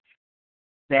life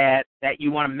that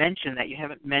you want to mention that you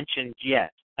haven't mentioned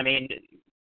yet? I mean,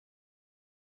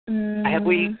 have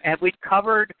we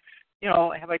covered?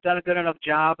 Have I done a good enough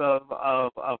job of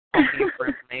pumping for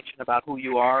information about who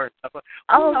you are and stuff?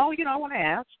 Oh no, I want to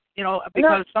ask.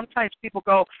 Because sometimes people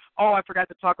go, oh, I forgot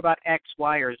to talk about X,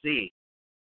 Y, or Z.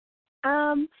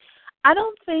 I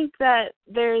don't think that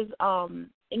there's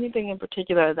anything in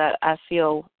particular that I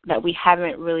feel that we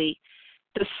haven't really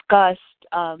discussed.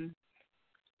 Here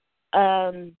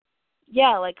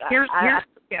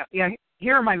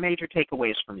are my major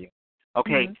takeaways from you.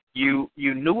 Okay, you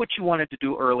knew what you wanted to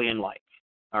do early in life,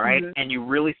 all right, and you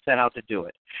really set out to do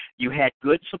it. You had a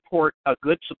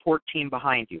good support team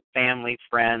behind you, family,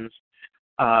 friends,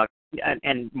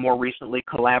 and more recently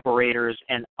collaborators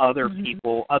and other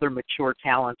people, other mature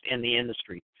talents in the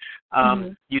industry.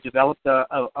 You developed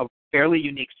a fairly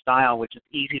unique style, which is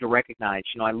easy to recognize.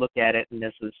 I look at it, and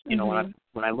this is,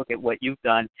 when I look at what you've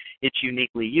done, it's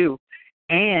uniquely you,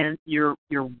 and you're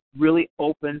really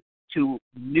open to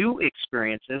new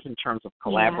experiences in terms of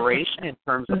collaboration, in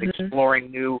terms of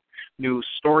exploring new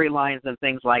storylines and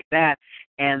things like that,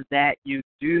 and that you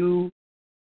do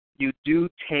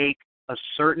take a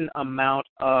certain amount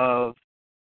of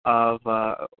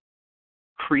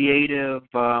creative,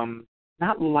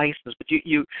 not license, but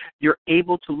you're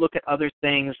able to look at other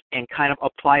things and kind of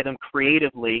apply them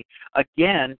creatively,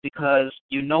 again, because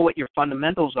you know what your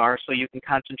fundamentals are, so you can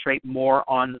concentrate more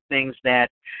on the things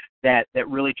that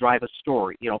really drive a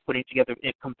story, putting together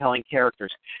compelling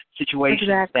characters, situations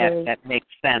that make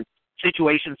sense,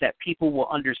 situations that people will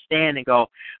understand and go,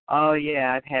 oh,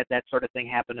 yeah, I've had that sort of thing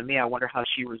happen to me. I wonder how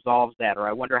she resolves that, or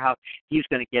I wonder how he's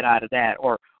going to get out of that,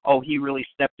 or, oh, he really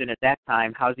stepped in at that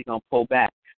time. How's he going to pull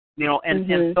back?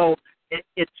 And so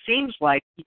it seems like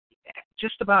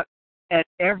just about at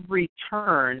every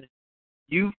turn,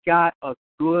 you've got a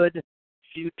good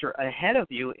future ahead of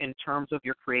you in terms of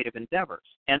your creative endeavors.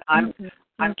 And I'm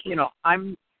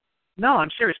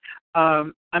serious.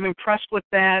 I'm impressed with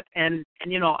that. And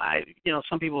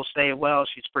some people say, well,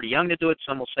 she's pretty young to do it.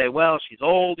 Some will say, well, she's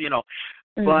old,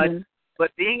 but but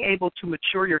being able to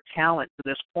mature your talent to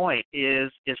this point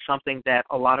is something that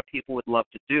a lot of people would love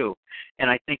to do, and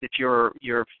I think that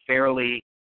you're fairly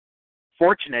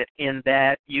fortunate in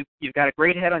that you've got a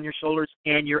great head on your shoulders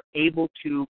and you're able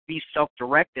to be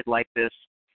self-directed like this,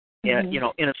 you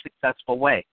know, in a successful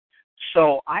way.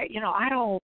 So I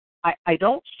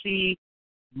don't see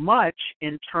much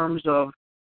in terms of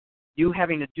you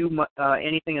having to do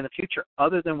anything in the future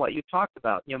other than what you talked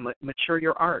about. You know, mature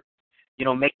your art. You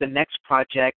know, make the next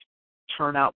project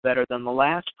turn out better than the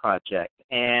last project,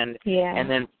 and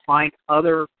then find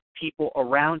other people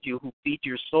around you who feed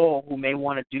your soul, who may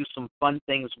want to do some fun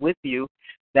things with you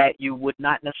that you would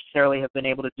not necessarily have been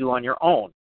able to do on your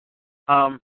own.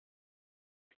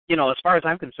 You know, as far as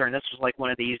I'm concerned, this was like one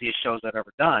of the easiest shows I've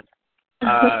ever done.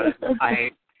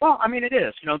 Well, I mean, it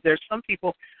is. You know, there's some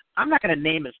people, I'm not going to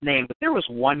name his name, but there was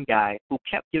one guy who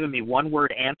kept giving me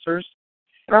one-word answers.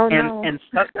 Oh,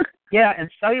 and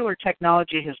cellular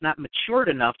technology has not matured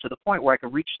enough to the point where I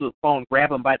could reach through the phone,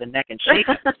 grab him by the neck, and shake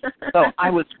him. So I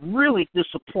was really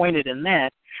disappointed in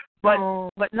that. But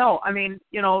no, I mean,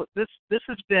 you know, this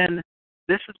has been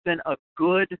a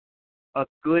good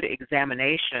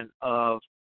examination of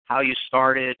how you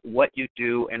started, what you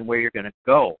do, and where you're going to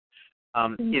go.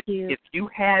 If you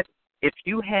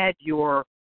had your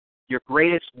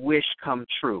greatest wish come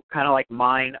true, kind of like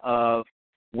mine of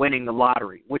winning the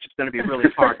lottery, which is going to be really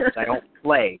hard because I don't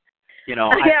play. You know,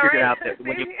 I figured out that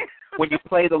when you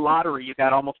play the lottery, you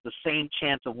got almost the same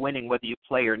chance of winning whether you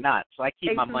play or not. So I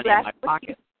keep my money in my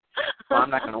pocket, so I'm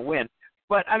not going to win.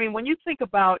 But I mean, when you think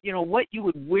about, you know, what you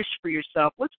would wish for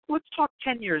yourself, let's talk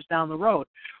 10 years down the road.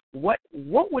 What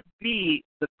would be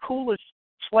the coolest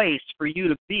place for you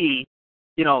to be,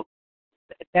 you know,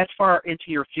 that far into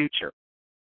your future?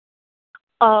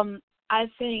 I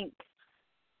think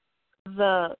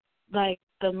the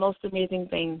most amazing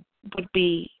thing would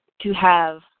be to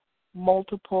have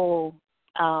multiple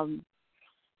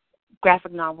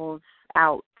graphic novels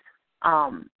out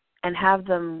and have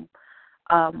them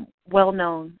well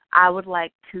known. I would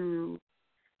like to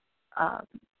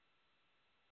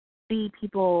see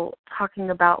people talking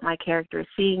about my characters,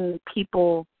 seeing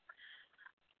people.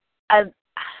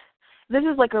 This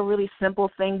is like a really simple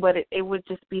thing, but it would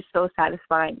just be so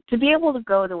satisfying to be able to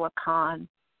go to a con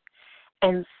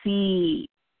and see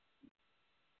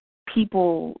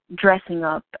people dressing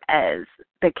up as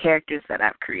the characters that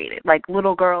I've created, like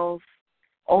little girls,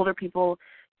 older people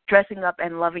dressing up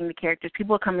and loving the characters.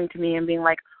 People coming to me and being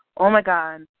like, oh my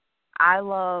God, I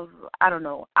love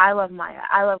Maya,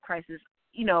 I love Crisis,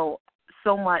 you know,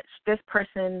 so much. This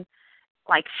person,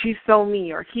 like, she's so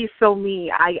me, or he's so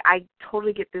me. I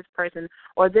totally get this person,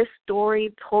 or this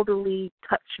story totally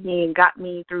touched me and got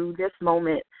me through this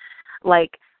moment.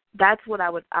 Like, that's what I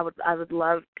would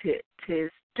love to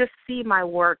just see my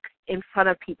work in front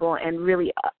of people and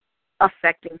really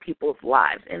affecting people's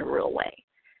lives in a real way.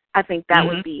 I think that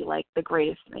would be like the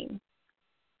greatest thing.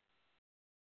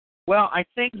 Well, I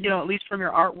think, you know, at least from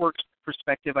your artwork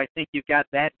perspective, I think you've got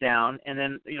that down, and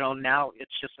then, you know, now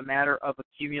it's just a matter of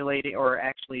accumulating or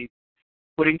actually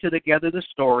putting together the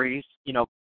stories, you know,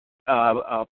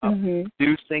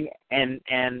 producing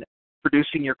and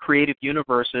producing your creative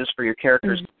universes for your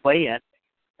characters to play in,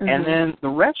 and then the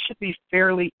rest should be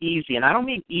fairly easy. And I don't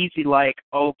mean easy like,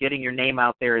 oh, getting your name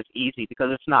out there is easy, because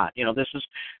it's not. You know, this is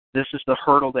the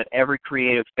hurdle that every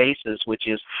creative faces, which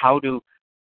is how to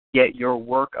get your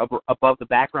work above the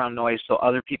background noise so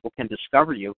other people can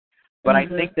discover you. But I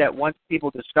think that once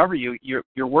people discover you,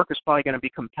 your work is probably going to be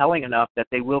compelling enough that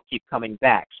they will keep coming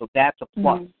back. So that's a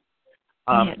plus.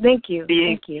 Thank you.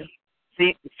 Thank you.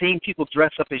 Seeing people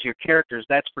dress up as your characters,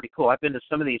 that's pretty cool. I've been to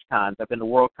some of these cons. I've been to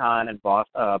WorldCon and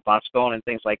Boston and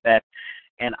things like that,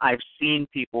 and I've seen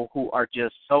people who are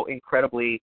just so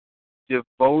incredibly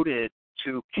devoted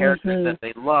to characters that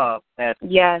they love, that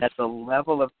the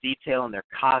level of detail in their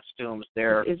costumes,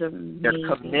 their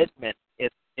commitment,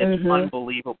 it's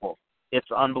unbelievable.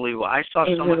 It's unbelievable. I saw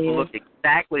someone who looked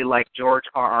exactly like George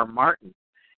R.R. Martin.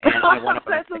 And I went up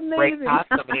and said, great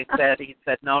costume. And he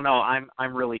said, no,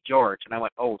 I'm really George. And I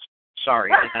went, oh,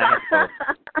 sorry. And I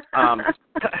had to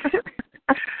go.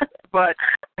 But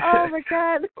oh my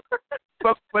God.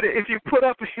 But if you put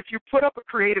up a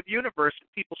creative universe and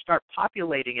people start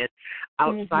populating it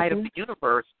outside of the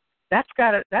universe, that's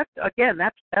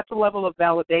a level of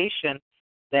validation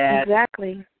that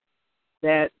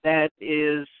that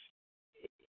is,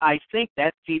 I think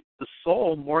that feeds the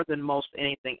soul more than most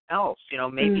anything else. You know,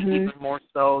 maybe even more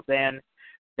so than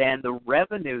the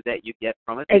revenue that you get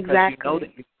from it, because you know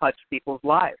that you touch people's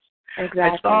lives.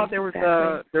 I saw there was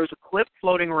a clip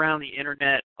floating around the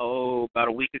internet about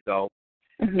a week ago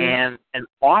and an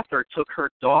author took her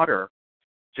daughter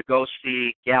to go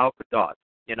see Gal Gadot,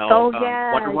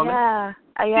 Wonder Woman. Yeah.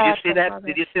 Did you see that?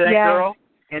 Did you see that girl?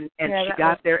 And she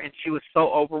got there and she was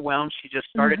so overwhelmed she just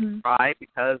started to cry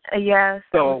because. Yes,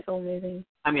 that was so amazing.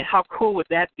 I mean, how cool would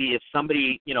that be if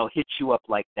somebody hits you up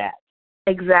like that?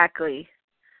 Exactly.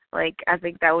 Like, I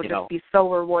think that would just be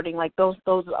so rewarding. Like those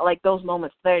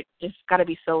moments, they're just got to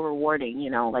be so rewarding.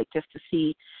 Like just to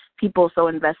see people so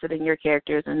invested in your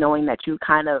characters and knowing that you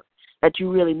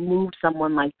really moved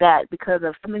someone like that because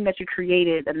of something that you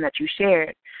created and that you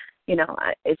shared.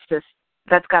 It's just,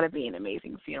 that's got to be an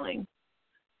amazing feeling.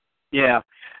 Yeah.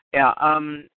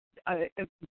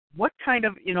 What kind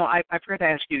of, I forgot to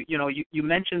ask you, you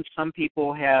mentioned some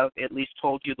people have at least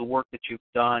told you the work that you've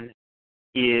done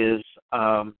is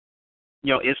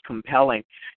compelling.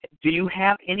 Do you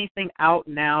have anything out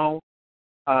now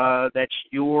that's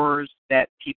yours that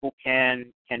people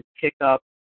can pick up,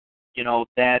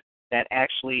 that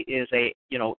actually is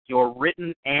your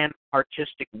written and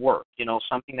artistic work,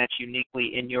 something that's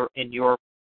uniquely in your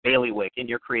bailiwick, in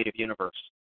your creative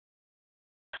universe?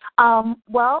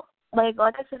 Well, like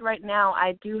I said, right now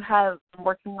I'm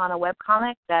working on a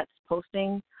webcomic that's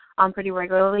posting pretty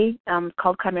regularly,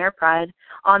 called Chimera Pride.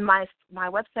 On my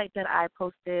website that I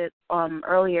posted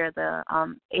earlier, the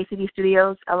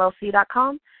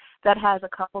acdstudiosllc.com, that has a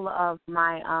couple of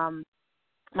my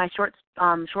short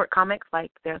comics.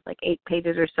 Like there's like 8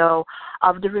 pages or so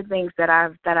of different things that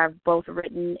I've both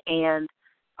written and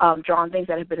drawn, things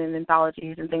that have been in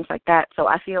anthologies and things like that. So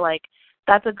I feel like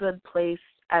that's a good place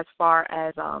as far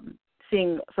as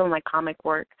seeing some of my comic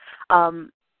work.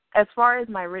 As far as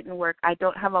my written work, I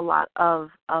don't have a lot of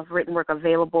written work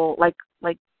available, like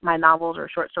my novels or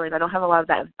short stories. I don't have a lot of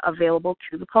that available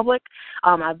to the public.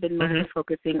 I've been mostly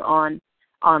focusing on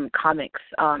comics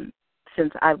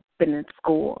since I've been in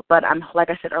school. But like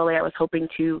I said earlier, I was hoping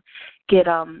to get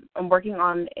I'm working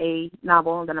on a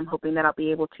novel that I'm hoping that I'll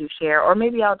be able to share, or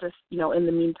maybe I'll just in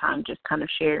the meantime just kind of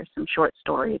share some short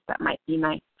stories that might be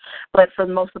nice. But for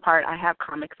the most part, I have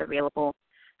comics available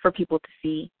for people to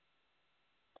see.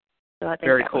 So I think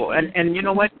very cool. And you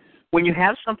know what? When you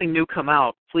have something new come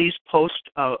out, please post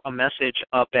a message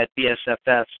up at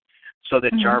BSFS so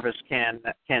that Jarvis can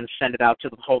send it out to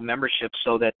the whole membership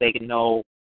so that they can know,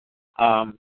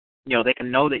 they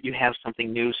can know that you have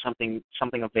something new, something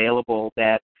available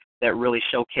that really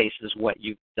showcases what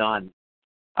you've done.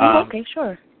 Okay,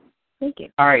 sure. Thank you.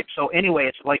 All right. So anyway,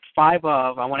 it's like 5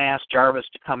 of. I want to ask Jarvis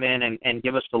to come in and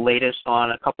give us the latest on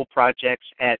a couple projects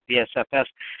at BSFS.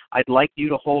 I'd like you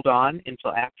to hold on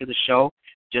until after the show,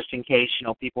 just in case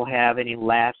people have any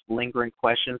last lingering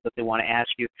questions that they want to ask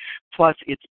you. Plus,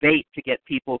 it's bait to get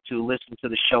people to listen to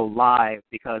the show live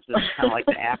because this is kind of like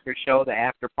the after show, the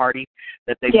after party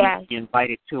that they would be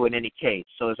invited to in any case.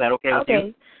 So is that okay with you?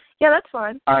 Okay. Yeah, that's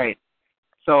fine. All right.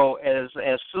 So as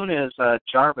soon as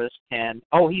Jarvis can,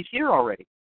 he's here already.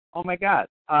 Oh my God.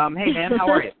 Hey man, how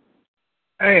are you?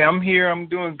 Hey, I'm here. I'm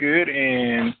doing good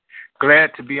and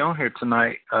glad to be on here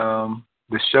tonight.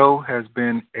 The show has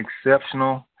been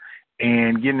exceptional,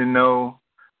 and getting to know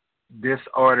this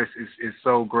artist is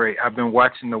so great. I've been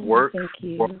watching the work. Thank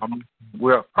you.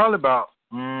 For probably about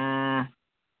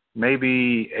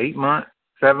maybe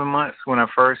 7 months when I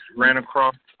first ran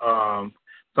across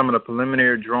some of the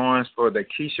preliminary drawings for the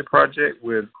Keisha project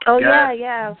with guys.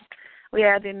 Yeah,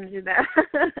 I didn't do that.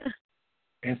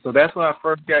 And so that's when I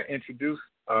first got introduced,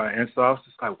 and so I was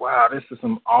just like, wow, this is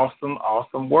some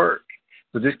awesome work.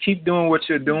 So just keep doing what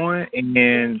you're doing,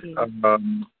 and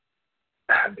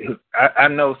I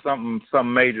know something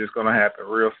major is going to happen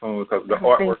real soon because the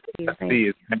artwork that I see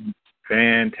is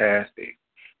fantastic.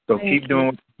 So keep doing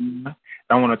what you're doing.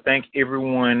 I want to thank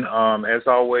everyone, as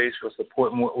always, for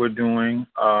supporting what we're doing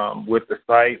with the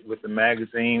site, with the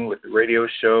magazine, with the radio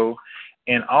show,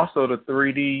 and also the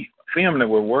 3D film that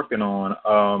we're working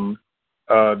on.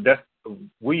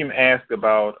 William asked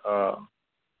about,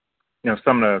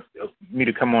 some of me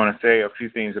to come on and say a few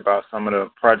things about some of the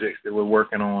projects that we're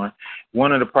working on.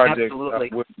 One of the projects,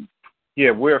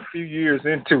 we're a few years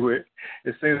into it.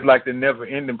 It seems like the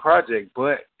never-ending project,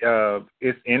 but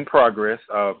it's in progress.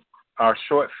 Our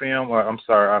short film,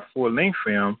 our full-length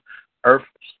film, Earth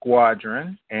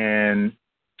Squadron, and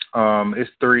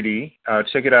it's 3D.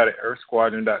 Check it out at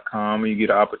earthsquadron.com when you get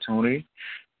an opportunity.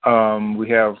 We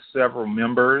have several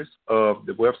members of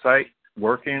the website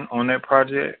working on that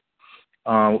project.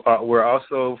 We're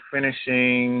also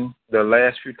finishing the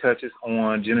last few touches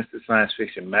on Genesis Science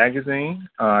Fiction Magazine.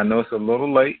 I know it's a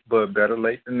little late, but better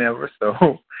late than never,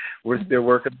 so we're still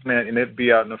working on that, and it'll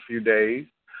be out in a few days.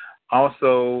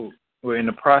 Also, we're in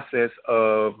the process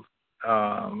of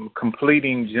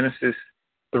completing Genesis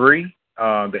 3,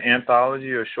 the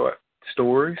anthology of short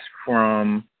stories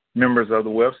from members of the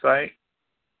website.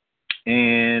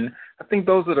 And I think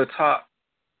those are the top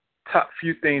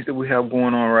few things that we have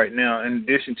going on right now, in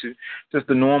addition to just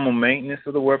the normal maintenance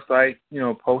of the website,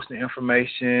 posting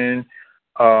information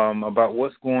about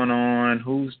what's going on,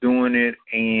 who's doing it,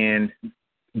 and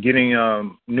getting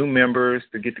new members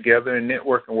to get together and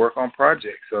network and work on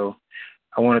projects. So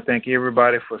I want to thank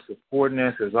everybody for supporting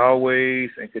us as always,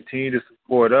 and continue to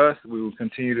support us. We will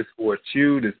continue to support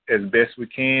you as best we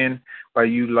can by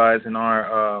utilizing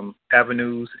our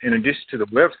avenues. In addition to the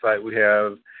website, we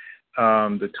have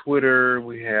the Twitter,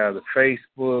 we have the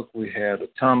Facebook, we have the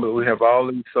Tumblr, we have all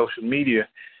these social media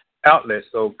outlets.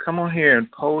 So come on here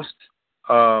and post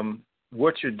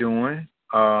what you're doing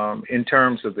in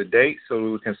terms of the dates,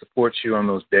 so we can support you on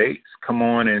those dates. Come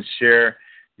on and share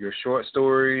your short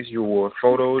stories, your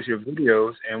photos, your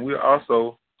videos, and we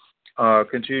also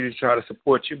continue to try to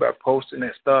support you by posting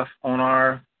that stuff on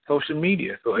our social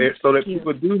media, so that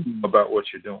people do know about what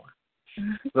you're doing.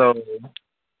 Mm-hmm. So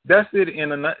that's it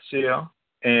in a nutshell.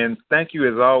 And thank you,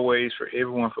 as always, for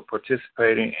everyone for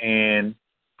participating and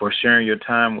for sharing your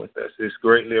time with us. It's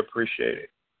greatly appreciated.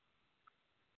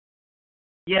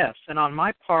 Yes, and on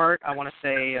my part, I want to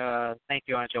say thank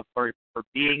you, Angael, for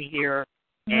being here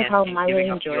and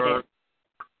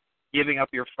giving up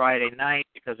your Friday night,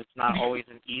 because it's not always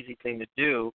an easy thing to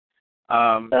do.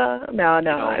 No.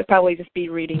 I'd probably just be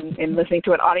reading and listening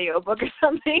to an audiobook or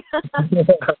something.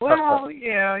 Well,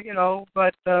 yeah,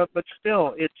 but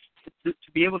still, it's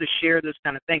to be able to share this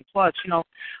kind of thing. Plus,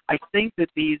 I think that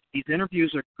these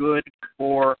interviews are good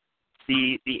for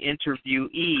the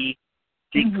interviewee,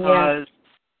 because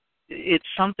it's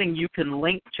something you can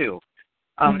link to.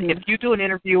 If you do an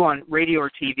interview on radio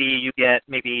or TV, you get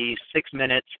maybe 6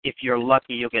 minutes. If you're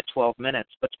lucky, you'll get 12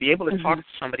 minutes. But to be able to talk to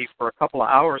somebody for a couple of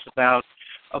hours about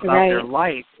their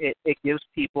life, it gives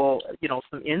people,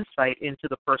 some insight into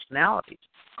the personalities.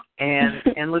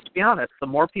 And let's be honest, the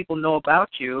more people know about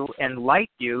you and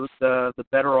like you, the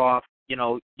better off,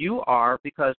 you are,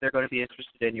 because they're going to be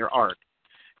interested in your art.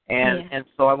 And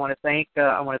so I want to thank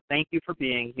you for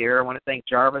being here. I want to thank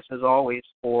Jarvis, as always,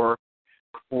 for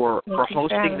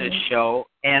hosting this show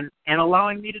and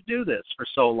allowing me to do this for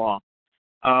so long.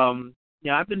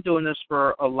 I've been doing this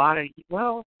for a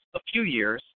few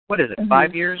years. What is it,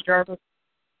 5 years, Jarvis?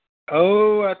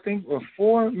 Oh, I think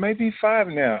 4, maybe 5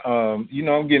 now. I'm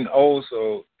getting old,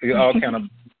 so it all kind of...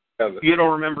 You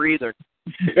don't remember either.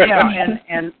 Yeah,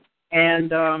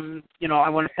 and I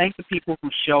want to thank the people who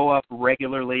show up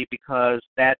regularly, because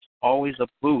that's always a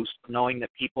boost, knowing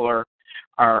that people are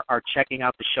checking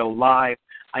out the show live.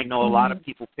 I know a lot of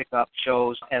people pick up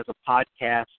shows as a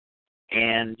podcast,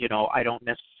 and I don't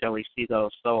necessarily see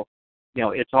those. So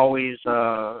it's always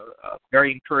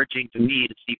very encouraging to me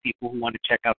to see people who want to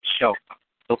check out the show.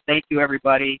 So thank you,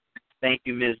 everybody. Thank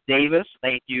you, Ms. Davis.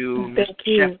 Thank you, Mr.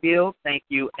 Sheffield. Thank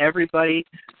you, everybody,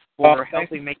 for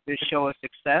helping make this show a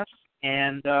success.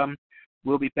 And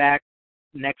we'll be back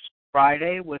next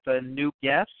Friday with a new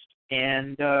guest,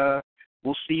 and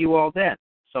we'll see you all then.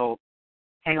 So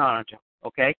hang on, Angael,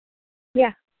 okay?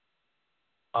 Yeah.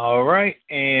 All right,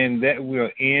 and that will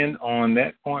end on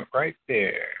that point right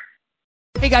there.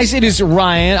 Hey guys, it is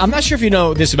Ryan. I'm not sure if you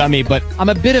know this about me, but I'm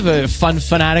a bit of a fun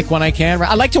fanatic when I can.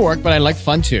 I like to work, but I like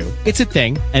fun too. It's a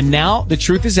thing. And now the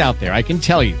truth is out there. I can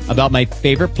tell you about my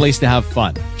favorite place to have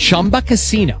fun. Chumba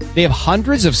Casino. They have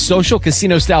hundreds of social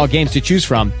casino style games to choose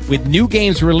from, with new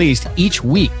games released each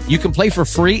week. You can play for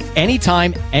free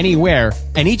anytime, anywhere.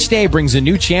 And each day brings a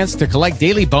new chance to collect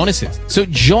daily bonuses. So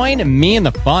join me in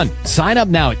the fun. Sign up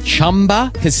now at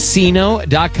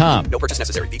ChumbaCasino.com. No purchase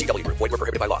necessary. VGW Group. Void where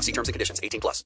prohibited by law. See terms and conditions. 18+.